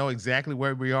guys to know exactly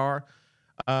where we are.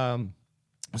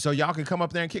 So y'all can come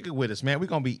up there and kick it with us, man. We're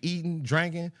going to be eating,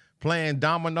 drinking, playing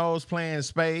dominoes, playing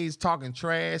spades, talking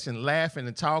trash and laughing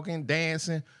and talking,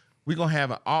 dancing. We're going to have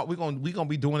we're going to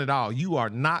be doing it all. You are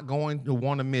not going to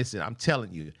want to miss it. I'm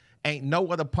telling you. Ain't no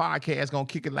other podcast going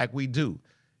to kick it like we do.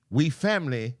 We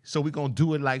family, so we're going to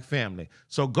do it like family.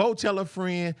 So go tell a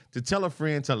friend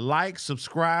to like,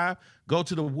 subscribe, go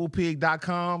to the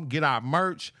woopig.com, get our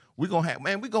merch. We're going to have,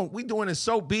 man, we doing it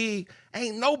so big,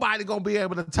 ain't nobody going to be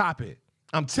able to top it.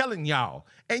 I'm telling y'all.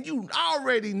 And you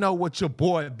already know what your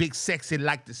boy Big Sexy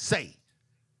like to say.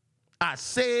 I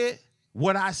said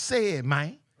what I said,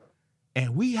 man.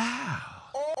 And we out.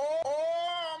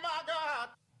 Oh my God.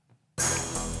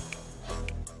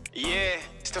 Yeah,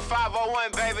 it's the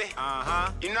 501, baby.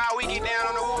 You know how we get down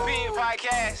on the Woo Pig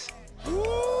podcast.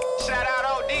 Shout out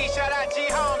OD, shout out G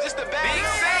Holmes, it's the bad. Big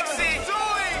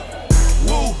Sexy.